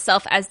 billing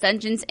itself as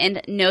Dungeons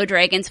and No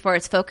Dragons for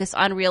its focus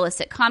on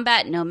realistic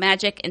combat, no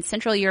magic, and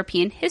Central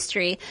European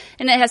history.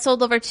 And it has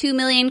sold over 2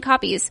 million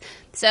copies.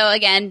 So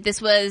again,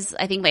 this was,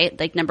 I think, my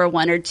number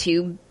 1 or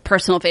 2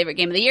 personal favorite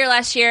game of the year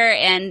last year,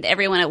 and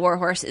everyone at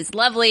Warhorse is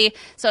lovely.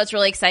 So it's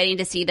really exciting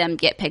to see them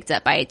get picked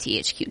up by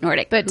THQ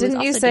Nordic. But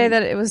didn't you say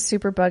that it was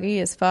super buggy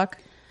as fuck?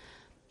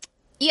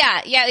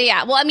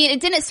 Yeah. Well, I mean, it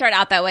didn't start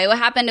out that way. What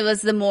happened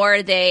was the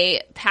more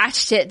they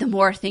patched it, the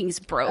more things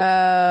broke.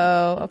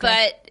 Oh,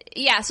 okay. But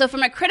yeah, so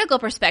from a critical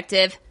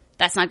perspective,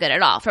 that's not good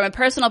at all. From a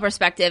personal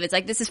perspective, it's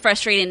like, this is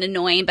frustrating and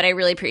annoying, but I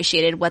really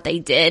appreciated what they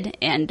did.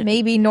 And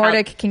maybe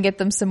Nordic can get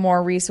them some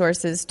more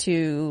resources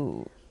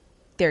to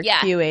their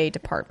QA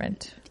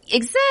department.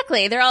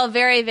 Exactly. They're all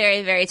very,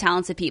 very, very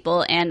talented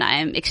people, and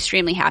I'm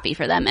extremely happy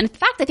for them. And in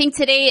fact, I think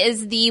today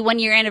is the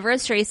 1-year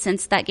anniversary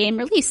since that game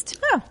released.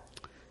 Oh.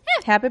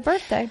 Yeah. Happy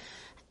birthday.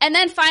 And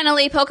then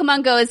finally,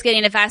 Pokemon Go is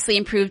getting a vastly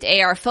improved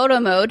AR photo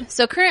mode.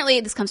 So currently,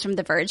 this comes from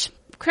The Verge.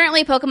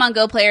 Currently, Pokemon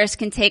Go players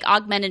can take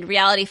augmented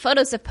reality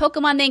photos of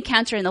Pokemon they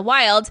encounter in the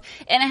wild,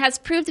 and it has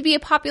proved to be a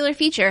popular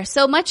feature,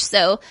 so much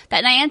so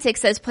that Niantic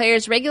says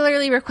players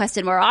regularly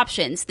requested more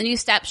options. The new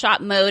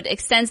snapshot mode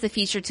extends the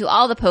feature to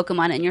all the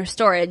Pokemon in your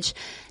storage.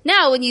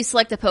 Now, when you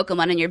select a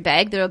Pokemon in your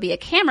bag, there will be a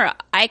camera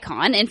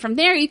icon, and from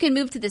there you can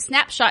move to the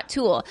snapshot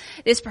tool.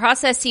 This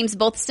process seems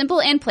both simple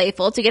and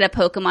playful. To get a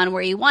Pokemon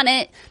where you want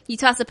it, you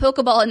toss a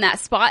Pokeball in that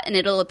spot and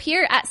it'll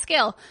appear at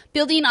scale.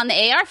 Building on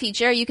the AR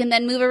feature, you can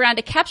then move around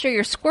to capture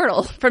your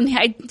Squirtle from the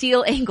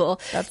ideal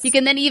angle. You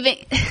can then even,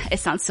 it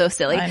sounds so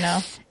silly. I know.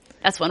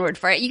 That's one word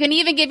for it. You can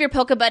even give your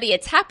Pokebuddy a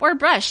tap or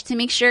brush to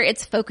make sure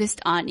it's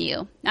focused on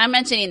you. Now, I'm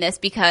mentioning this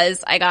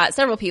because I got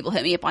several people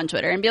hit me up on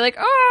Twitter and be like,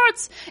 "Oh,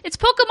 it's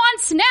Pokemon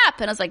Snap,"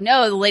 and I was like,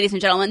 "No, ladies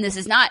and gentlemen, this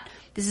is not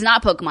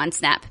Pokemon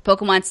Snap.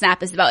 Pokemon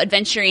Snap is about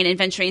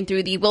adventuring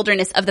through the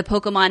wilderness of the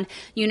Pokemon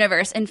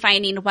universe and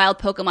finding wild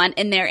Pokemon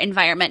in their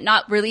environment,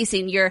 not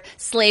releasing your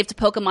slaved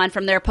Pokemon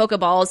from their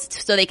Pokeballs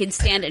so they can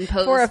stand and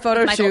pose for a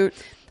photo shoot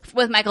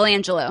with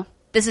Michelangelo.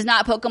 This is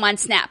not Pokemon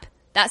Snap.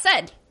 That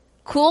said,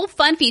 cool,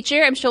 fun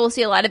feature. I'm sure we'll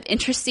see a lot of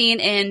interesting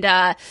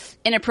and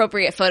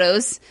inappropriate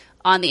photos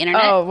on the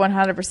internet. Oh,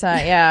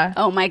 100%, yeah.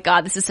 Oh my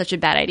god, this is such a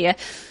bad idea.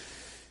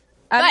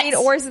 I mean,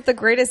 or is it the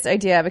greatest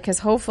idea? Because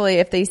hopefully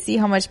if they see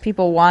how much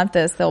people want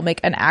this, they'll make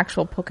an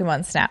actual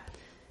Pokemon Snap.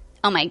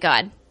 Oh my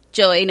god.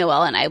 Joey,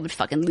 Noelle, and I would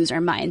fucking lose our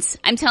minds.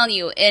 I'm telling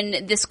you,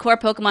 in this core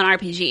Pokemon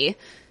RPG,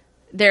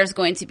 there's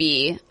going to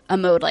be a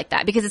mode like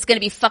that. Because it's going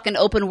to be fucking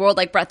open world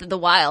like Breath of the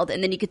Wild.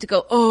 And then you get to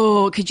go,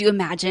 oh, could you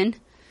imagine?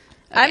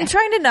 Okay. I'm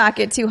trying to not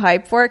get too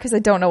hyped for it because I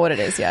don't know what it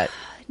is yet.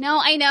 No,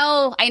 I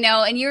know.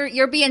 And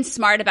you're being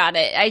smart about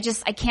it. I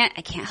can't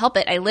help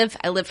it. I live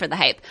for the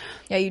hype.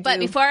 Yeah, you do. But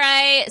before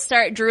I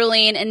start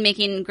drooling and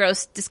making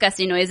gross,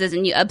 disgusting noises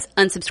and you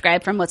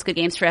unsubscribe from What's Good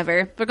Games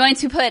Forever, we're going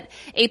to put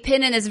a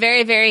pin in this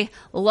very, very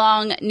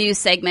long news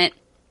segment,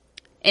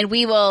 and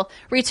we will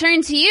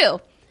return to you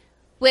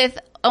with,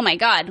 oh my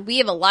god, we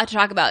have a lot to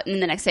talk about in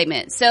the next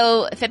segment.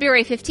 So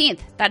February 15th,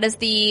 that is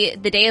the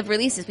day of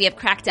releases. We have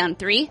Crackdown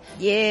 3.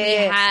 Yeah.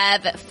 We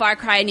have Far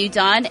Cry New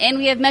Dawn, and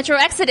we have Metro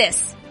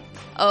Exodus.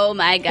 Oh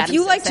my god. If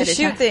you like to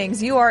shoot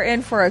things, you are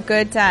in for a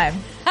good time.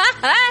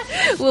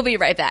 We'll be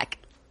right back.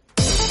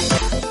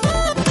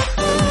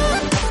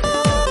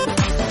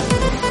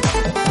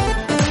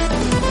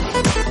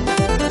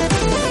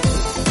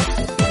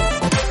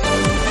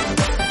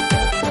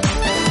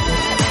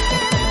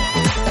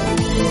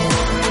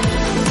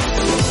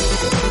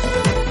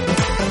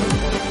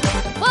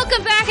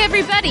 Welcome back,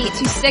 everybody,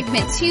 to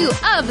segment 2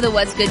 of the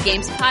What's Good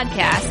Games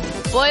podcast.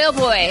 Boy, oh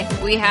boy,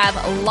 we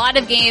have a lot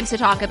of games to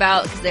talk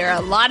about because there are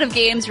a lot of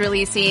games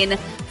releasing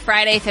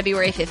Friday,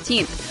 February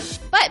 15th.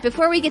 But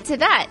before we get to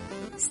that,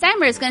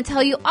 Steimer is going to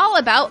tell you all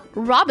about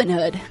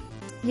Robinhood.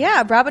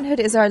 Yeah, Robinhood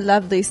is our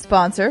lovely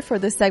sponsor for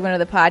this segment of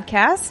the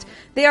podcast.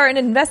 They are an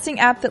investing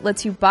app that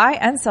lets you buy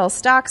and sell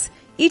stocks,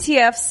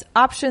 ETFs,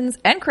 options,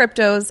 and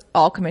cryptos,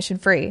 all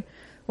commission-free.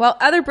 While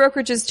other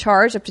brokerages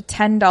charge up to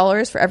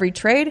 $10 for every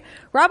trade,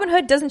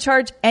 Robinhood doesn't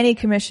charge any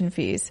commission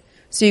fees.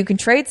 So you can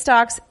trade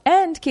stocks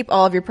and keep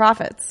all of your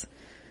profits.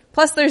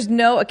 Plus, there's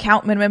no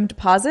account minimum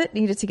deposit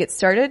needed to get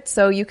started,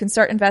 so you can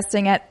start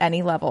investing at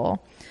any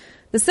level.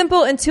 The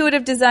simple,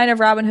 intuitive design of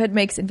Robinhood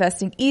makes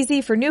investing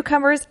easy for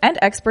newcomers and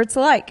experts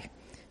alike.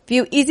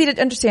 View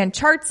easy-to-understand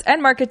charts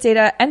and market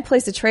data and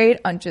place a trade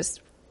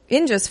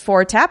in just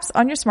 4 taps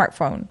on your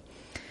smartphone.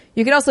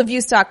 You can also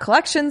view stock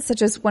collections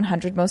such as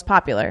 100 most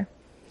popular.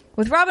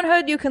 With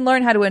Robinhood, you can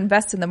learn how to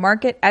invest in the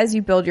market as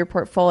you build your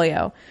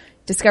portfolio.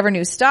 Discover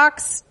new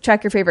stocks,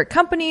 track your favorite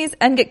companies,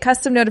 and get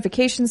custom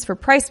notifications for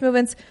price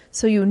movements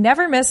so you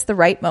never miss the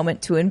right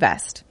moment to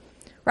invest.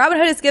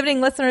 Robinhood is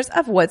giving listeners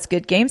of What's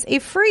Good Games a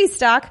free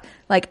stock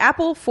like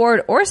Apple,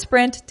 Ford, or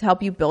Sprint to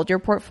help you build your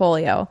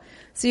portfolio.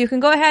 So you can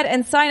go ahead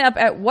and sign up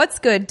at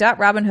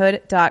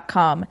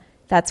whatsgood.robinhood.com.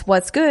 That's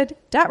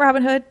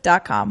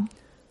whatsgood.robinhood.com.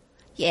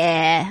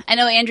 Yeah, I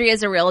know Andrea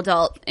is a real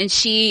adult, and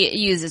she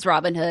uses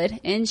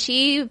Robinhood, and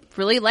she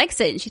really likes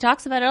it, and she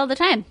talks about it all the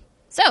time.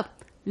 So,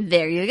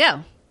 there you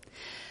go.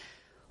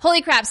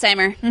 Holy crap,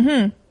 Steimer.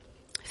 Mm-hmm.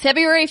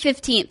 February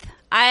 15th.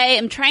 I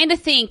am trying to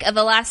think of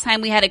the last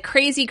time we had a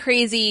crazy,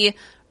 crazy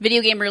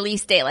video game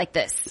release date like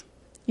this.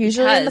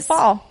 Usually in the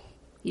fall.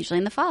 Usually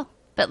in the fall.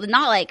 But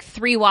not like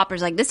 3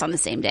 whoppers like this on the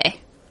same day.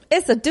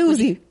 It's a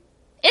doozy.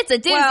 It's a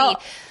doozy.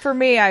 Well, for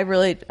me, I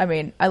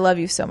love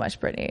you so much,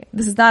 Brittany.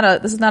 This is not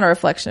a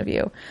reflection of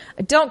you.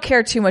 I don't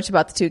care too much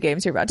about the 2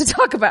 games you're about to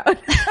talk about. But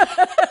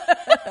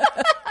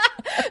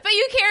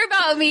you care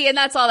about me, and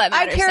that's all that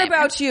matters. I care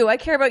about you. I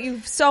care about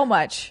you so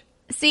much.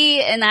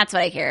 See, and that's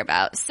what I care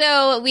about.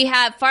 So we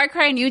have Far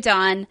Cry New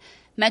Dawn,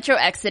 Metro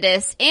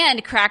Exodus,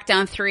 and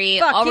Crackdown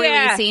 3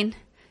 releasing.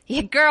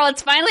 Yeah, girl,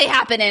 it's finally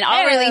happening.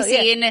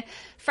 Releasing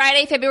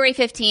Friday, February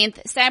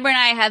 15th. Cyber and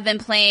I have been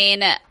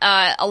playing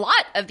a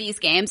lot of these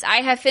games.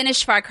 I have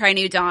finished Far Cry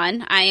New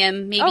Dawn. I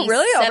am maybe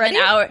 7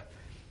 hours.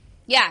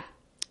 Yeah.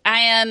 I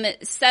am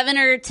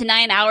 7 to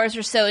 9 hours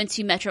or so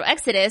into Metro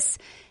Exodus.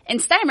 And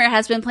Steimer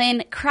has been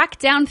playing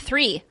Crackdown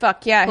 3.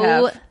 Fuck yeah, I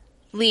have.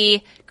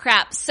 Holy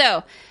crap.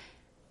 So,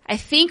 I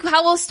think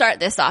how we'll start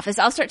this off is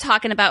I'll start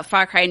talking about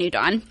Far Cry New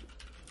Dawn.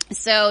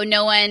 So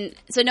no one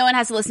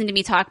has to listen to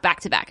me talk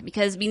back to back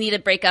because we need to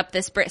break up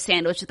this Brit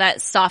sandwich with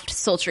that soft,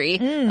 sultry.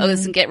 Oh,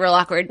 this can get real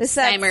awkward. This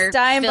is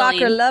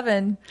Steinbacher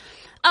lovin'.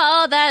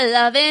 Oh, that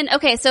lovin'.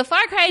 Okay, so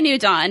Far Cry New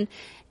Dawn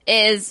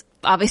is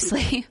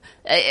obviously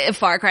a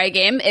Far Cry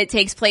game. It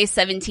takes place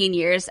 17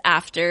 years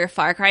after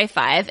Far Cry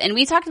 5. And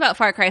we talked about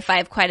Far Cry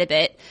 5 quite a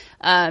bit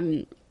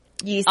on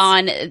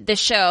the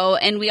show.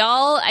 And we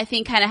all, I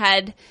think, kind of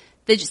had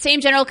the same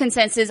general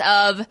consensus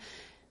of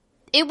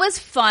it was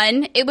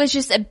fun. It was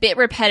just a bit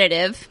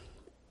repetitive.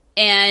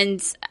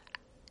 And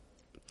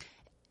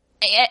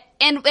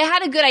it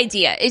had a good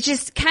idea. It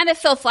just kind of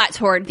fell flat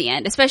toward the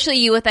end, especially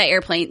you with that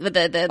airplane, with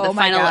the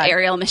final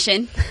aerial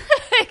mission.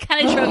 It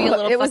kind of drove you a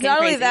little. It was not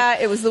only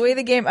that; it was the way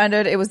the game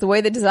ended. It was the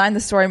way they designed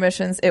the story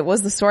missions. It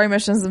was the story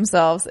missions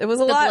themselves. It was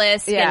a lot. The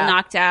bliss getting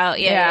knocked out.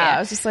 Yeah. I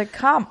was just like,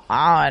 come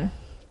on.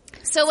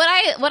 So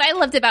what I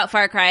loved about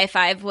Far Cry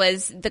 5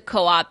 was the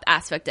co-op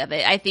aspect of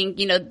it. I think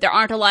there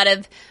aren't a lot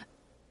of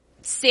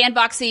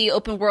sandboxy,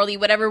 open worldy,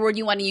 whatever word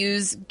you want to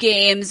use,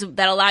 games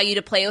that allow you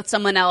to play with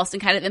someone else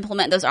and kind of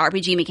implement those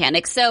RPG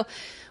mechanics. So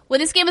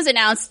when this game was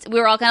announced, we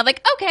were all kind of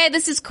like, okay,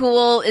 this is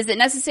cool. Is it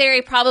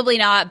necessary? Probably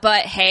not.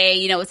 But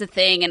hey, it's a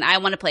thing and I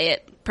want to play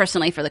it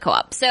personally for the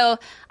co-op. So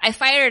I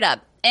fired it up.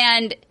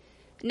 And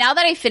now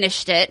that I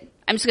finished it,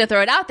 I'm just going to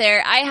throw it out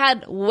there. I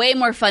had way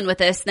more fun with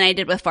this than I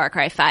did with Far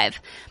Cry 5.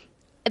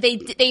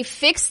 They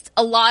fixed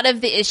a lot of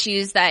the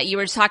issues that you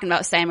were talking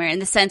about, Steimer, in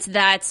the sense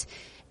that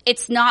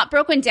it's not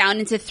broken down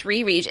into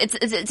 3 regions.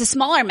 It's a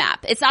smaller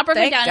map. It's not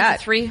broken down into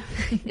 3.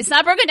 It's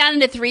not broken down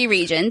into 3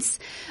 regions.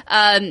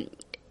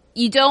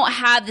 You don't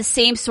have the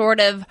same sort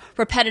of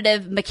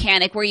repetitive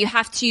mechanic where you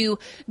have to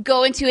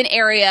go into an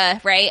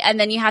area, right? And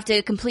then you have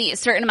to complete a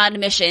certain amount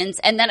of missions.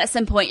 And then at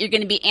some point you're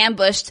going to be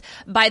ambushed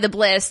by the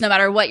bliss no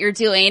matter what you're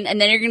doing. And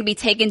then you're going to be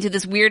taken to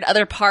this weird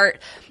other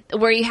part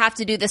where you have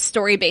to do this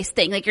story-based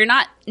thing. Like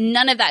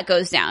none of that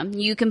goes down.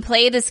 You can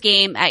play this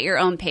game at your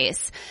own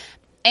pace.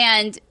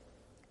 And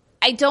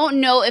I don't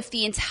know if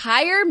the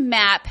entire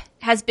map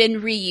has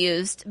been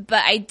reused,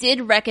 but I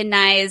did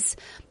recognize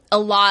a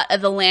lot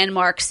of the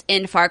landmarks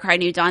in Far Cry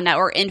New Dawn that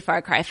were in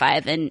Far Cry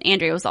 5. And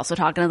Andrea was also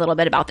talking a little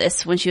bit about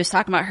this when she was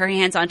talking about her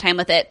hands-on time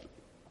with it.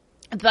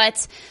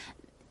 But,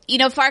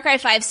 Far Cry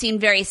 5 seemed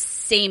very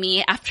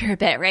samey after a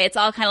bit, right? It's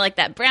all kind of like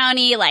that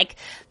brownie, like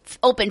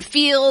open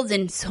fields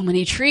and so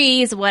many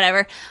trees,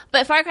 whatever.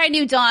 But Far Cry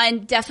New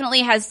Dawn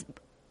definitely has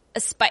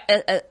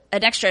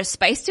an extra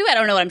spice to it. I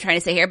don't know what I'm trying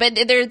to say here, but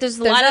there's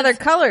a lot of other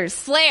colors,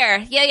 flair.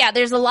 Yeah.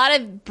 There's a lot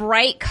of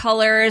bright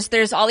colors.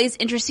 There's all these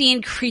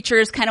interesting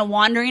creatures kind of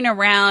wandering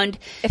around.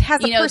 It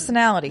has a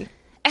personality.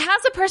 It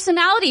has a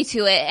personality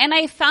to it, and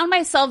I found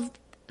myself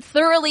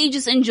thoroughly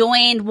just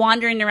enjoying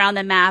wandering around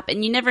the map.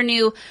 And you never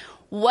knew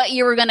what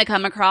you were going to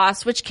come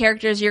across, which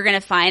characters you're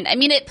going to find. I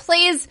mean, it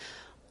plays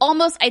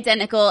almost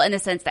identical in the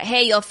sense that,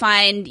 hey, you'll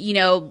find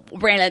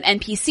random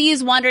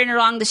NPCs wandering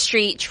along the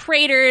street,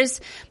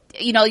 traders.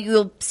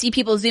 You'll see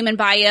people zooming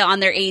by you on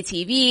their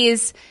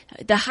ATVs.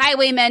 The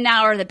highwaymen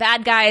now are the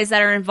bad guys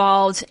that are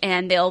involved,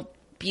 and they'll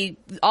be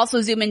also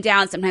zooming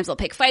down. Sometimes they'll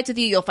pick fights with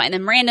you. You'll find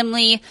them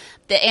randomly.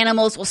 The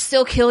animals will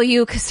still kill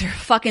you because they're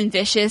fucking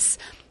vicious.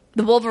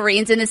 The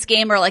Wolverines in this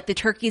game are like the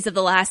turkeys of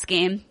the last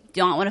game.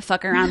 Don't want to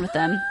fuck around with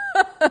them.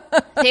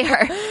 They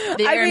are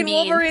They're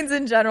mean. Wolverines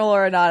in general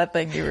are not a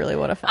thing you really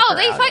want to fuck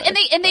they fuck with,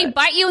 and they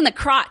bite you in the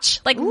crotch.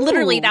 Like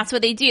literally, that's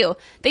what they do.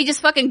 They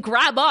just fucking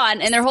grab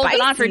on and they're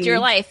holding on for dear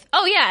life.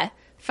 Oh yeah,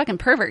 fucking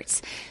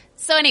perverts.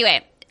 So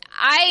anyway,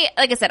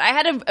 like I said, I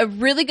had a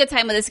really good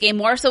time with this game,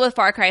 more so with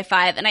Far Cry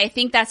 5, and I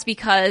think that's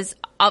because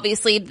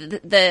obviously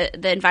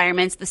the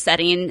environments, the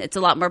setting, it's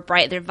a lot more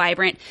bright, they're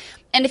vibrant.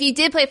 And if you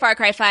did play Far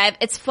Cry 5,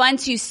 it's fun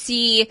to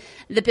see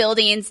the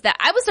buildings that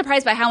I was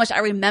surprised by how much I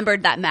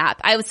remembered that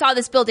map. I saw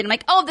this building. I'm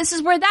like, oh, this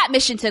is where that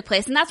mission took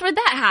place. And that's where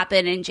that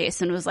happened. And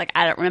Jason was like,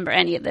 I don't remember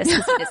any of this. He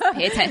doesn't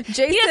pay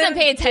attention. He doesn't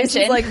pay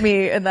attention. Jason's like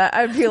me. And that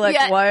I'd be like,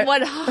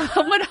 what?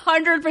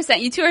 100%.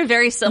 You two are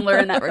very similar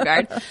in that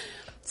regard.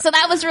 So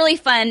that was really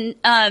fun,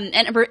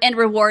 and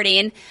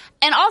rewarding.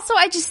 And also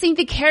I just think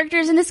the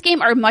characters in this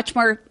game are much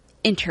more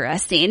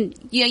interesting.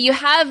 You know, you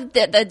have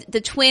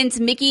the twins,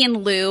 Mickey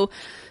and Lou,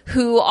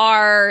 who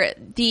are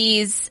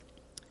these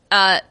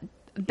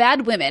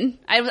bad women.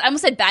 I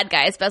almost said bad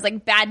guys, but I was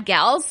like bad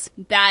gals,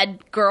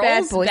 bad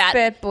girls,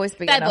 bad boys.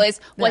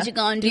 What you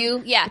gonna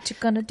do? Yeah, what you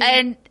gonna do?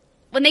 And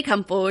when they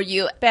come for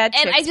you, bad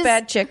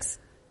chicks.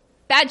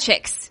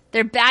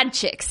 They're bad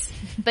chicks,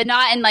 but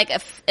not in like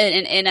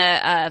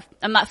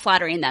I'm not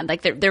flattering them.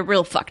 Like they're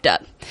real fucked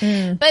up,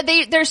 but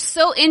they're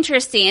so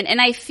interesting, and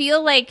I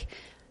feel like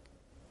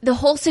the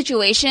whole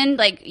situation,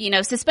 like, you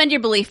know, suspend your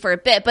belief for a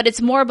bit, but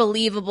it's more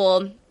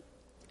believable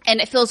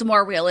and it feels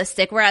more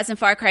realistic. Whereas in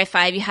Far Cry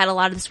 5, you had a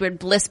lot of this weird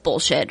bliss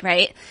bullshit,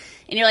 right?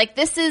 And you're like,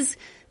 this is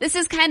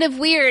kind of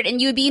weird. And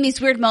you would be in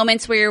these weird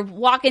moments where you're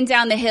walking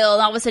down the hill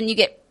and all of a sudden you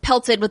get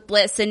pelted with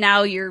bliss and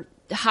now you're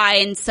high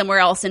and somewhere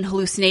else and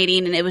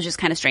hallucinating, and it was just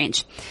kind of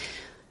strange.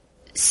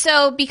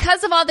 So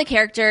because of all the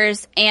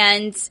characters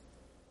and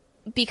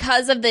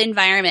because of the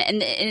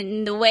environment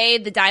and the way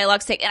the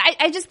dialogues take, and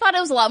I just thought it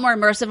was a lot more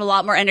immersive, a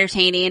lot more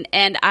entertaining,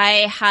 and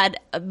I had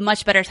a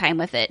much better time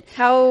with it.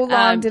 How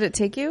long did it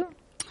take you?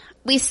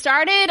 We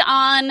started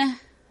on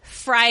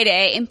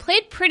Friday and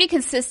played pretty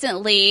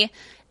consistently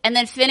and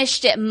then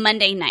finished it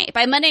Monday night.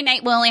 By Monday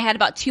night, we only had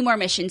about 2 more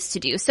missions to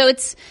do. So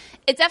it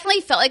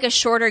definitely felt like a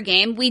shorter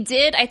game.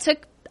 I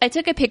took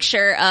a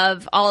picture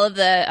of all of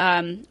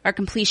the our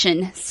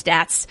completion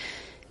stats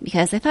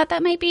because I thought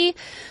that might be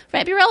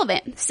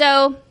relevant.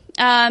 So,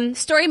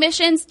 story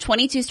missions,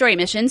 22 story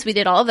missions. We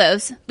did all of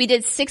those. We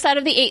did 6 out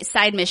of the 8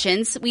 side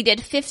missions. We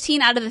did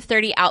 15 out of the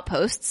 30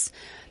 outposts.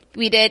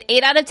 We did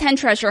 8 out of 10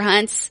 treasure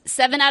hunts,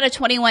 7 out of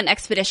 21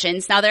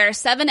 expeditions. Now there are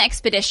 7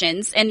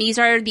 expeditions, and these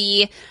are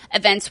the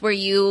events where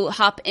you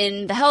hop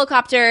in the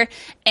helicopter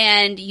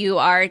and you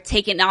are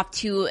taken off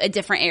to a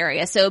different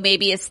area. So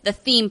maybe it's the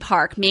theme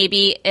park,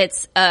 maybe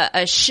it's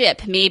a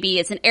ship, maybe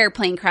it's an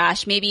airplane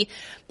crash,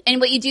 and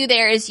what you do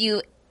there is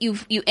you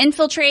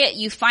infiltrate it,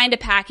 you find a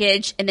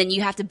package, and then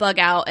you have to bug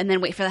out and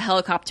then wait for the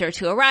helicopter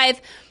to arrive.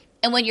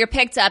 And when you're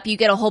picked up, you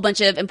get a whole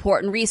bunch of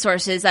important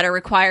resources that are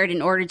required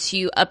in order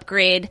to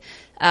upgrade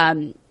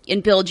and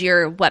build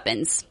your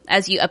weapons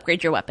as you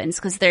upgrade your weapons.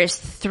 Because there's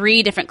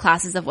 3 different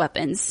classes of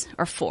weapons,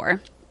 or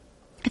 4.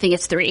 I think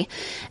it's 3.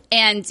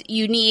 And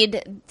you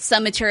need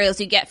some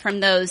materials you get from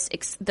those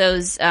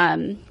what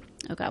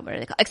are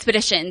they called?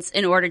 Expeditions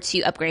in order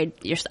to upgrade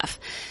your stuff.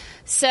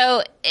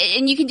 So,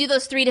 and you can do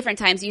those 3 different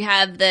times. You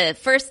have the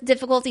first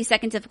difficulty,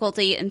 second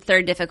difficulty, and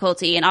third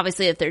difficulty. And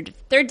obviously the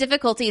third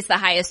difficulty is the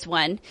highest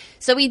one.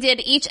 So we did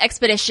each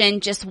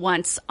expedition just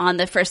once on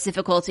the first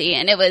difficulty,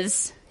 and it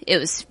was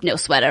no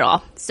sweat at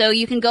all. So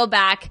you can go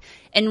back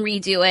and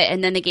redo it,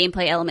 and then the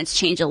gameplay elements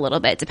change a little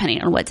bit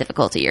depending on what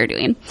difficulty you're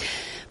doing.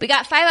 We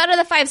got 5 out of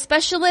the 5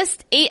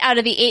 specialists, 8 out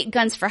of the 8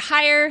 guns for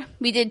hire.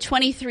 We did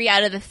 23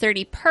 out of the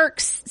 30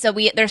 perks. So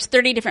there's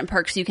 30 different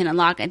perks you can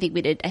unlock. I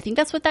think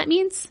that's what that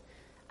means.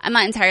 I'm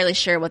not entirely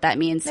sure what that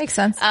means. Makes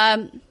sense.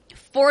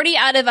 40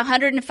 out of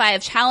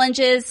 105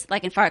 challenges.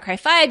 Like in Far Cry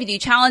 5, you do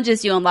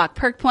challenges, you unlock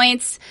perk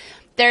points.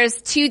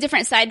 There's 2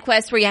 different side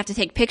quests where you have to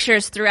take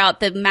pictures throughout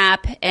the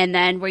map and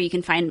then where you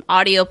can find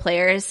audio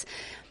players.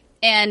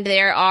 And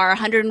there are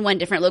 101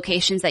 different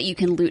locations that you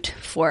can loot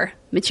for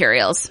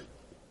materials.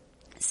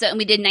 So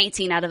we did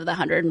 19 out of the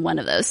 101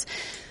 of those.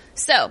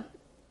 So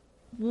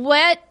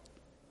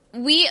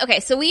we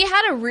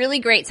had a really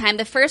great time.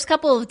 The first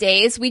couple of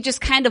days, we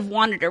just kind of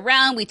wandered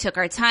around. We took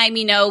our time,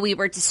 we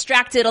were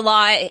distracted a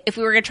lot. If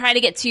we were going to try to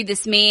get to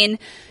this main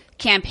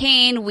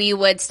campaign, we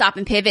would stop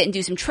and pivot and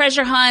do some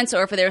treasure hunts,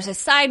 or if there was a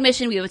side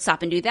mission, we would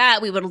stop and do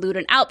that. We would loot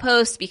an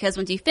outpost, because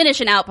once you finish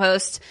an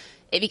outpost,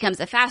 it becomes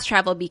a fast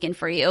travel beacon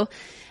for you.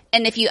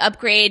 And if you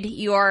upgrade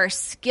your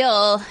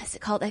skill, is it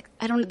called,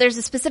 there's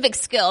a specific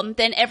skill,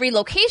 then every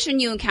location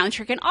you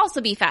encounter can also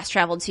be fast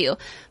traveled to.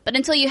 But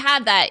until you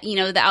have that,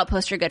 the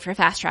outposts are good for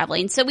fast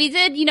traveling. So we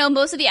did,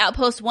 most of the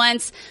outposts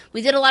once.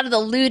 We did a lot of the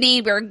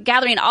looting. We were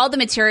gathering all the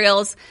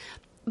materials.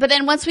 But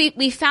then once we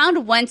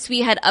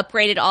had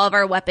upgraded all of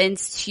our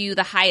weapons to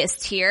the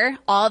highest tier,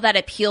 all of that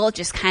appeal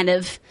just kind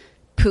of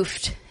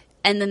poofed.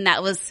 And then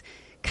that was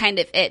kind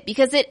of it.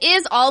 Because it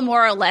is all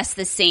more or less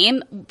the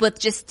same with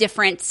just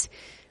different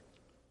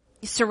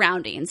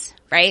surroundings,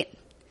 right?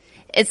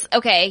 it's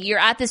okay. You're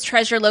at this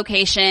treasure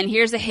location.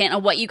 Here's a hint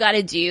on what you got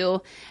to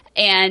do.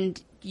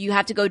 And you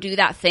have to go do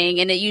that thing.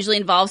 And it usually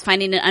involves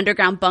finding an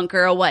underground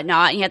bunker or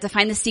whatnot. And you have to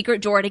find the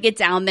secret door to get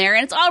down there.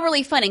 And it's all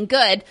really fun and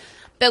good.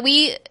 But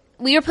we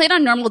were played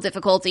on normal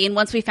difficulty. And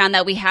once we found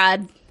that we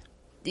had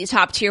the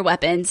top tier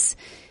weapons,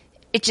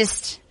 it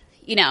just,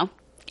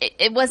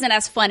 it wasn't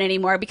as fun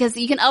anymore, because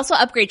you can also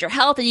upgrade your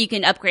health and you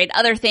can upgrade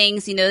other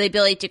things, the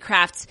ability to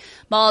craft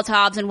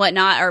Molotovs and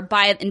whatnot, or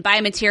buy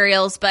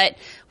materials. But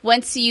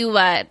once you,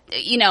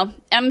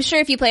 I'm sure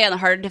if you play on the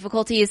harder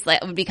difficulties,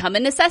 that would become a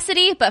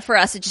necessity, but for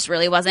us, it just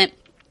really wasn't.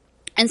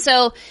 And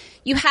so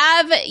you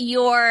have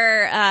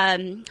your,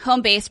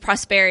 home base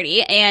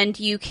Prosperity, and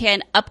you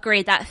can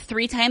upgrade that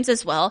 3 times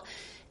as well.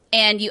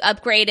 And you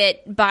upgrade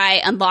it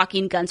by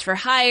unlocking guns for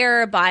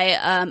hire, by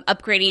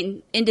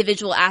upgrading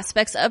individual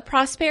aspects of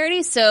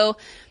Prosperity. So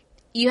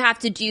you have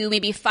to do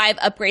maybe 5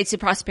 upgrades to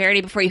Prosperity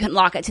before you can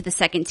lock it to the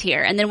 2nd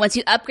tier. And then once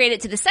you upgrade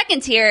it to the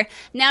 2nd tier,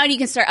 now you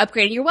can start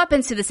upgrading your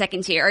weapons to the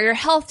 2nd tier, or your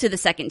health to the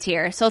 2nd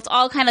tier. So it's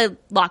all kind of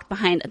locked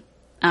behind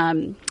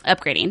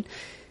upgrading.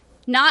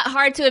 Not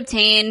hard to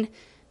obtain.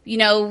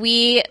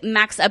 We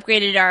max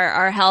upgraded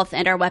our health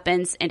and our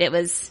weapons, and it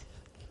was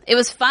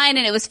fine,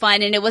 and it was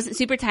fun, and it wasn't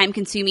super time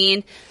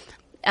consuming.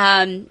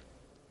 It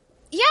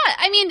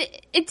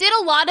did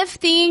a lot of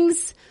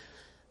things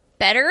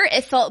better.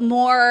 It felt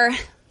more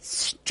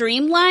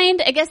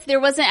streamlined. I guess there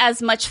wasn't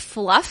as much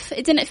fluff.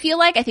 It didn't feel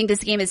like. I think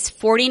this game is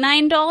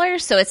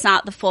 $49, so it's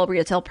not the full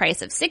retail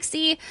price of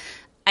 $60.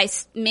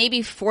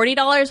 Maybe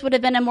 $40 would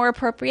have been a more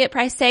appropriate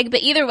price tag,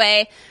 but either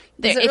way,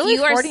 is it really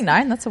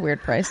 $49? That's a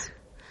weird price.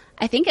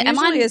 I think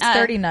usually it's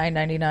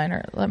 $39.99,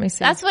 or let me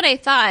see. That's what I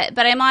thought,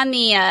 but I'm on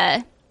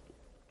the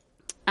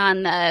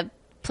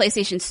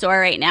PlayStation Store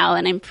right now,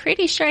 and I'm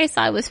pretty sure I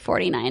saw it was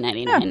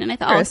 $49.99, and I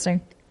thought,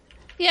 interesting.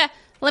 Yeah,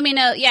 let me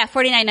know. Yeah,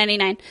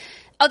 $49.99.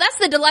 Oh, that's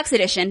the deluxe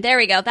edition. There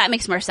we go. That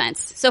makes more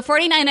sense. So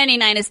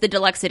 $49.99 is the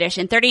deluxe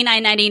edition.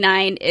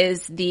 $39.99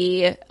 is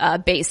the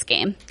base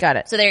game. Got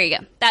it. So there you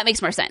go. That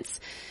makes more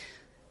sense.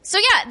 So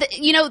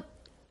yeah,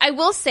 I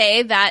will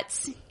say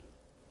that,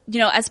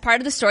 as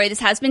part of the story, this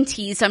has been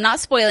teased, so I'm not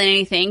spoiling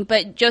anything,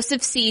 but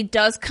Joseph C.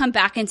 does come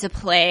back into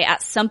play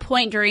at some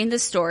point during the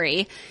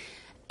story.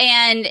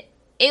 And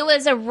it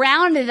was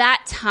around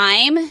that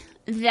time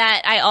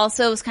that I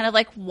also was kind of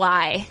like,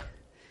 why?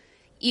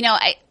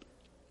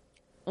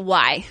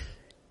 Why?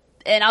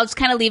 And I'll just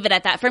kind of leave it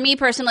at that. For me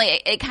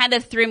personally, it kind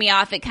of threw me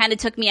off. It kind of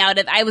took me out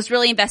of, I was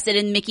really invested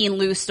in Mickey and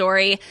Lou's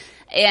story,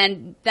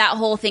 and that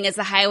whole thing as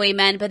the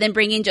Highwaymen, but then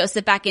bringing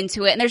Joseph back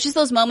into it. And there's just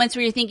those moments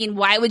where you're thinking,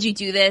 why would you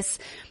do this?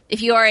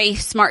 If you are a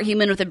smart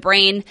human with a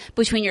brain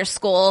between your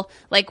skull,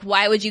 like,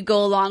 why would you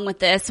go along with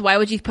this? Why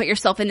would you put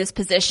yourself in this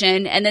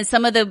position? And then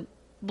some of the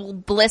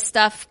bliss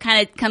stuff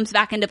kind of comes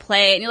back into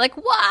play, and you're like,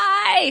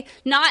 why?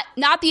 Not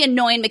the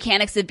annoying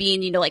mechanics of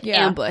being,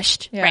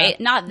 ambushed, right?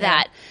 Not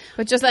that.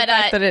 But just the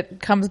fact that it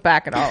comes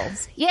back at all.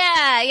 Yeah.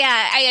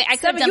 I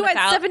could have done without. You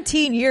had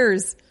 17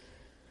 years.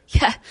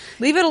 Yeah.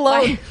 Leave it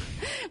alone.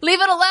 Leave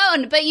it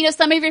alone. But,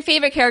 some of your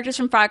favorite characters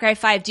from Far Cry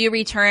 5 do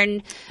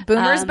return.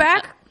 Boomer's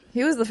back.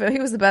 He was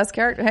the best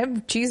character.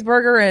 Him,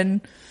 Cheeseburger,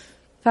 and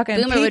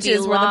fucking Boomer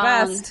Peaches were the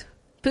best.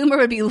 Boomer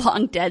would be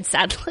long dead,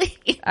 sadly.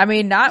 I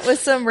mean, not with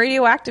some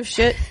radioactive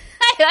shit.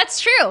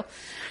 That's true.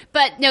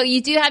 But no,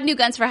 you do have new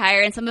guns for hire,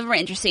 and some of them are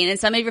interesting, and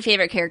some of your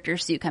favorite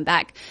characters do come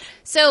back.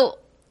 So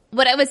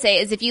what I would say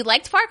is, if you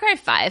liked Far Cry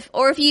 5,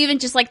 or if you even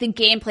just like the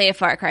gameplay of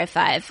Far Cry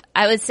 5,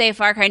 I would say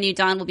Far Cry New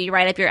Dawn will be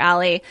right up your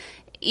alley.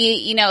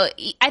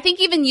 I think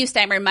even you,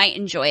 Steimer, might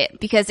enjoy it,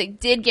 because it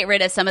did get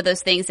rid of some of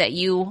those things that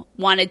you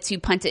wanted to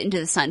punt it into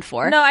the sun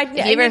for. No, I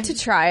need to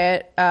try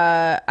it.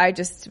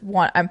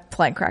 I'm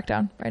playing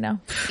Crackdown right now.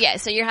 Yeah,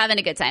 so you're having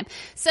a good time.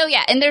 So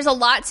yeah, and there's a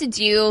lot to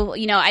do.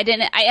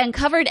 I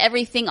uncovered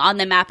everything on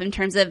the map in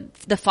terms of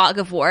the Fog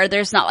of War.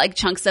 There's not like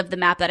chunks of the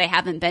map that I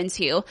haven't been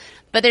to,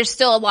 but there's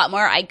still a lot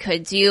more I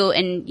could do.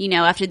 And,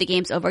 after the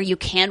game's over, you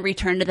can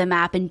return to the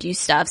map and do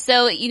stuff.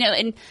 So,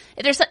 and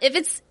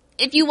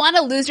if you want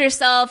to lose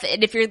yourself,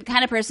 and if you're the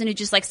kind of person who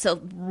just likes to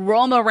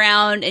roam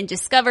around and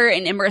discover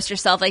and immerse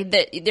yourself,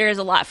 there's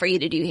a lot for you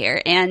to do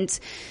here. And,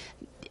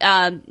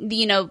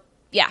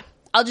 yeah,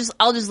 I'll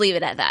just leave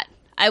it at that.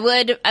 I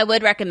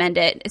would recommend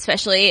it,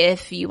 especially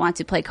if you want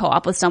to play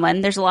co-op with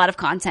someone. There's a lot of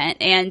content,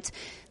 and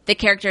the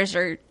characters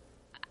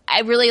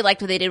I really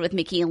liked what they did with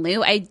Mickey and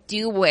Lou. I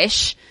do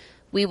wish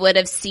we would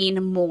have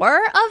seen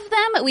more of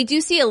them. We do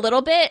see a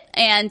little bit,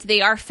 and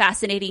they are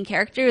fascinating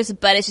characters,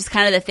 but it's just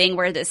kind of the thing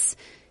where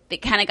they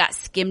kind of got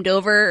skimmed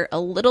over a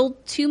little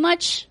too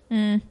much.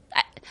 I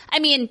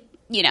mean,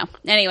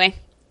 anyway,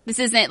 this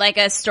isn't like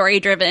a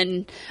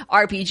story-driven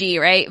RPG,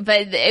 right?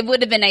 But it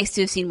would have been nice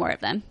to have seen more of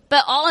them.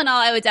 But all in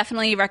all, I would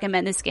definitely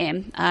recommend this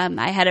game.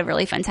 I had a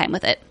really fun time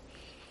with it.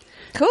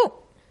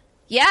 Cool.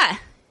 Yeah.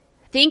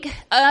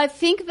 I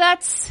think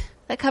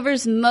that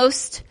covers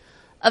most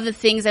of the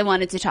things I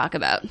wanted to talk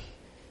about.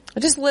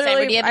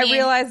 I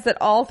realized that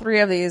all 3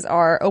 of these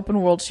are open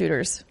world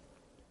shooters.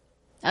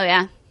 Oh,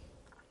 yeah.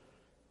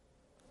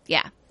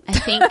 Yeah. I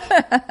think.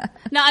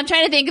 No, I'm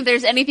trying to think if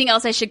there's anything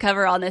else I should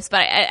cover on this,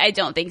 but I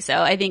don't think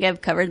so. I think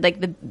I've covered like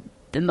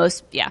the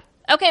most. Yeah.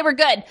 Okay, we're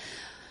good.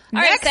 All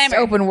Next right,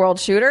 Summer. open world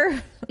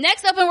shooter.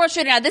 Next open world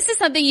shooter. Now, this is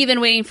something you've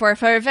been waiting for a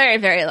very,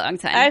 very long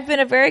time. I've been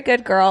a very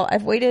good girl.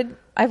 I've waited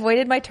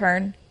my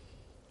turn.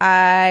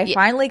 I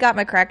finally got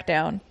my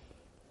Crackdown.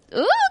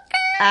 Ooh,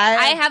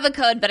 I have a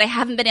code, but I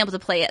haven't been able to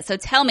play it. So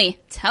tell me.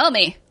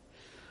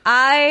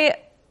 I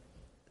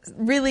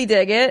really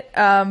dig it.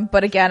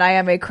 But again, I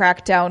am a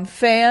Crackdown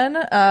fan.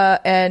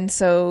 And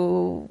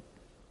so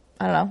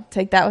I don't know,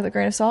 take that with a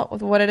grain of salt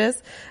with what it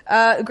is.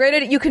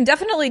 Granted, you can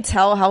definitely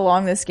tell how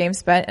long this game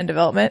spent in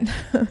development.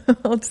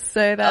 I'll just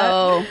say that.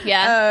 Oh,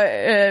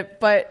 yeah.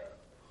 But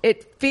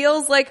it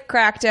feels like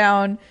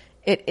Crackdown.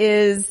 It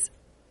is,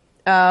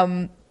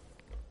 sorry,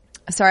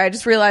 I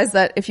just realized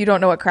that if you don't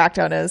know what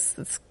Crackdown is,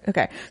 it's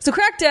okay. So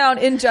Crackdown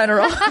in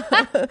general,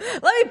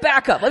 let me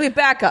back up.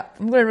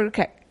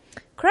 Okay.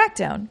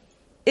 Crackdown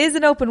is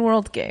an open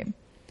world game.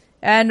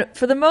 And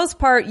for the most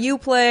part, you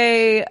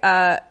play,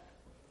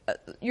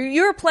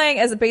 you're playing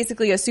as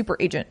basically a super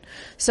agent.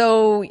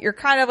 So you're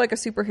kind of like a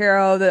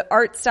superhero. The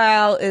art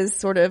style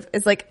is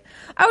like,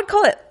 I would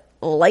call it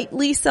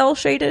lightly cell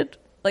shaded.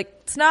 Like,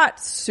 it's not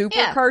super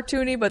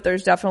cartoony, but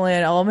there's definitely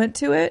an element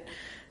to it.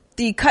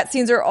 The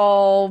cutscenes are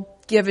all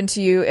given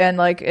to you in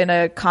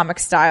a comic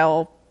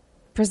style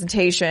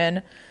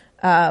presentation.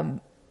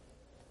 And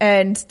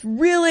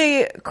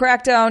really,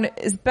 Crackdown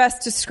is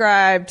best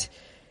described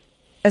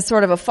as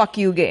sort of a fuck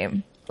you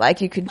game.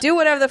 Like, you can do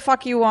whatever the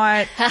fuck you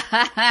want.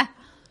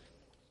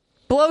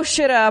 Blow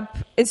shit up.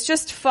 It's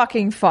just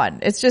fucking fun.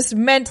 It's just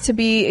meant to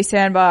be a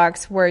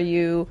sandbox where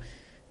you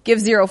give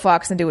zero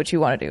fucks and do what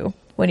you want to do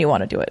when you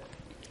want to do it.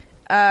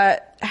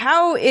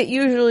 How it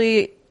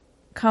usually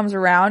comes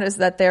around is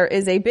that there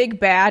is a big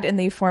bad in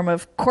the form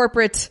of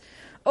corporate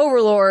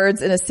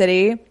overlords in a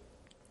city,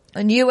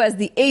 and you as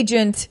the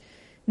agent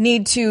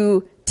need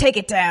to take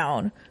it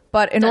down.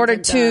 But in order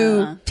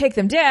to take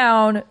them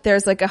down,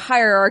 there's like a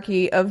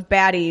hierarchy of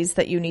baddies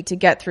that you need to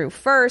get through.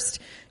 First,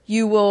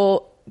 you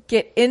will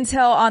get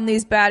intel on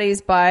these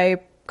baddies by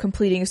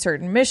completing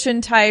certain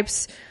mission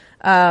types.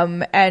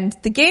 And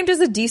the game does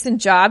a decent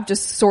job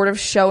just sort of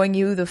showing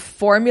you the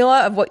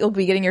formula of what you'll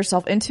be getting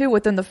yourself into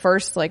within the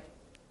first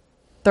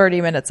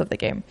 30 minutes of the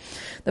game.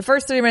 The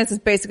first 30 minutes is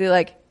basically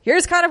like,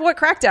 here's kind of what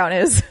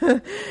Crackdown is.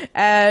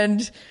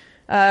 And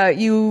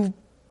you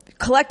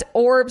collect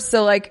orbs.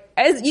 So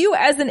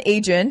as an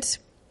agent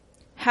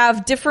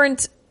have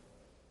different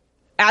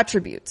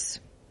attributes.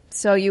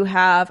 So you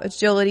have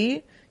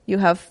agility, you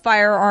have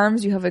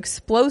firearms, you have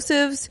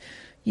explosives,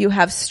 you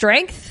have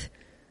strength,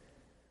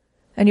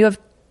 and you have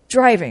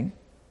driving,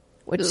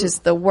 which is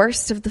the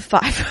worst of the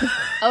 5.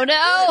 Oh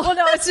no. Well,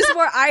 no, it's just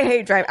where I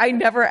hate driving. I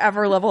never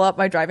ever level up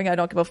my driving. I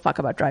don't give a fuck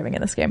about driving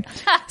in this game.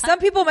 Some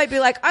people might be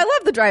like, I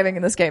love the driving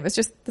in this game. It's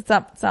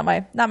not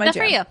my Not jam.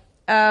 for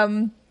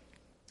you.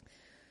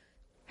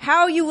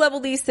 How you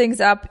level these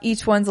things up,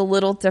 each one's a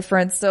little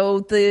different. So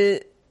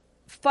the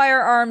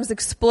firearms,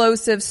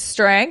 explosive,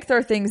 strength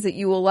are things that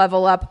you will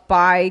level up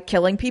by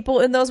killing people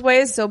in those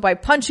ways. So by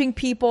punching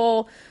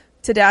people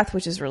to death,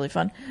 which is really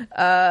fun,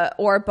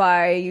 or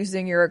by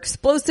using your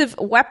explosive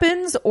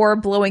weapons or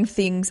blowing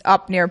things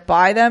up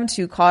nearby them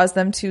to cause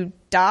them to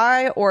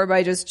die, or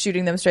by just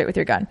shooting them straight with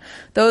your gun.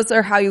 Those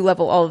are how you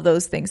level all of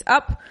those things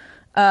up.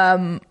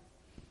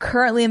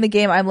 Currently in the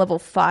game, I'm level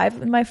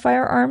 5 in my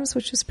firearms,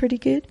 which is pretty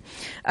good.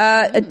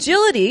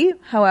 Agility,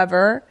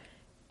 however,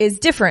 is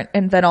different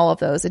than all of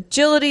those.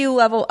 Agility you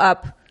level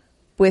up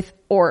with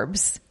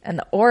orbs, and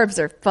the orbs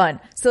are fun.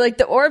 So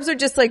the orbs are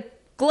just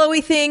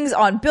glowy things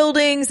on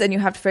buildings, and you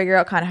have to figure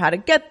out kind of how to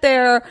get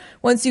there.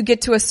 Once you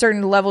get to a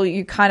certain level,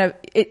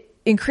 it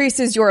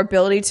increases your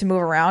ability to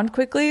move around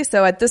quickly.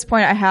 So at this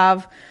point, I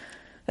have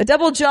a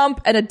double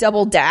jump and a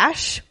double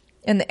dash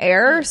in the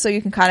air, so you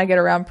can kind of get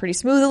around pretty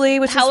smoothly.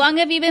 How long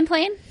have you been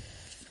playing?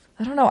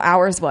 I don't know,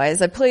 hours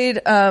wise. I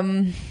played,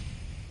 I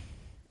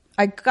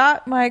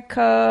got my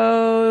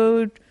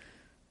code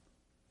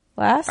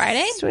last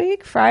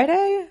week,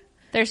 Friday?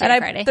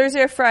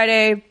 Thursday or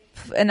Friday,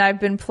 and I've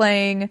been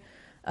playing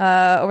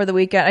over the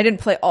weekend. I didn't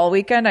play all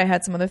weekend. I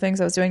had some other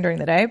things I was doing during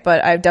the day,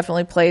 but I've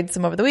definitely played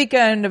some over the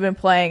weekend. I've been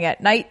playing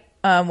at night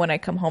when I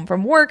come home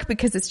from work,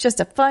 because it's just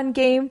a fun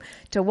game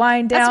to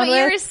wind down with. That's what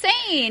you were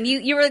saying.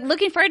 You were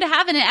looking forward to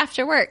having it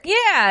after work.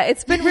 Yeah,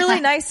 it's been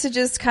really nice to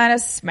just kind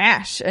of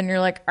smash, and you're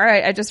like, all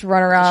right, I just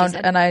run around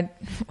and I...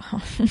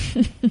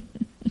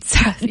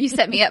 You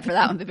set me up for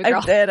that one, baby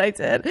girl. I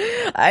did.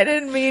 I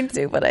didn't mean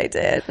to, but I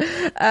did.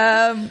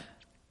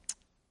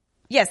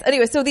 Yes,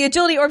 anyway, so the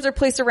agility orbs are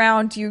placed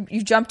around.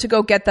 You jump to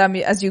go get them.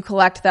 As you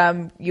collect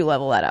them, you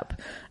level that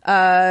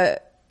up.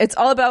 It's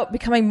all about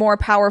becoming more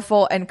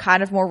powerful and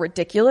kind of more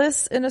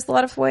ridiculous in a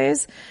lot of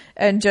ways,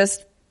 and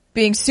just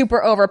being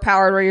super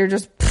overpowered where you're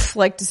just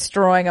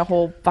destroying a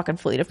whole fucking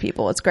fleet of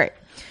people. It's great.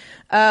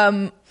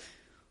 On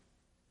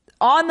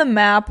the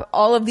map,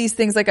 all of these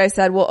things, like I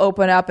said, will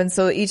open up, and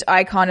so each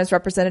icon is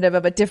representative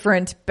of a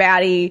different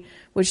baddie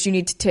which you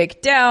need to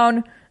take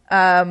down.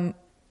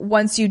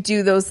 once you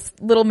do those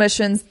little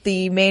missions,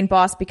 the main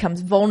boss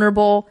becomes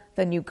vulnerable.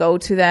 Then you go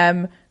to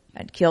them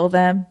and kill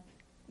them.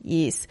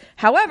 Yes.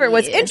 However,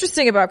 what's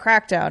interesting about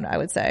Crackdown, I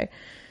would say,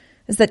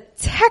 is that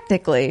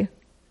technically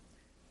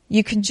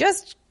you can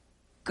just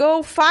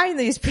go find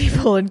these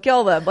people and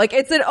kill them. Like,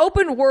 it's an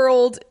open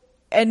world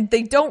and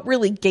they don't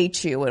really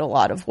gate you in a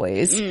lot of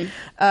ways.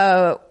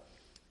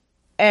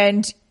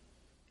 And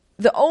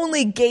the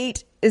only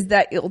gate is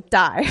that you'll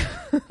die.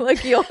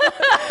 Like,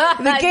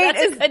 the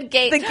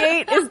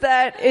gate is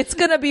that it's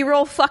gonna be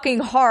real fucking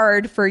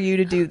hard for you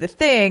to do the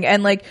thing.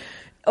 And like,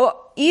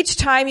 each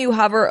time you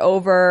hover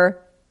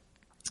over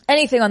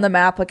anything on the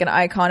map, like an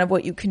icon of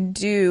what you can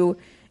do,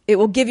 it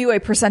will give you a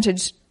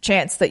percentage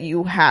chance that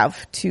you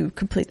have to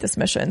complete this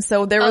mission.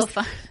 So there was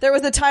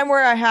a time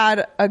where I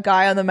had a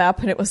guy on the map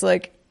and it was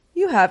like,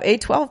 you have a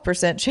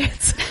 12%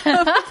 chance of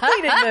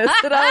completing this.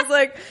 And I was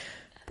like,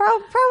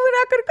 probably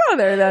not going to go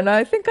there then.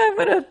 I think I'm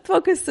going to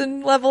focus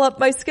and level up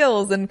my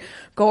skills and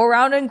go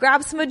around and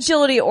grab some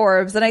agility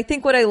orbs. And I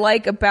think what I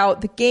like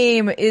about the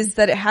game is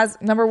that it has,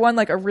 number one,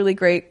 like a really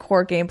great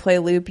core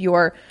gameplay loop. You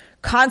are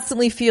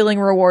constantly feeling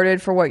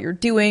rewarded for what you're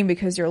doing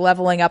because you're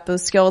leveling up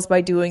those skills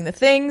by doing the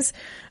things.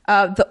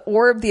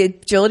 The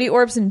agility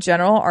orbs in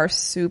general are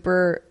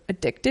super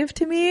addictive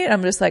to me. And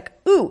I'm just like,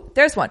 ooh,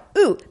 there's one.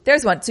 Ooh,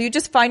 there's one. So you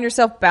just find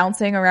yourself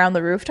bouncing around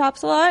the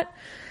rooftops a lot.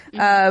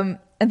 And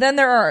then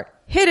there are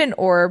hidden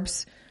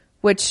orbs,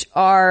 which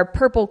are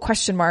purple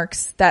question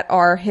marks that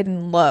are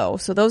hidden low.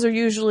 So those are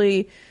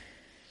usually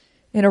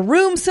in a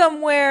room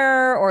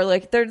somewhere, or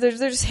like they're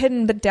just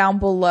hidden but down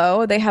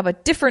below. They have a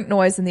different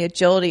noise than the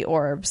agility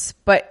orbs.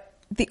 But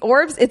the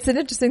orbs, it's an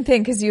interesting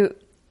thing because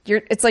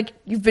it's like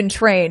you've been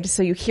trained,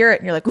 so you hear it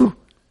and you're like, ooh,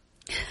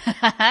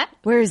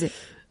 where is it?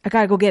 I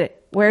gotta go get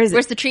it. Where is it?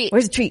 Where's the treat?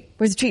 Where's the treat?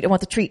 Where's the treat? I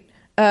want the treat.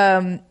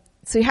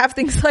 So you have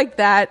things like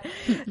that.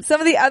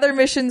 Some of the other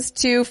missions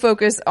too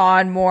focus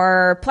on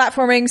more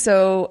platforming.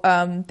 So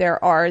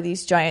there are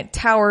these giant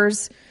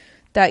towers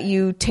that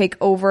you take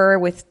over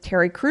with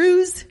Terry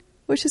Crews,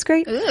 which is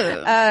great.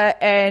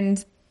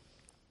 And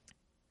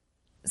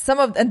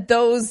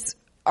those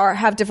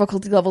have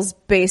difficulty levels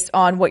based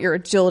on what your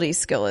agility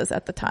skill is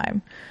at the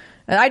time.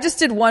 And I just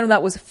did one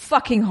that was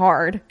fucking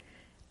hard.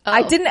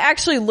 I didn't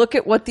actually look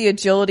at what the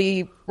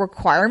agility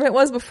requirement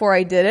was before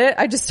I did it.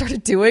 I just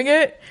started doing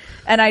it.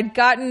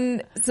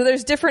 And so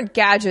there's different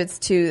gadgets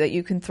too that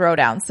you can throw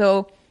down.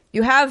 So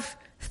you have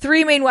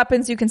 3 main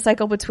weapons you can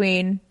cycle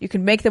between. You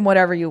can make them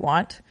whatever you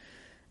want.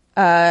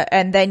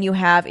 And then you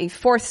have a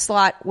 4th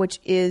slot, which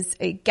is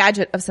a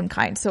gadget of some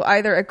kind. So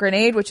either a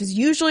grenade, which is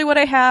usually what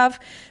I have,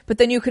 but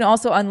then you can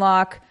also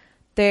unlock,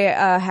 they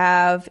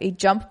have a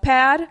jump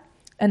pad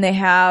and they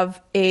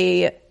have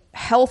a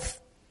health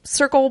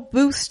circle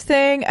boost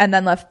thing, and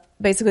then left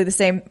basically the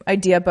same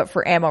idea, but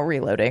for ammo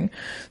reloading.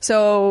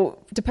 So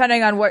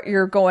depending on what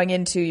you're going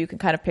into, you can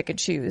kind of pick and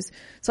choose.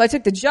 So I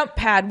took the jump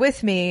pad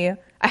with me.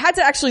 I had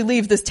to actually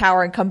leave this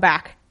tower and come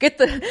back,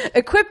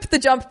 equip the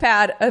jump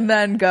pad and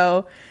then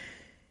go.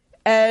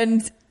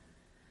 And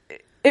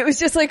it was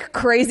just like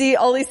crazy.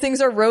 All these things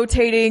are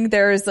rotating.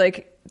 There's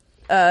like,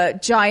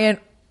 giant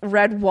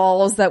red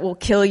walls that will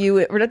kill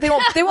you. They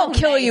won't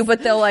kill you,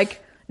 but they'll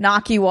like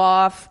knock you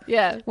off.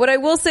 Yeah. What I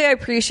will say I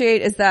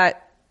appreciate is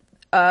that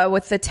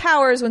with the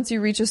towers, once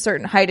you reach a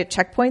certain height, it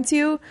checkpoints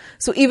you.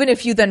 So even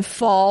if you then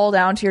fall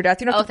down to your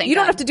death, you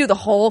don't have to do the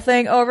whole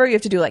thing over. You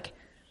have to do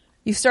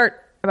you start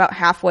about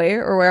halfway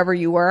or wherever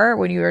you were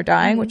when you were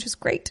dying, which is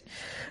great.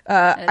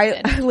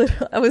 I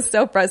was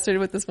so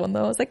frustrated with this one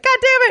though. I was like, God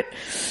damn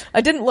it!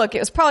 I didn't look. It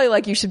was probably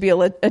like you should be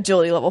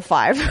agility level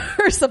 5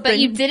 or something. But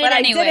you did it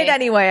anyway. I did it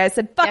anyway. I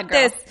said, fuck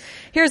this.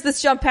 Here's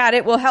this jump pad.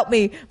 It will help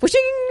me.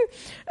 Whooshing!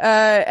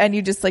 And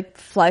you just like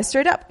fly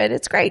straight up and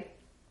it's great.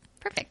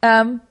 Perfect.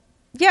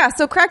 Yeah.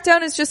 So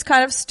Crackdown is just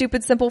kind of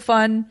stupid, simple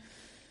fun.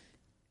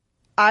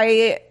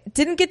 I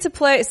didn't get to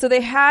play. So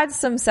they had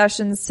some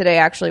sessions today,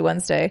 actually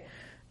Wednesday,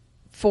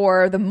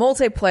 for the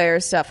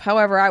multiplayer stuff.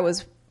 However, I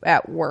was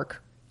at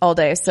work all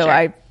day, so sure.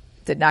 I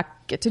did not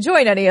get to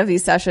join any of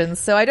these sessions.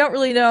 So I don't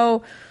really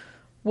know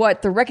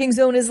what the Wrecking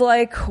Zone is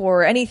like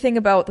or anything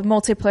about the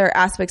multiplayer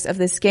aspects of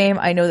this game.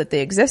 I know that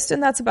they exist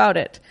and that's about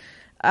it.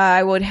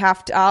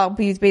 I'll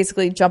be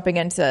basically jumping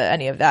into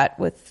any of that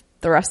with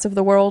the rest of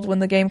the world when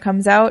the game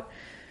comes out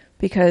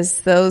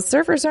because those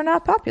servers are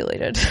not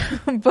populated.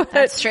 But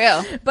that's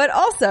true. But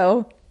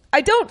also,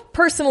 I don't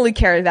personally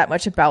care that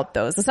much about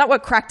those. That's not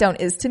what Crackdown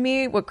is to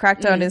me. What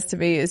Crackdown is to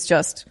me is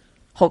just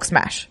Hulk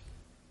smash.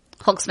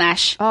 Hulk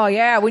smash. Oh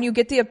yeah, when you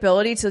get the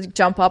ability to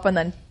jump up and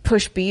then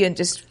push B and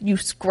just you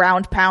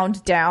ground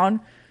pound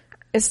down,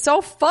 it's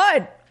so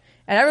fun.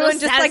 And everyone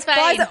just satisfying.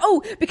 Like flies.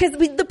 Oh, because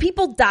the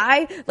people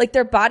die, like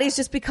their bodies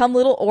just become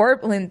little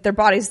orbs. I mean, their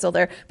body's still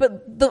there,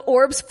 but the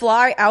orbs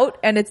fly out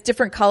and it's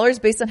different colors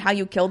based on how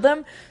you killed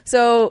them.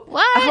 So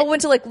a whole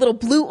bunch of like little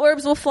blue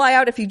orbs will fly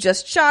out if you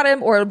just shot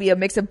him, or it'll be a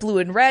mix of blue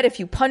and red if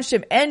you punched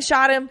him and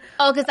shot him.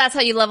 Oh, because that's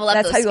how you level up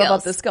those skills. That's how you level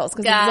up the skills.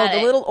 Because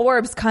the little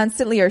orbs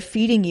constantly are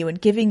feeding you and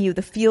giving you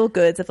the feel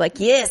goods of like,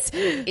 yes,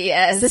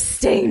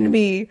 sustain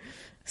me.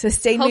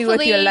 Sustain me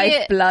with your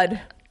lifeblood.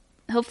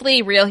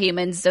 Hopefully real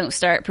humans don't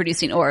start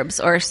producing orbs,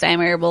 or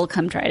Samir will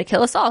come try to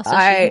kill us all so she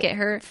can get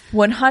her.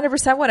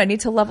 100% what I need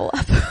to level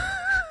up.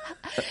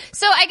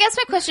 So I guess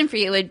my question for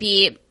you would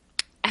be,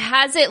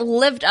 has it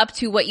lived up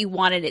to what you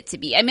wanted it to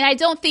be? I mean, I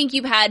don't think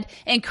you had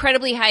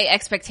incredibly high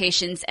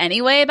expectations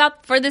anyway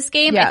for this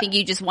game. Yeah. I think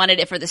you just wanted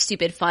it for the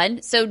stupid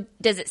fun. So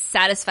does it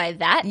satisfy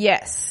that?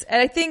 Yes.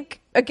 And I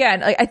think,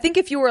 again, I think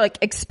if you were like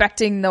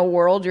expecting the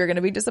world, you're going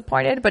to be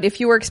disappointed. But if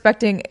you were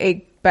expecting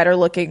a better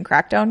looking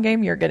Crackdown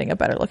game, you're getting a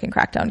better looking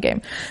Crackdown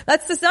game.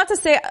 That's just not to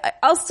say,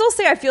 I'll still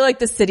say I feel like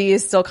the city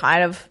is still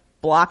kind of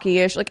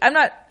blocky-ish. Like, I'm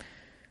not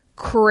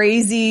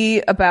crazy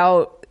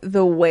about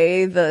the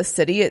way the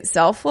city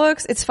itself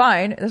looks. It's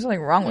fine. There's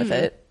nothing wrong with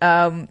it.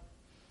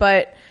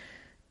 But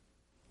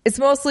it's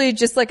mostly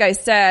just like I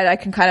said, I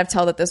can kind of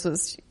tell that this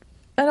was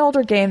an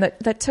older game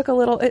that took it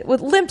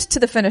limped to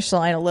the finish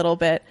line a little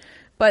bit.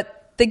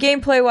 But the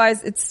gameplay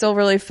wise, it's still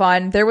really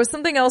fun. There was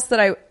something else that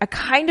I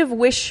kind of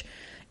wish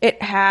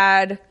it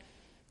had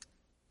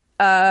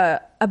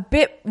a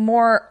bit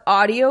more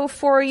audio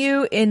for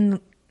you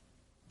in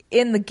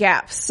the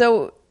gaps.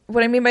 So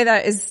what I mean by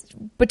that is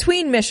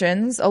between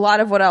missions, a lot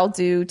of what I'll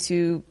do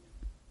to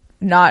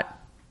not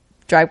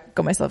drive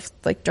myself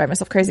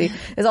crazy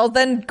is I'll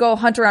then go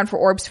hunt around for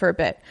orbs for a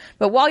bit.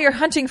 But while you're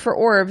hunting for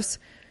orbs,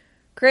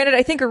 granted,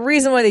 I think a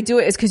reason why they do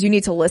it is because you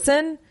need to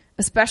listen,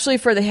 especially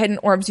for the hidden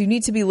orbs. You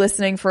need to be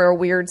listening for a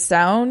weird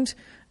sound,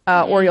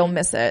 or you'll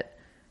miss it.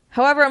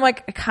 However, I'm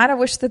like, I kind of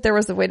wish that there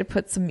was a way to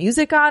put some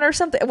music on or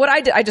something. What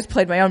I did, I just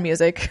played my own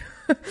music.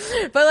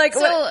 But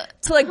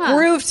like,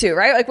 groove to,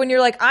 right? Like when you're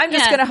like, I'm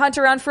just going to hunt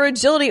around for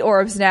agility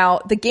orbs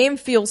now, the game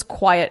feels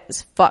quiet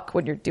as fuck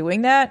when you're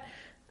doing that.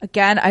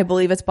 Again, I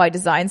believe it's by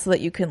design so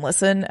that you can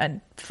listen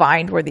and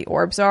find where the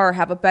orbs are, or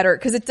have a better,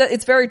 cause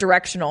it's very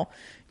directional.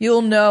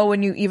 You'll know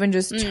when you even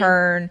just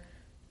turn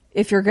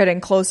if you're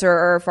getting closer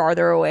or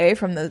farther away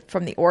from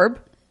the orb.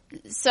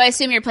 So I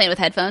assume you're playing with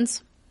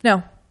headphones?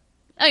 No.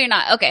 Oh, you're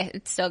not. Okay.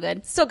 It's still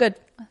good. Still good.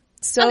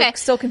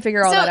 Still can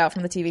figure all that out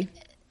from the TV.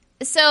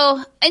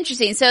 So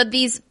interesting. So are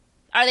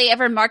they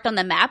ever marked on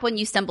the map when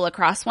you stumble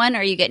across one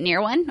or you get near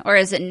one, or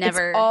is it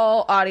never? It's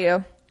all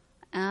audio.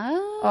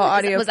 Oh, all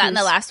audio. Was that in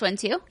the last one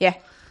too? Yeah.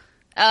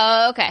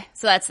 Oh, okay.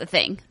 So that's the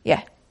thing.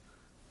 Yeah.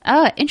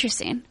 Oh,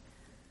 interesting.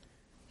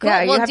 Cool.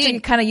 Yeah, you have to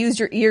kind of use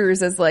your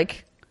ears as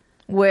like,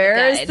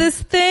 where is this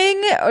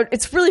thing?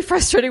 It's really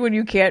frustrating when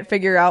you can't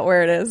figure out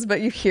where it is, but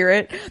you hear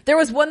it. There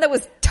was one that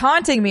was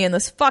taunting me in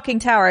this fucking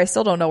tower. I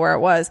still don't know where it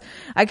was.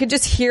 I could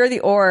just hear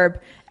the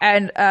orb.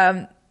 And,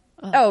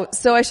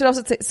 so I should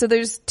also say, so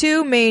there's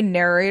two main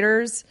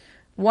narrators.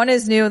 One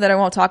is new that I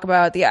won't talk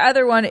about. The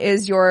other one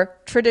is your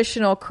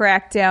traditional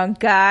Crackdown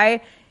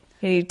guy.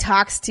 And he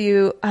talks to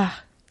you.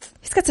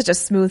 He's got such a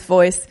smooth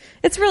voice.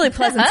 It's really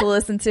pleasant to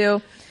listen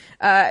to.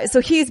 So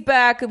he's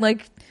back and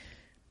like,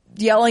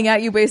 yelling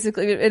at you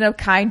basically in a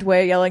kind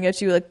way, yelling at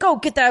you like, go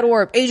get that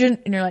orb, agent.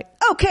 And you're like,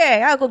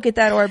 okay, I'll go get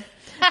that orb.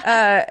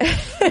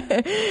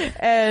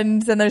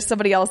 And then there's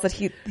somebody else that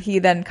he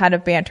then kind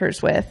of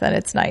banters with, and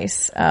it's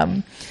nice.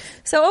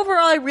 So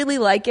overall, I really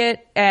like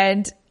it.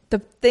 And the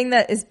thing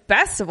that is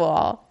best of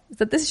all is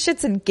that this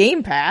shit's in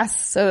Game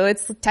Pass. So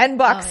it's $10.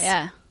 Oh,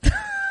 yeah.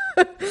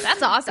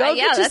 That's awesome. Go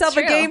get yourself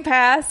a Game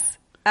Pass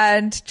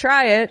and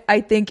try it.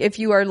 I think if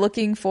you are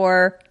looking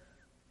for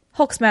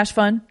Hulk smash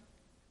fun,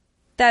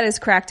 that is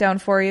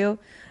Crackdown for you.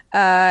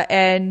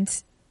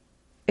 And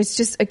it's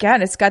just,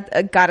 again, it's got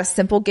a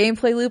simple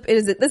gameplay loop.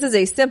 This is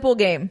a simple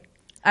game.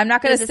 I'm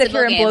not going to sit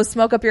here and blow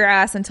smoke up your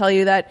ass and tell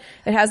you that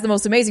it has the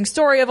most amazing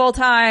story of all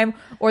time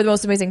or the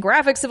most amazing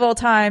graphics of all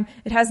time.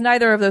 It has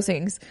neither of those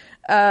things.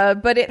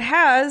 But it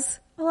has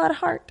a lot of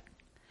heart.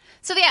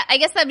 So yeah, I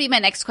guess that'd be my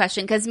next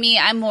question, because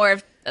I'm more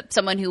of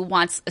someone who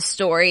wants a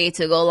story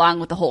to go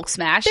along with the Hulk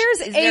smash.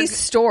 There's a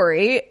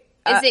story.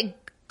 Is it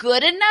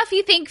good enough,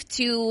 you think,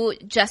 to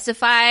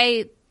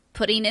justify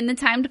putting in the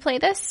time to play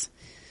this?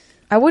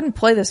 I wouldn't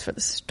play this for the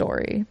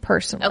story,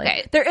 personally.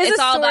 Okay. There is a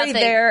story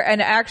there,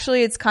 and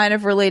actually it's kind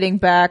of relating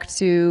back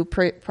to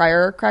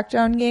prior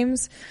Crackdown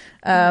games.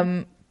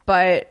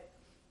 But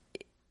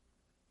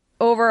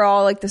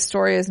overall, like, the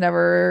story is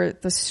never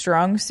the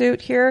strong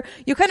suit here.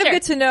 You kind of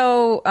get to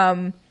know,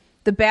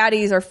 the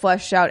baddies are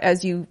fleshed out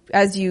as you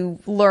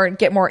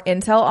get more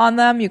intel on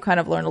them. You kind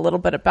of learn a little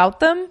bit about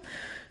them.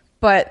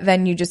 But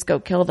then you just go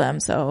kill them,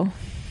 so.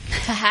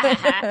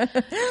 Okay,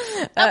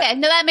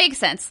 no, that makes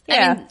sense.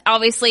 Yeah. I mean,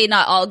 obviously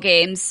not all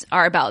games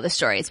are about the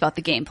story. It's about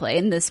the gameplay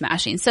and the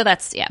smashing. So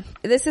that's, yeah.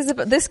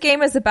 This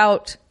game is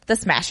about the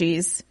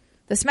smashies.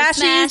 The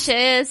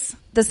smashies.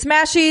 The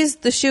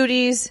smashies, the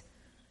shooties,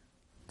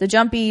 the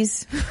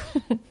jumpies.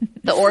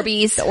 The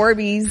orbies. The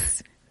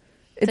orbies.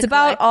 It's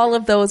about all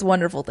of those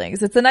wonderful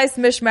things. It's a nice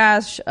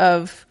mishmash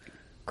of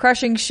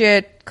crushing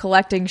shit,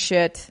 collecting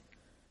shit,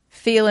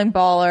 feeling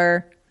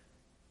baller.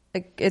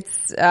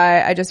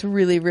 I just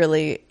really,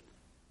 really,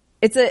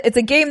 it's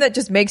a game that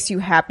just makes you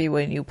happy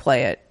when you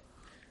play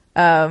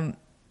it.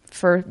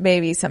 For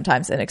maybe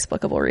sometimes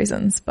inexplicable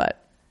reasons,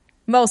 but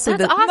Mostly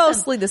awesome.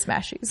 Mostly the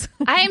Smashies.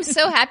 I am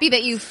so happy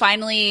that you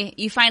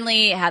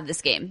finally have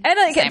this game. And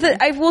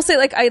I will say,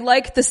 like, I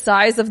like the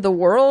size of the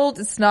world.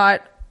 It's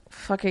not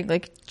fucking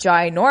like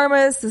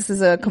ginormous. This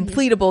is a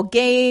completable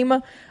game.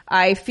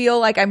 I feel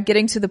like I'm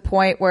getting to the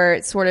point where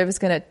it sort of is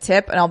going to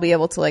tip and I'll be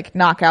able to like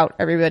knock out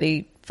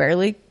everybody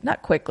fairly,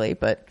 not quickly,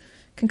 but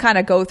can kind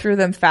of go through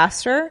them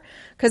faster.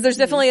 Cause there's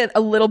definitely a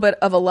little bit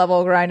of a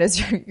level grind as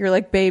you're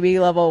like baby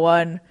level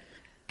 1,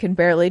 can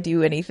barely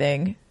do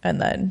anything.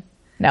 And then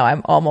now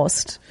I'm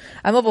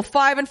level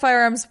 5 in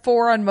firearms,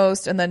 4 on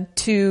most, and then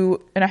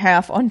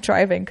 2.5 on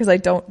driving because I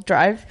don't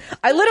drive.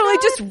 I literally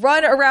just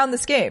run around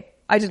this game.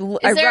 I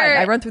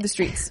run through the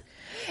streets.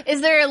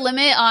 Is there a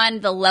limit on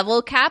the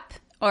level cap?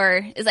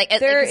 Or is like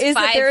there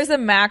is a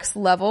max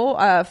level.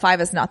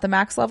 5 is not the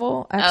max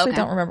level. I actually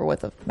don't remember what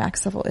the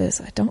max level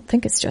is. I don't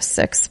think it's just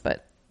 6,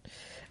 but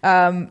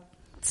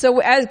so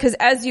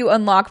as you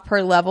unlock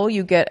per level,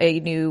 you get a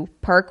new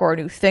perk or a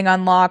new thing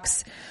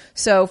unlocks.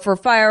 So for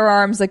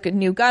firearms, like a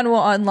new gun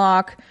will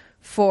unlock.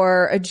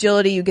 For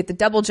agility, you get the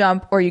double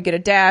jump or you get a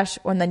dash,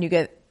 and then you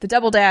get the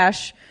double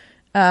dash.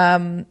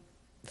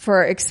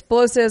 For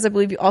explosives, I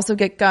believe you also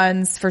get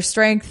guns. For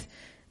strength,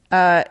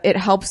 it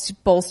helps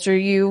bolster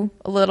you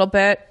a little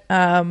bit.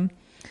 And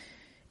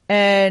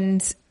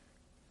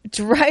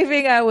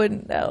driving, I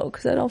wouldn't know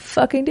because I don't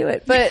fucking do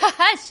it. But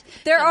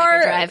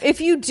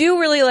if you do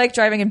really like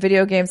driving in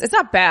video games, it's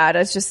not bad.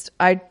 It's just,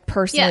 I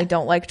personally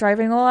don't like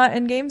driving a lot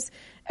in games.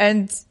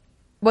 And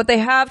what they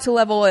have to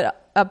level it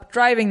up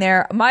driving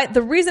there,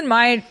 the reason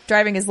my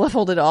driving is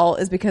leveled at all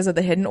is because of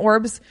the hidden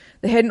orbs.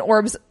 The hidden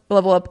orbs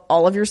level up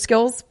all of your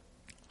skills.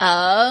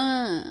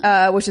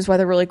 Which is why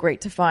they're really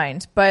great to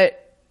find. But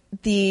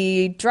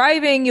the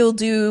driving you'll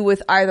do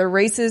with either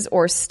races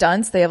or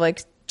stunts. They have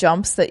like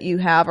jumps that you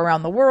have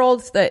around the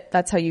world.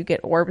 That's how you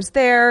get orbs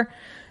there.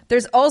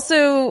 There's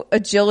also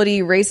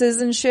agility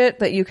races and shit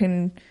that you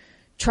can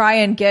try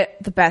and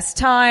get the best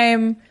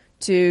time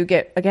to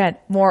get, again,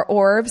 more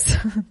orbs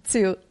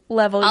to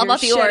level your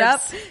shit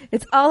up.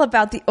 It's all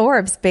about the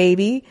orbs,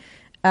 baby.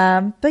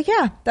 But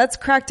yeah, that's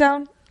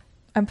Crackdown.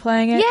 I'm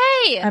playing it.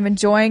 Yay! I'm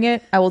enjoying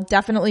it. I will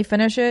definitely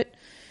finish it.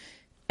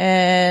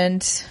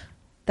 And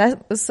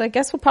that was, I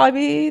guess, will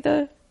probably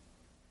be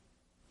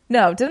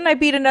No, didn't I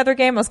beat another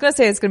game? I was going to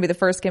say it's going to be the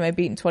first game I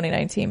beat in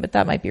 2019, but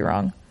that might be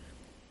wrong.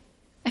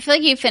 I feel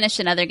like you finished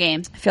another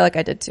game. I feel like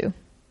I did too.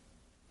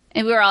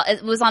 And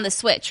it was on the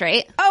Switch,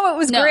 right? Oh, it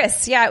was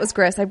Gris. Yeah, it was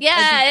Gris. I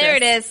there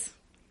it is.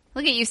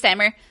 Look at you,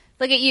 Steimer.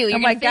 Look at you. You're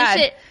going to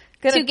finish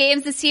it 2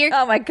 games this year?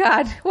 Oh my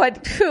God.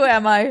 Who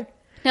am I?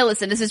 No,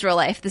 listen, this is real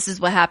life. This is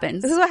what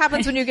happens. This is what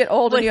happens when you get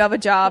old and you have a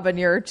job and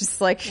you're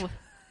just like...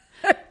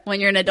 When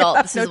you're an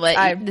adult, this is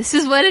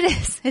what it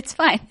is. It's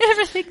fine.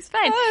 Everything's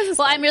fine. Well,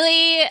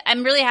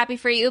 I'm really happy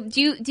for you. Do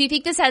you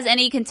think this has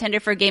any contender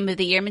for Game of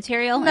the Year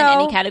material in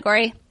any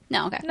category?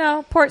 No, okay.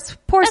 No, poor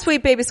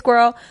sweet baby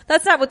squirrel.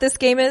 That's not what this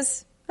game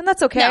is, and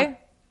that's okay. No.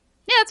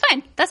 Yeah, that's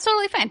fine. That's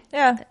totally fine.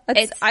 Yeah,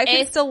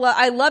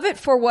 I love it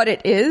for what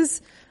it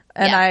is,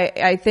 and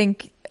I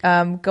think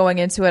going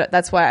into it,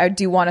 that's why I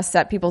do want to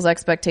set people's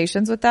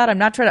expectations with that. I'm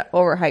not trying to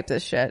overhype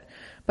this shit,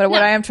 but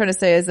what I am trying to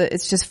say is that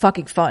it's just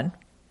fucking fun.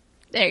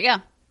 There you go.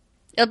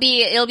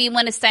 It'll be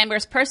one of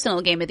Steinberg's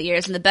personal Game of the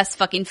Years in the best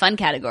fucking fun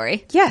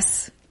category.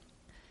 Yes.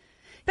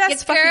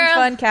 Best fucking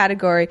fun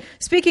category.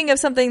 Speaking of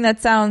something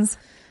that sounds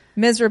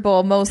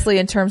miserable, mostly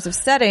in terms of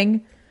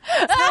setting,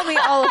 tell me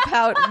all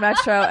about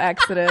Metro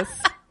Exodus.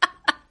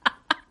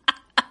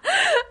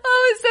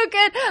 Oh, it's so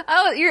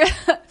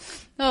good.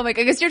 Oh my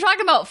God, because you're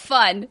talking about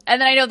fun.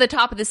 And then I know at the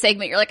top of the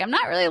segment, you're like, I'm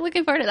not really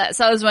looking forward to that.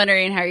 So I was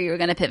wondering how you were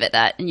going to pivot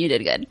that, and you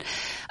did good.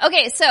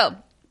 Okay, so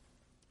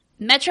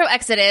Metro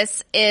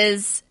Exodus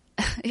is,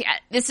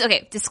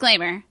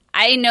 disclaimer.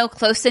 I know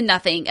close to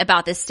nothing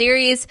about this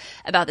series,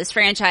 about this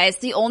franchise.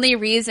 The only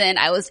reason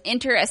I was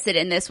interested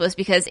in this was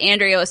because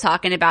Andrea was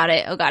talking about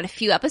it, a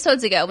few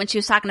episodes ago when she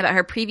was talking about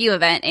her preview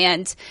event,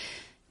 and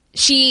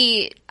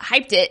she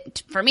hyped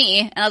it for me,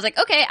 and I was like,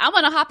 okay, I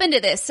want to hop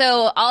into this.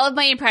 So all of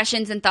my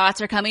impressions and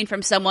thoughts are coming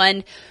from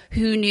someone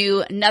who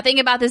knew nothing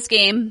about this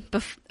game,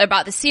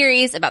 about the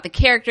series, about the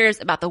characters,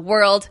 about the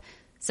world.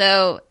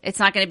 So it's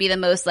not going to be the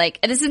most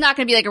this is not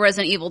going to be like a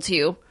Resident Evil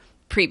 2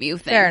 preview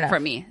thing for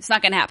me. It's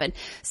not going to happen.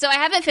 So I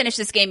haven't finished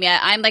this game yet.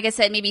 I'm, like I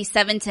said, maybe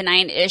 7 to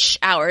 9-ish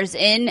hours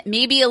in,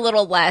 maybe a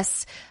little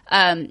less.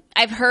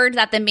 I've heard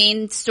that the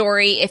main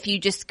story, if you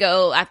just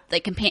go at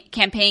like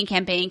campaign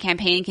can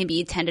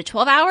be 10 to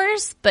 12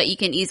 hours, but you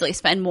can easily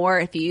spend more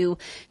if you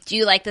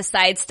do like the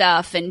side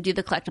stuff and do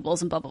the collectibles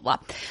and blah, blah, blah.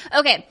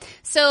 Okay.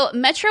 So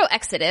Metro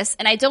Exodus,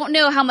 and I don't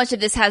know how much of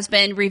this has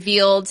been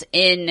revealed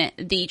in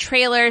the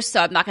trailers,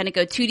 so I'm not going to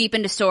go too deep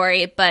into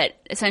story, but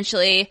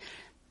essentially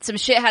some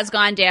shit has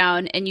gone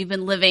down and you've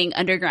been living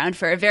underground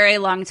for a very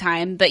long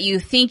time, but you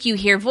think you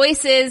hear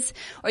voices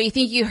or you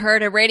think you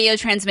heard a radio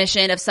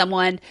transmission of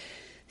someone.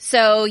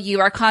 So you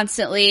are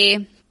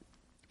constantly,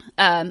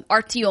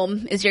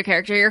 Artyom is your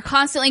character. You're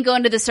constantly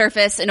going to the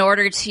surface in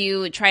order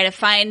to try to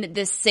find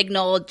this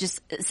signal, just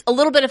a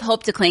little bit of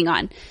hope to cling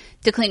on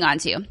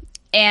to.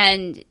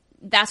 And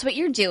that's what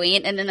you're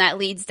doing. And then that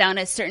leads down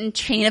a certain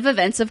chain of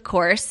events, of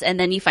course. And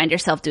then you find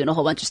yourself doing a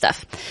whole bunch of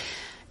stuff.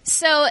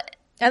 So,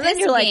 and then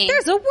you're like,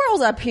 there's a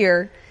world up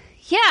here.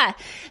 Yeah.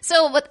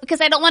 So,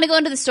 because I don't want to go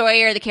into the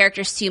story or the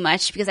characters too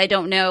much because I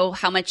don't know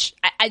how much,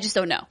 I just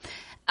don't know.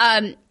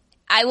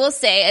 I will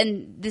say,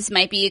 and this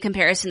might be a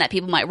comparison that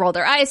people might roll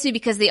their eyes to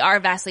because they are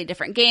vastly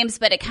different games,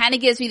 but it kind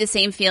of gives me the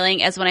same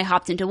feeling as when I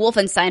hopped into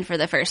Wolfenstein for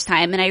the first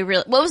time. And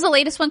what was the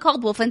latest one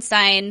called?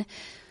 Wolfenstein?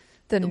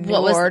 The New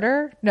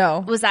Order?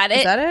 No. Was that it?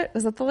 Is that it?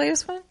 Was that the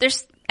latest one?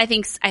 I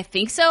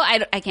think so.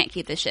 I can't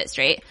keep this shit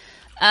straight.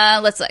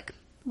 Let's look.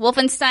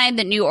 Wolfenstein,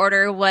 The New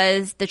Order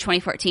was the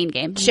 2014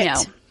 game. Shit.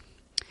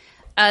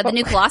 No. The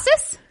New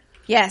Colossus?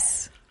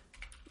 Yes.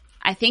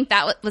 I think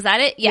was that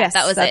it? Yeah, yes,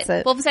 that was it.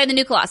 Wolfenstein the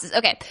New Colossus.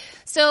 Okay.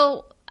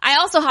 So I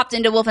also hopped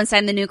into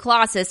Wolfenstein the New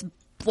Colossus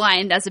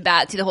blind as a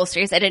bat to the whole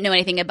series. I didn't know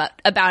anything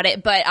about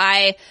it, but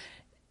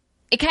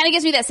it kind of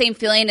gives me that same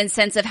feeling and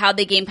sense of how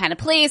the game kind of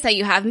plays, how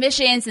you have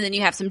missions and then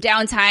you have some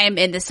downtime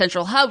in the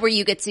central hub where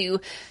you get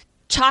to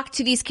talk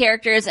to these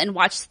characters and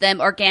watch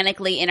them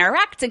organically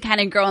interact and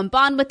kind of grow and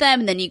bond with them.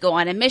 And then you go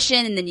on a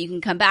mission and then you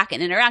can come back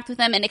and interact with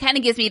them. And it kind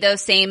of gives me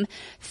those same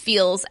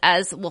feels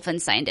as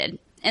Wolfenstein did.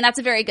 And that's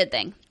a very good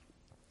thing.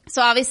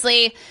 So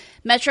obviously,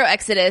 Metro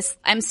Exodus,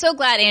 I'm so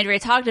glad Andrea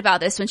talked about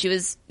this when she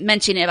was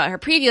mentioning about her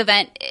preview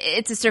event.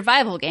 It's a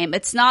survival game.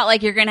 It's not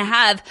like you're going to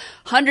have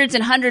hundreds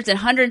and hundreds and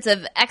hundreds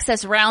of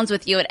excess rounds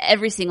with you at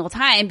every single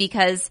time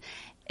because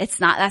that's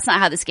not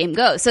how this game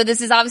goes. So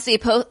this is obviously a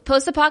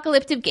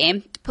post-apocalyptic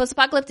game,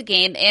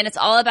 and it's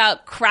all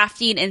about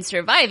crafting and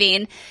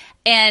surviving.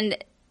 And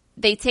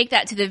they take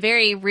that to the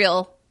very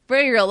real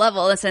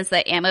level in the sense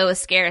that ammo is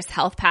scarce,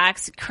 health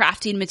packs,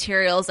 crafting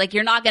materials. Like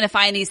you're not going to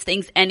find these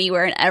things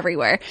anywhere and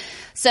everywhere.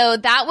 So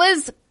there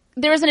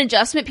was an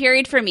adjustment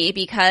period for me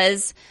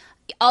because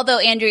although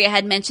Andrea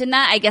had mentioned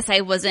that, I guess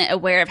I wasn't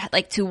aware of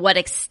like to what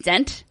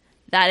extent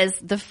that is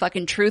the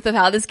fucking truth of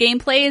how this game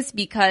plays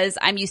because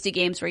I'm used to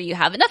games where you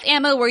have enough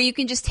ammo where you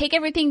can just take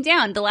everything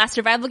down. The last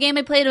survival game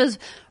I played was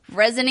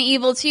Resident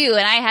Evil 2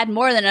 and I had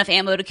more than enough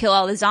ammo to kill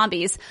all the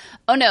zombies.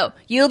 Oh no,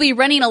 you'll be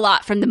running a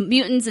lot from the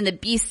mutants and the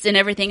beasts and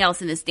everything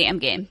else in this damn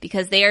game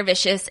because they are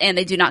vicious and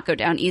they do not go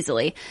down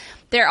easily.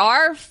 There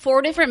are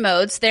 4 different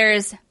modes.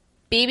 There's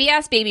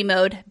baby-ass baby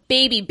mode,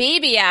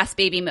 baby-ass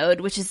baby mode,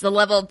 which is the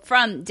level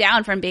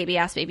down from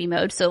baby-ass baby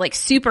mode. So like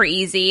super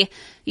easy.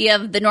 You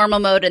have the normal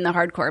mode and the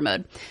hardcore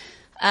mode.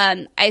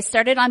 I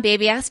started on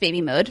baby-ass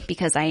baby mode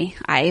because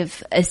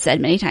I've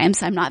said many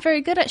times I'm not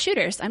very good at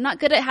shooters. I'm not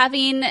good at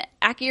having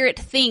accurate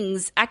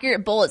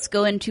bullets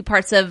go into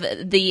parts of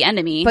the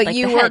enemy. But like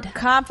you were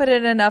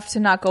confident enough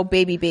to not go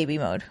baby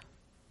mode.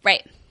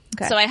 Right.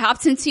 Okay. So I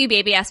hopped into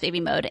baby-ass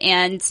baby mode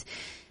and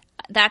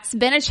that's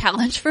been a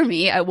challenge for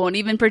me. I won't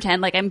even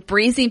pretend like I'm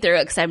breezing through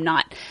it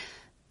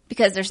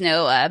because there's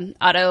no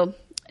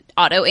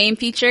auto aim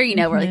feature,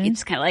 where like you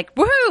just kind of like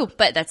woohoo,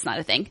 but that's not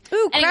a thing.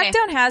 Ooh, anyway.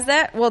 Crackdown has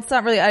that. Well, it's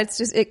not really. It's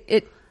just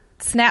it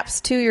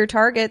snaps to your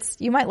targets.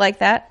 You might like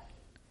that.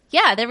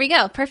 Yeah, there we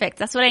go. Perfect.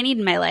 That's what I need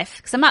in my life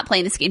because I'm not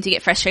playing this game to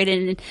get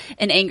frustrated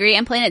and angry.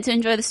 I'm playing it to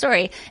enjoy the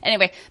story.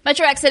 Anyway,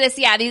 Metro Exodus.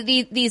 Yeah,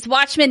 these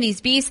Watchmen, these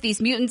beasts, these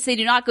mutants, they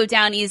do not go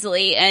down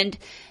easily, and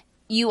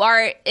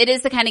it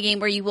is the kind of game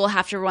where you will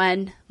have to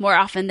run more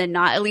often than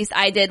not. At least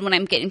I did when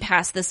I'm getting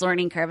past this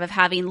learning curve of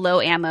having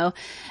low ammo,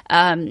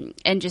 and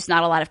just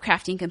not a lot of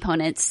crafting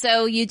components.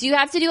 So you do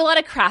have to do a lot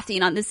of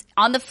crafting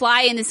on the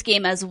fly in this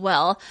game as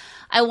well.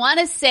 I want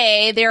to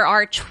say there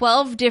are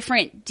 12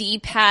 different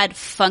D-pad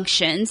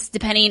functions,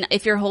 depending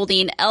if you're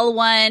holding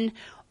L1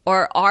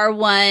 or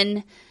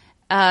R1.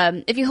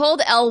 If you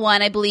hold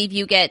L1, I believe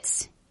you get,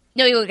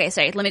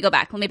 sorry, let me go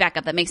back. Let me back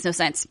up. That makes no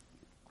sense.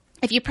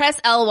 If you press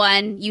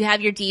L1, you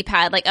have your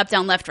D-pad, like up,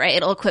 down, left, right,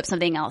 it'll equip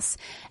something else.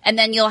 And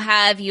then you'll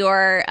have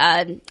your,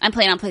 I'm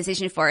playing on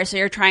PlayStation 4, so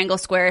your triangle,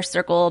 square,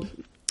 circle,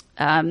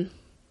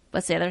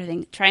 what's the other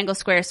thing? Triangle,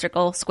 square,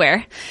 circle,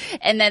 square.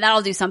 And then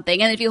that'll do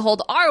something. And if you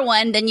hold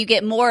R1, then you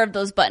get more of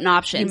those button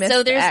options. You missed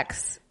so there's the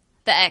X.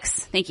 The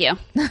X. Thank you.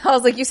 I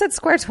was like, you said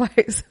square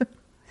twice.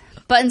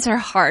 Buttons are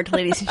hard,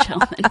 ladies and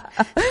gentlemen.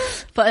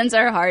 Buttons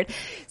are hard.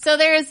 So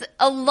there's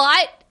a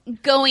lot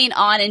going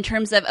on in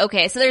terms of,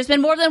 okay, so there's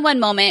been more than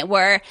one moment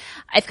where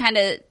I've kind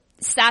of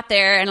sat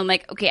there and I'm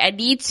like, okay, I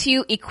need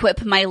to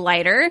equip my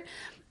lighter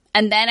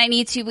and then I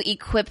need to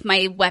equip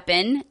my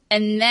weapon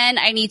and then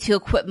I need to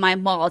equip my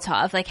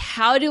Molotov. Like,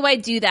 how do I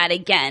do that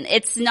again?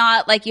 It's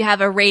not like you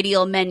have a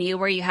radial menu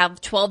where you have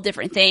 12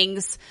 different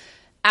things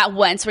at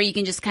once where you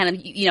can just kind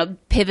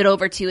of, pivot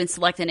over to and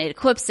select and it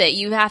equips it.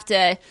 You have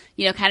to,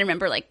 kind of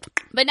remember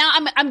but now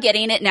I'm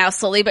getting it now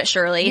slowly but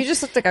surely. You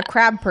just looked like a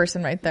crab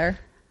person right there.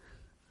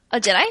 Oh,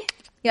 did I?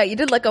 Yeah, you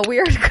did like a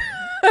weird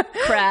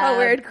crab. A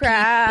weird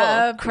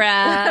crab.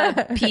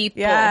 People.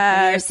 Yes.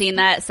 Have you ever seen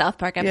that South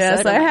Park episode?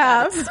 Yes, I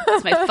have.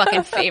 It's my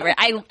fucking favorite.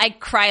 I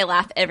cry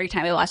laugh every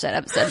time I watch that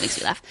episode. It makes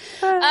me laugh.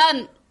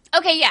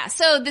 Okay, yeah.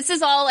 So this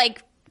is all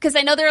like because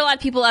I know there are a lot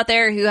of people out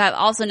there who have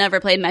also never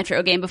played a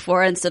Metro game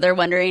before, and so they're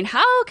wondering,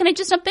 how can I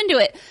just jump into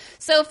it?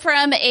 So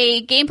from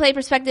a gameplay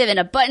perspective and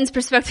a buttons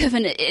perspective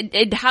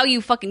and how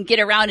you fucking get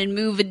around and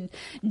move and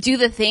do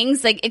the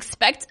things, like,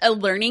 expect a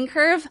learning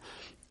curve.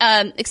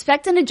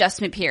 Expect an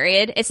adjustment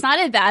period. It's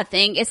not a bad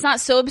thing. It's not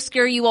so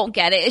obscure you won't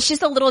get it. It's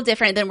just a little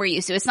different than we're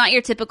used to. It's not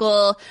your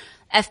typical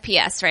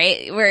FPS,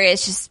 right? Where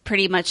it's just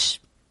pretty much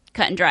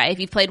cut and dry. If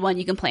you've played one,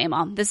 you can play them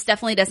all. This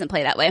definitely doesn't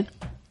play that way.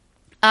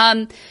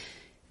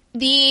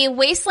 The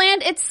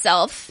Wasteland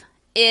itself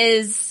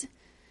is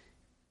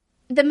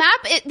the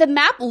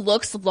map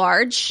looks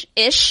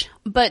large-ish,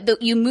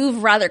 but you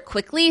move rather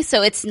quickly,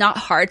 so it's not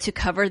hard to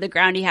cover the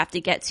ground you have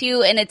to get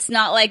to, and it's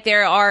not like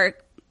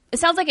it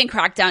sounds like in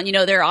Crackdown, you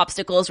know, there are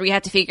obstacles where you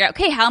have to figure out,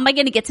 okay, how am I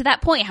going to get to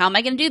that point? How am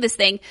I going to do this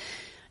thing?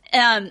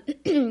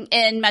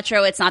 In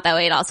Metro, it's not that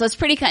way at all. So it's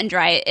pretty cut and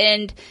dry.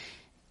 And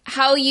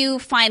how you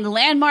find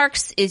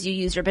landmarks is you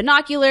use your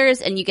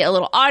binoculars and you get a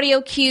little audio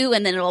cue,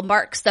 and then it'll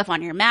mark stuff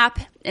on your map.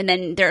 And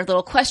then there are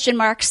little question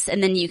marks,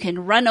 and then you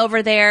can run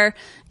over there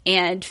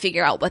and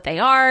figure out what they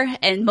are.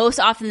 And most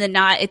often than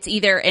not, it's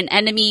either an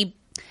enemy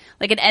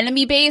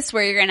base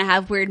where you're going to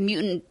have weird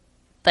mutant,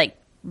 like,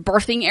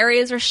 birthing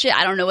areas or shit.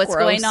 I don't know what's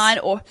going on.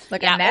 Or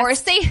like a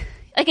nest?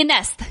 Like a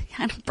nest.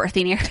 Kind of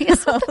birthing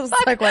areas. I was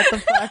like, what the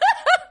fuck?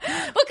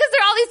 Well, because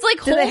there are all these, like,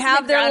 holes. Do they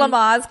have their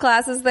Lamaze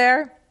classes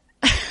there?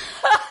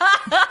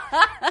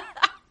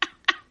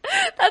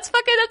 That's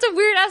a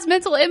weird ass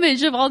mental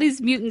image of all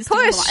these mutants.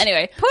 Push!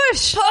 Anyway.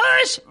 Push!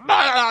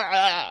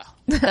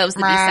 That was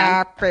the beast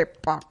sound.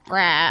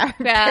 Grab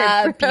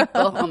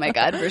people. Oh my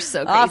god, we're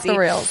so crazy. Off the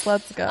rails.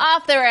 Let's go.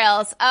 Off the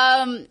rails.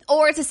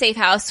 Or it's a safe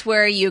house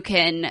where you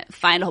can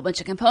find a whole bunch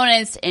of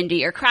components and do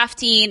your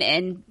crafting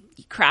and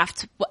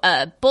craft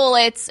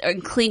bullets or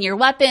clean your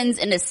weapons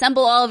and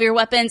assemble all of your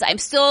weapons. I'm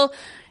still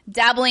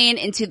dabbling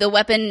into the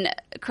weapon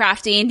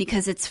crafting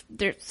because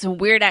there's some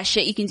weird ass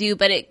shit you can do,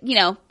 but it, you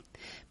know,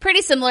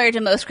 pretty similar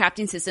to most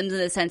crafting systems in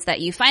the sense that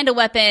you find a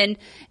weapon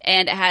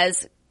and it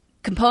has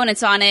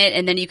components on it,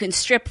 and then you can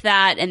strip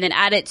that and then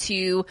add it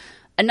to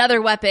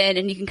another weapon,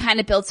 and you can kind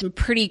of build some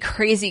pretty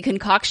crazy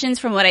concoctions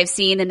from what I've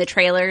seen in the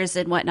trailers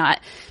and whatnot.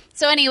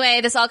 So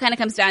anyway, this all kind of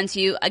comes down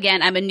to,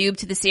 again, I'm a noob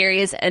to the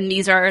series, and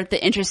these are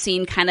the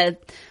interesting kind of,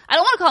 I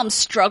don't want to call them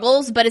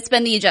struggles, but it's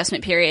been the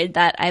adjustment period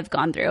that I've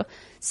gone through.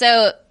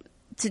 So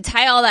to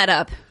tie all that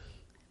up,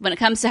 when it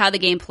comes to how the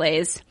game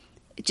plays,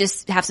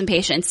 just have some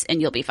patience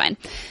and you'll be fine.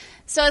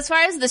 So as far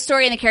as the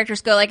story and the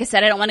characters go, like I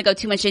said, I don't want to go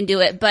too much into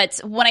it, but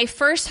when I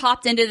first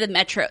hopped into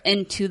Metro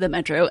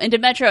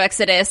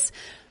Exodus,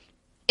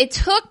 it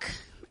took,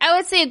 I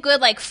would say, a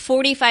good like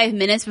 45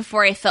 minutes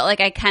before I felt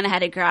like I kind of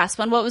had a grasp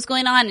on what was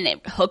going on, and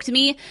it hooked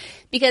me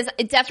because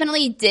it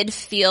definitely did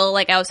feel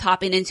like I was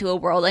hopping into a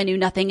world I knew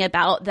nothing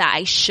about that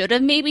I should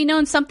have maybe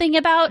known something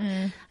about.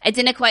 I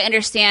didn't quite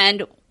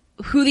understand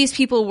who these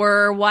people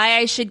were, why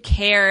I should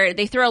care.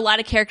 They throw a lot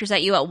of characters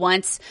at you at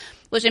once,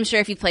 which I'm sure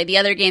if you play the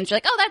other games, you're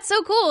like, oh, that's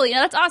so cool. You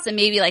know, that's awesome.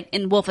 Maybe like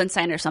in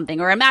Wolfenstein or something,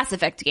 or a Mass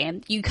Effect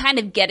game. You kind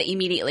of get it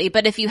immediately.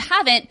 But if you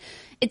haven't,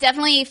 it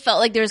definitely felt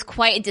like there was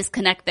quite a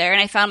disconnect there.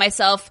 And I found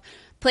myself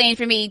playing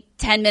for me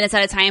 10 minutes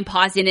at a time,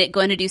 pausing it,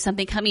 going to do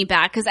something, coming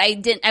back. Cause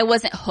I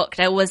wasn't hooked.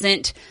 I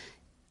wasn't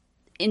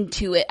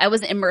into it. I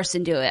wasn't immersed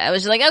into it. I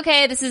was just like,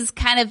 okay, this is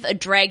kind of a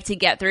drag to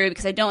get through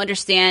because I don't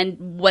understand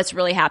what's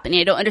really happening.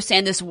 I don't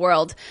understand this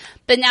world.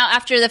 But now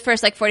after the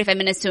first like 45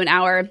 minutes to an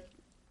hour,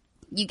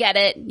 you get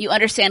it, you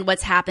understand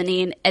what's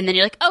happening, and then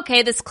you're like,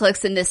 okay, this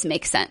clicks and this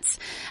makes sense.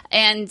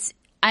 And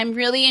I'm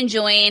really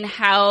enjoying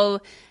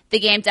how the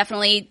game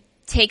definitely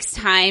takes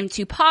time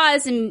to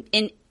pause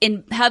and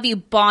have you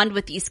bond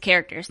with these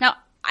characters. Now,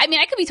 I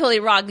mean, I could be totally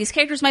wrong. These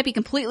characters might be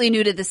completely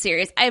new to the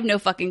series. I have no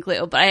fucking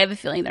clue, but I have a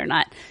feeling they're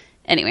not.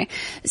 Anyway,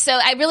 so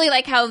I really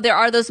like how there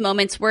are those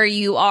moments where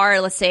you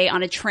are, let's say,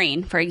 on a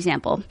train, for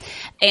example,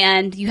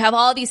 and you have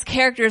all these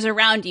characters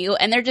around you,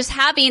 and they're just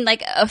having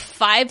like a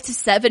 5 to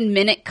 7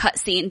 minute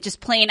cutscene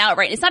just playing out,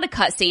 right? It's not a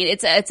cutscene.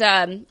 It's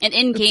an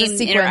in-game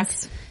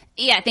sequence.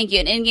 Yeah, thank you.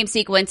 An in-game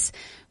sequence.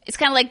 It's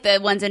kind of like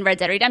the ones in Red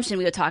Dead Redemption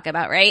we would talk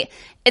about, right?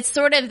 It's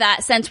sort of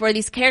that sense where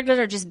these characters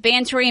are just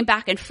bantering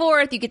back and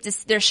forth.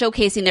 They're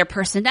showcasing their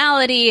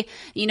personality.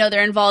 You know,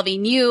 they're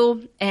involving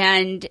you.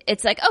 And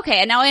it's like, okay,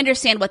 and now I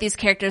understand what these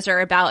characters are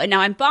about. And now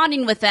I'm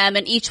bonding with them,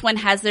 and each one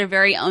has their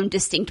very own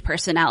distinct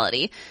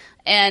personality.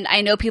 And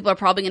I know people are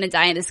probably going to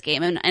die in this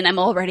game, and I'm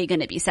already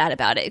going to be sad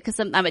about it because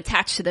I'm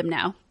attached to them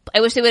now.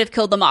 I wish they would have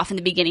killed them off in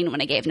the beginning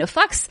when I gave no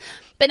fucks.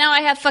 But now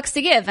I have fucks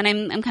to give, and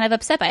I'm kind of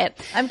upset by it.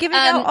 I'm giving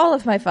out all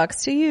of my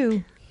fucks to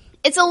you.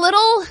 It's a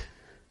little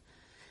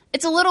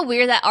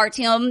weird that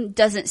Artyom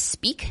doesn't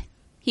speak.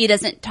 He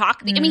doesn't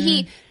talk. I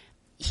mean,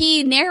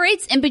 he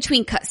narrates in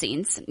between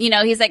cutscenes. You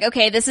know, he's like,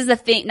 okay, this is the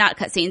thing, not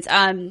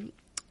cutscenes.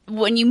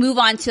 When you move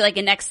on to like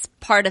a next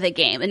part of the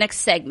game, a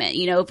next segment,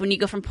 you know, when you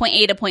go from point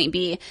A to point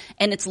B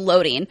and it's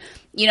loading,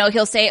 you know,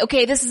 he'll say,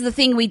 okay, this is the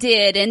thing we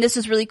did, and this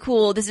was really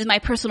cool. This is my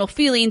personal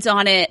feelings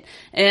on it,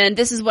 and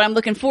this is what I'm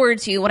looking forward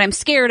to, what I'm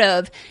scared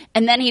of.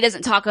 And then he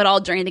doesn't talk at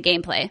all during the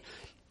gameplay.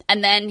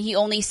 and then he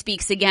only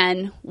speaks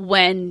again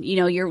when, you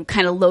know, you're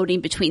kind of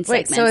loading between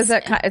segments. Wait, so is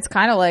that it's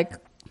kind of like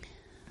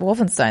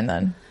Wolfenstein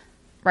then,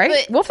 right?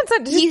 But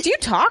Wolfenstein, do you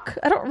talk?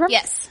 I don't remember.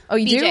 Yes. Oh,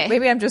 you BJ. do?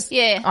 Maybe I'm just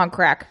on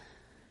crack.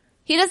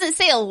 He doesn't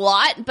say a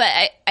lot, but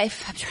I'm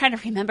trying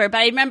to remember. But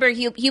I remember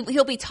he'll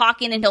be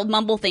talking and he'll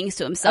mumble things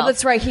to himself. Oh,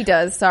 that's right, he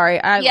does.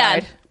 Sorry, I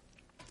lied.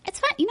 It's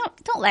fine. You know,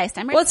 don't lie,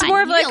 Stammer. Well, it's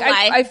more of like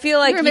I feel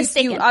like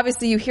you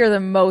obviously you hear the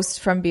most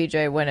from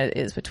BJ when it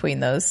is between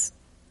those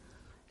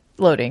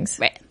loadings,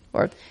 right?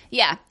 Or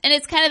and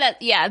it's kind of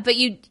that. Yeah, but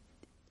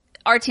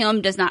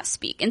Artyom does not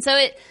speak, and so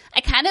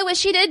I kind of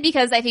wish he did,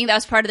 because I think that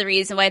was part of the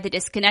reason why the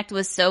disconnect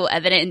was so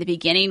evident in the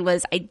beginning.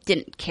 Was I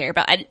didn't care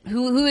about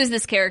who is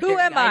this character? Who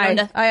am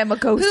I? I am a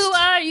ghost. Who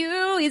are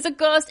you? He's a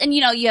ghost, and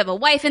you know you have a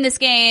wife in this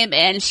game,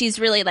 and she's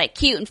really like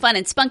cute and fun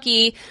and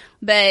spunky,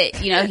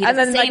 but you know he doesn't and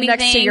then say like anything.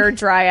 next to your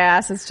dry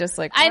ass, it's just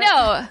like what? I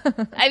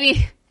know. I mean,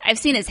 I've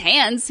seen his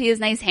hands. He has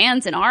nice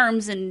hands and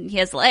arms, and he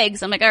has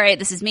legs. I'm like, all right,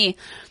 this is me.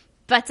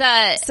 But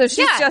so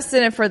she's just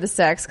in it for the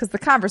sex, because the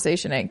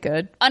conversation ain't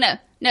good. Oh no.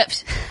 Yeah,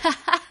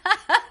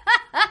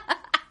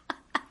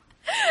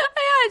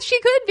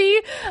 she could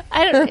be.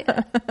 I don't.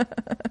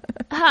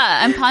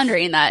 I'm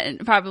pondering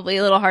that, probably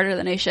a little harder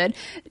than I should.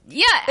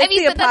 Yeah, I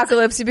mean, the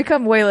apocalypse, you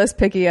become way less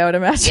picky, I would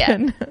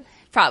imagine. Yeah,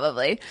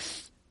 probably.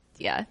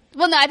 Yeah.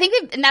 Well, no, I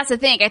think, and that's the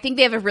thing. I think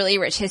they have a really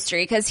rich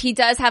history, because he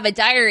does have a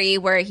diary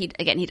where he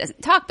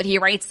doesn't talk, but he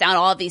writes down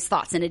all of these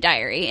thoughts in a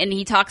diary, and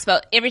he talks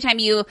about every time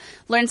you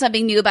learn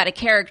something new about a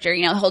character,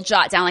 you know, he'll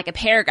jot down like a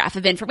paragraph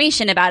of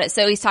information about it.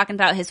 So he's talking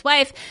about his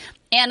wife,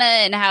 Anna,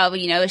 and how,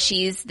 you know,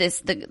 she's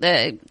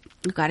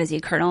oh God, is he a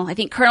colonel? I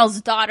think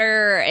colonel's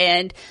daughter,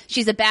 and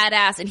she's a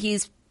badass, and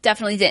he's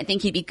definitely didn't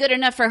think he'd be good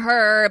enough for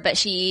her, but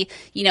she,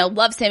 you know,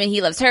 loves him and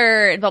he loves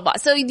her, and blah, blah.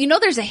 So, you know,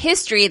 there's a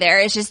history there.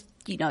 It's just,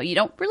 you know, you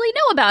don't really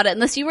know about it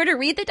unless you were to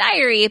read the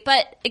diary.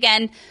 But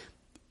again,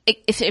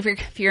 if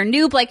you're a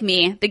noob like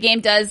me, the game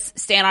does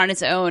stand on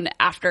its own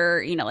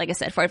after, you know, like I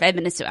said, 45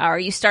 minutes to an hour.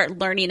 You start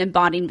learning and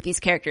bonding with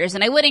these characters.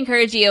 And I would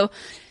encourage you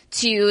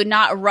to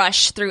not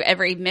rush through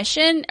every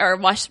mission or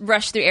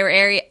rush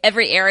through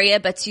every area,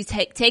 but to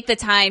take the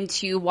time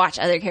to watch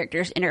other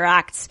characters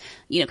interact,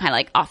 you know, kind of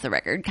like off the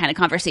record kind of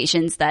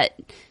conversations that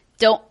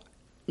don't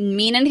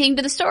mean anything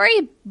to the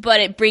story, but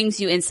it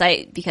brings you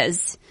insight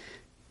because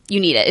you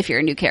need it if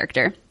you're a new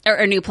character or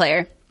a new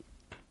player.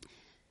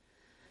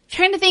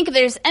 Trying to think if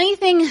there's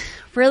anything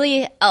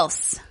really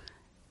else.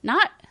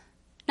 Not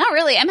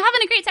really. I'm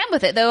having a great time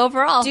with it though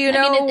overall. Do you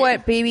know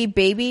what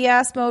baby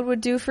ass mode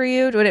would do for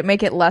you? Would it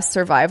make it less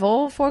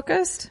survival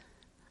focused?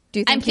 Do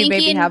you think you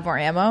maybe have more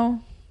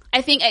ammo?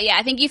 I think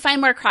you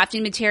find more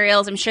crafting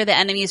materials. I'm sure the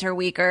enemies are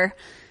weaker.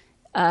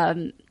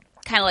 Kind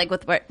of like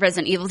with what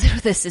Resident Evil did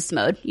with assist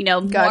mode. You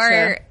know,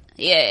 more.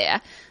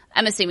 Yeah.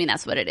 I'm assuming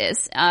that's what it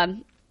is.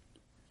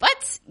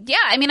 But yeah,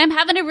 I mean, I'm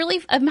having a really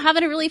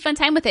fun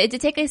time with it. It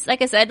did take us,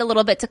 like I said, a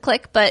little bit to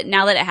click, but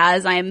now that it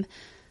has, I'm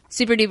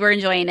super duper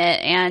enjoying it,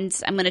 and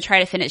I'm going to try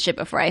to finish it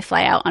before I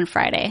fly out on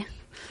Friday.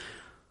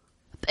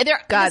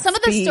 Some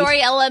of the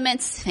story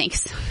elements,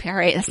 thanks. All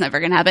right, that's never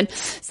going to happen.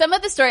 Some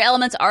of the story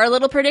elements are a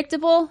little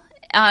predictable.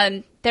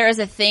 There is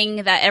a thing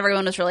that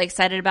everyone was really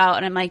excited about,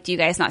 and I'm like, do you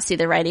guys not see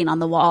the writing on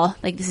the wall?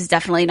 Like, this is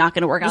definitely not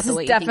going to work out the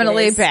way you think it is.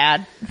 This is definitely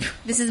bad.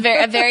 This is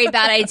a very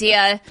bad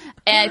idea,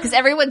 and because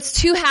everyone's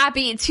too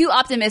happy and too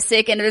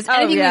optimistic, and there's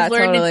anything we've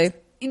learned, totally.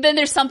 Then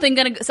there's something's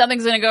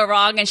gonna go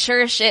wrong, and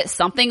sure as shit,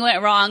 something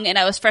went wrong, and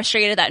I was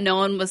frustrated that no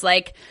one was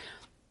like,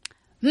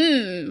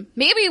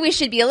 maybe we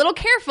should be a little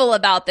careful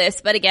about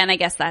this. But again, I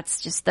guess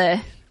that's just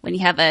when you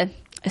have a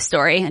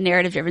story, a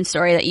narrative-driven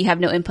story that you have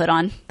no input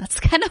on. That's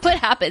kind of what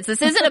happens.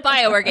 This isn't a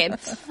BioWare game.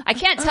 I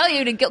can't tell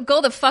you to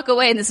go the fuck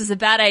away and this is a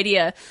bad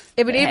idea.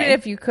 Yeah, but even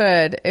if you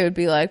could, it would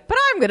be like, but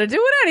I'm going to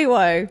do it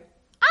anyway.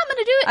 I'm going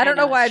to do it. I don't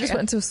know why I just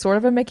went into sort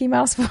of a Mickey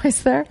Mouse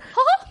voice there.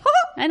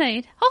 I know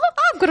you'd.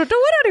 I'm going to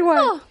do it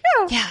anyway.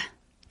 Yeah.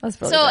 That's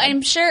really so good.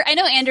 I'm sure, I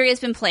know Andrea's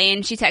been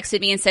playing. She texted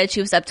me and said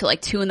she was up to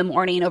like 2 a.m.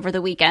 over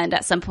the weekend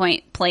at some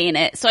point playing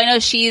it. So I know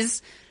she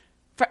was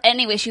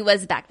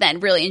back then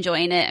really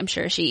enjoying it. I'm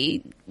sure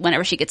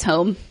whenever she gets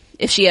home,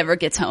 if she ever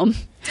gets home.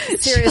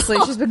 Seriously,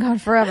 she's been gone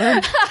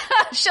forever.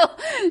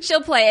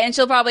 she'll play it, and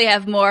she'll probably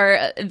have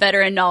more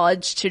veteran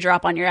knowledge to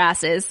drop on your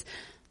asses.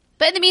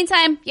 But in the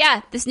meantime,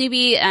 yeah, this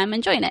newbie, I'm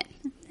enjoying it.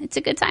 It's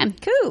a good time.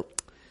 Cool.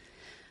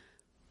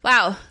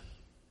 Wow.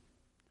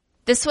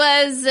 This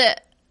was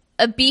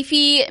a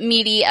beefy,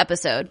 meaty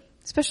episode.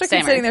 Especially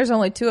considering there's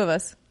only 2 of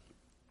us.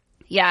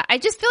 Yeah, I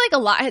just feel like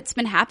a lot has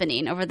been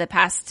happening over the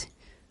past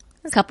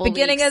couple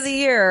beginning weeks. Of the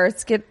year.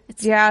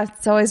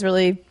 It's always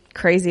really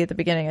crazy at the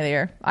beginning of the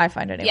year. I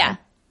find it anyway. Yeah.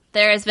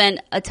 There has been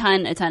a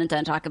ton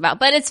to talk about,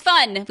 but it's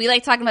fun. We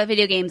like talking about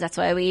video games. That's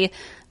why we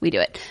do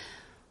it.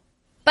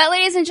 But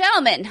ladies and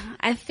gentlemen,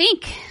 I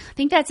think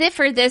that's it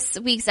for this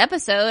week's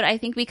episode. I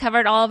think we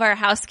covered all of our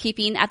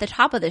housekeeping at the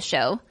top of the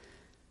show.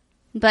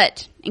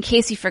 But in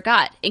case you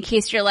forgot, in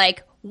case you're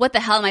like, what the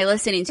hell am I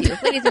listening to?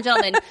 Ladies and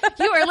gentlemen,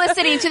 you are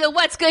listening to the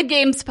What's Good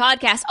Games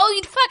podcast.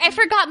 Oh, fuck, I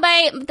forgot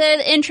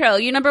the intro.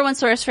 Your number one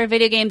source for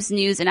video games,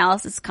 news,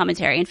 analysis,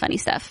 commentary, and funny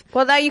stuff.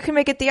 Well, now you can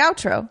make it the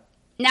outro.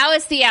 Now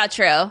it's the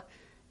outro.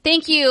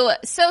 Thank you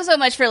so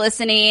much for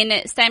listening.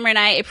 Steimer and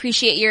I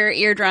appreciate your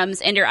eardrums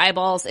and your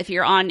eyeballs if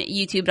you're on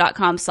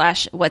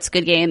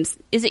youtube.com/whatsgoodgames.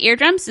 Is it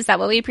eardrums? Is that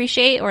what we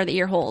appreciate, or the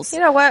ear holes? You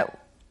know what?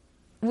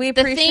 We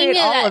appreciate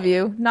all of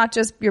you, not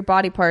just your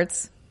body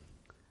parts.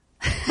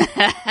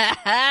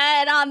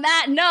 And on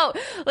that note,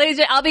 ladies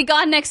and gentlemen, I'll be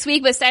gone next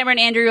week, but Steimer and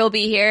Andrew will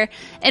be here,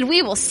 and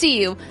we will see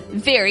you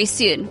very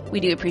soon. We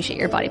do appreciate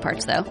your body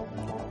parts, though.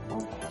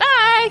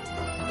 Bye!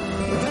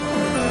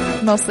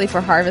 Mostly for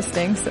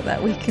harvesting so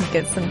that we can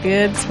get some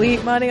good,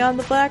 sweet money on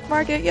the black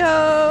market.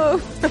 Yo!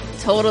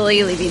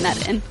 Totally leaving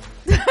that in.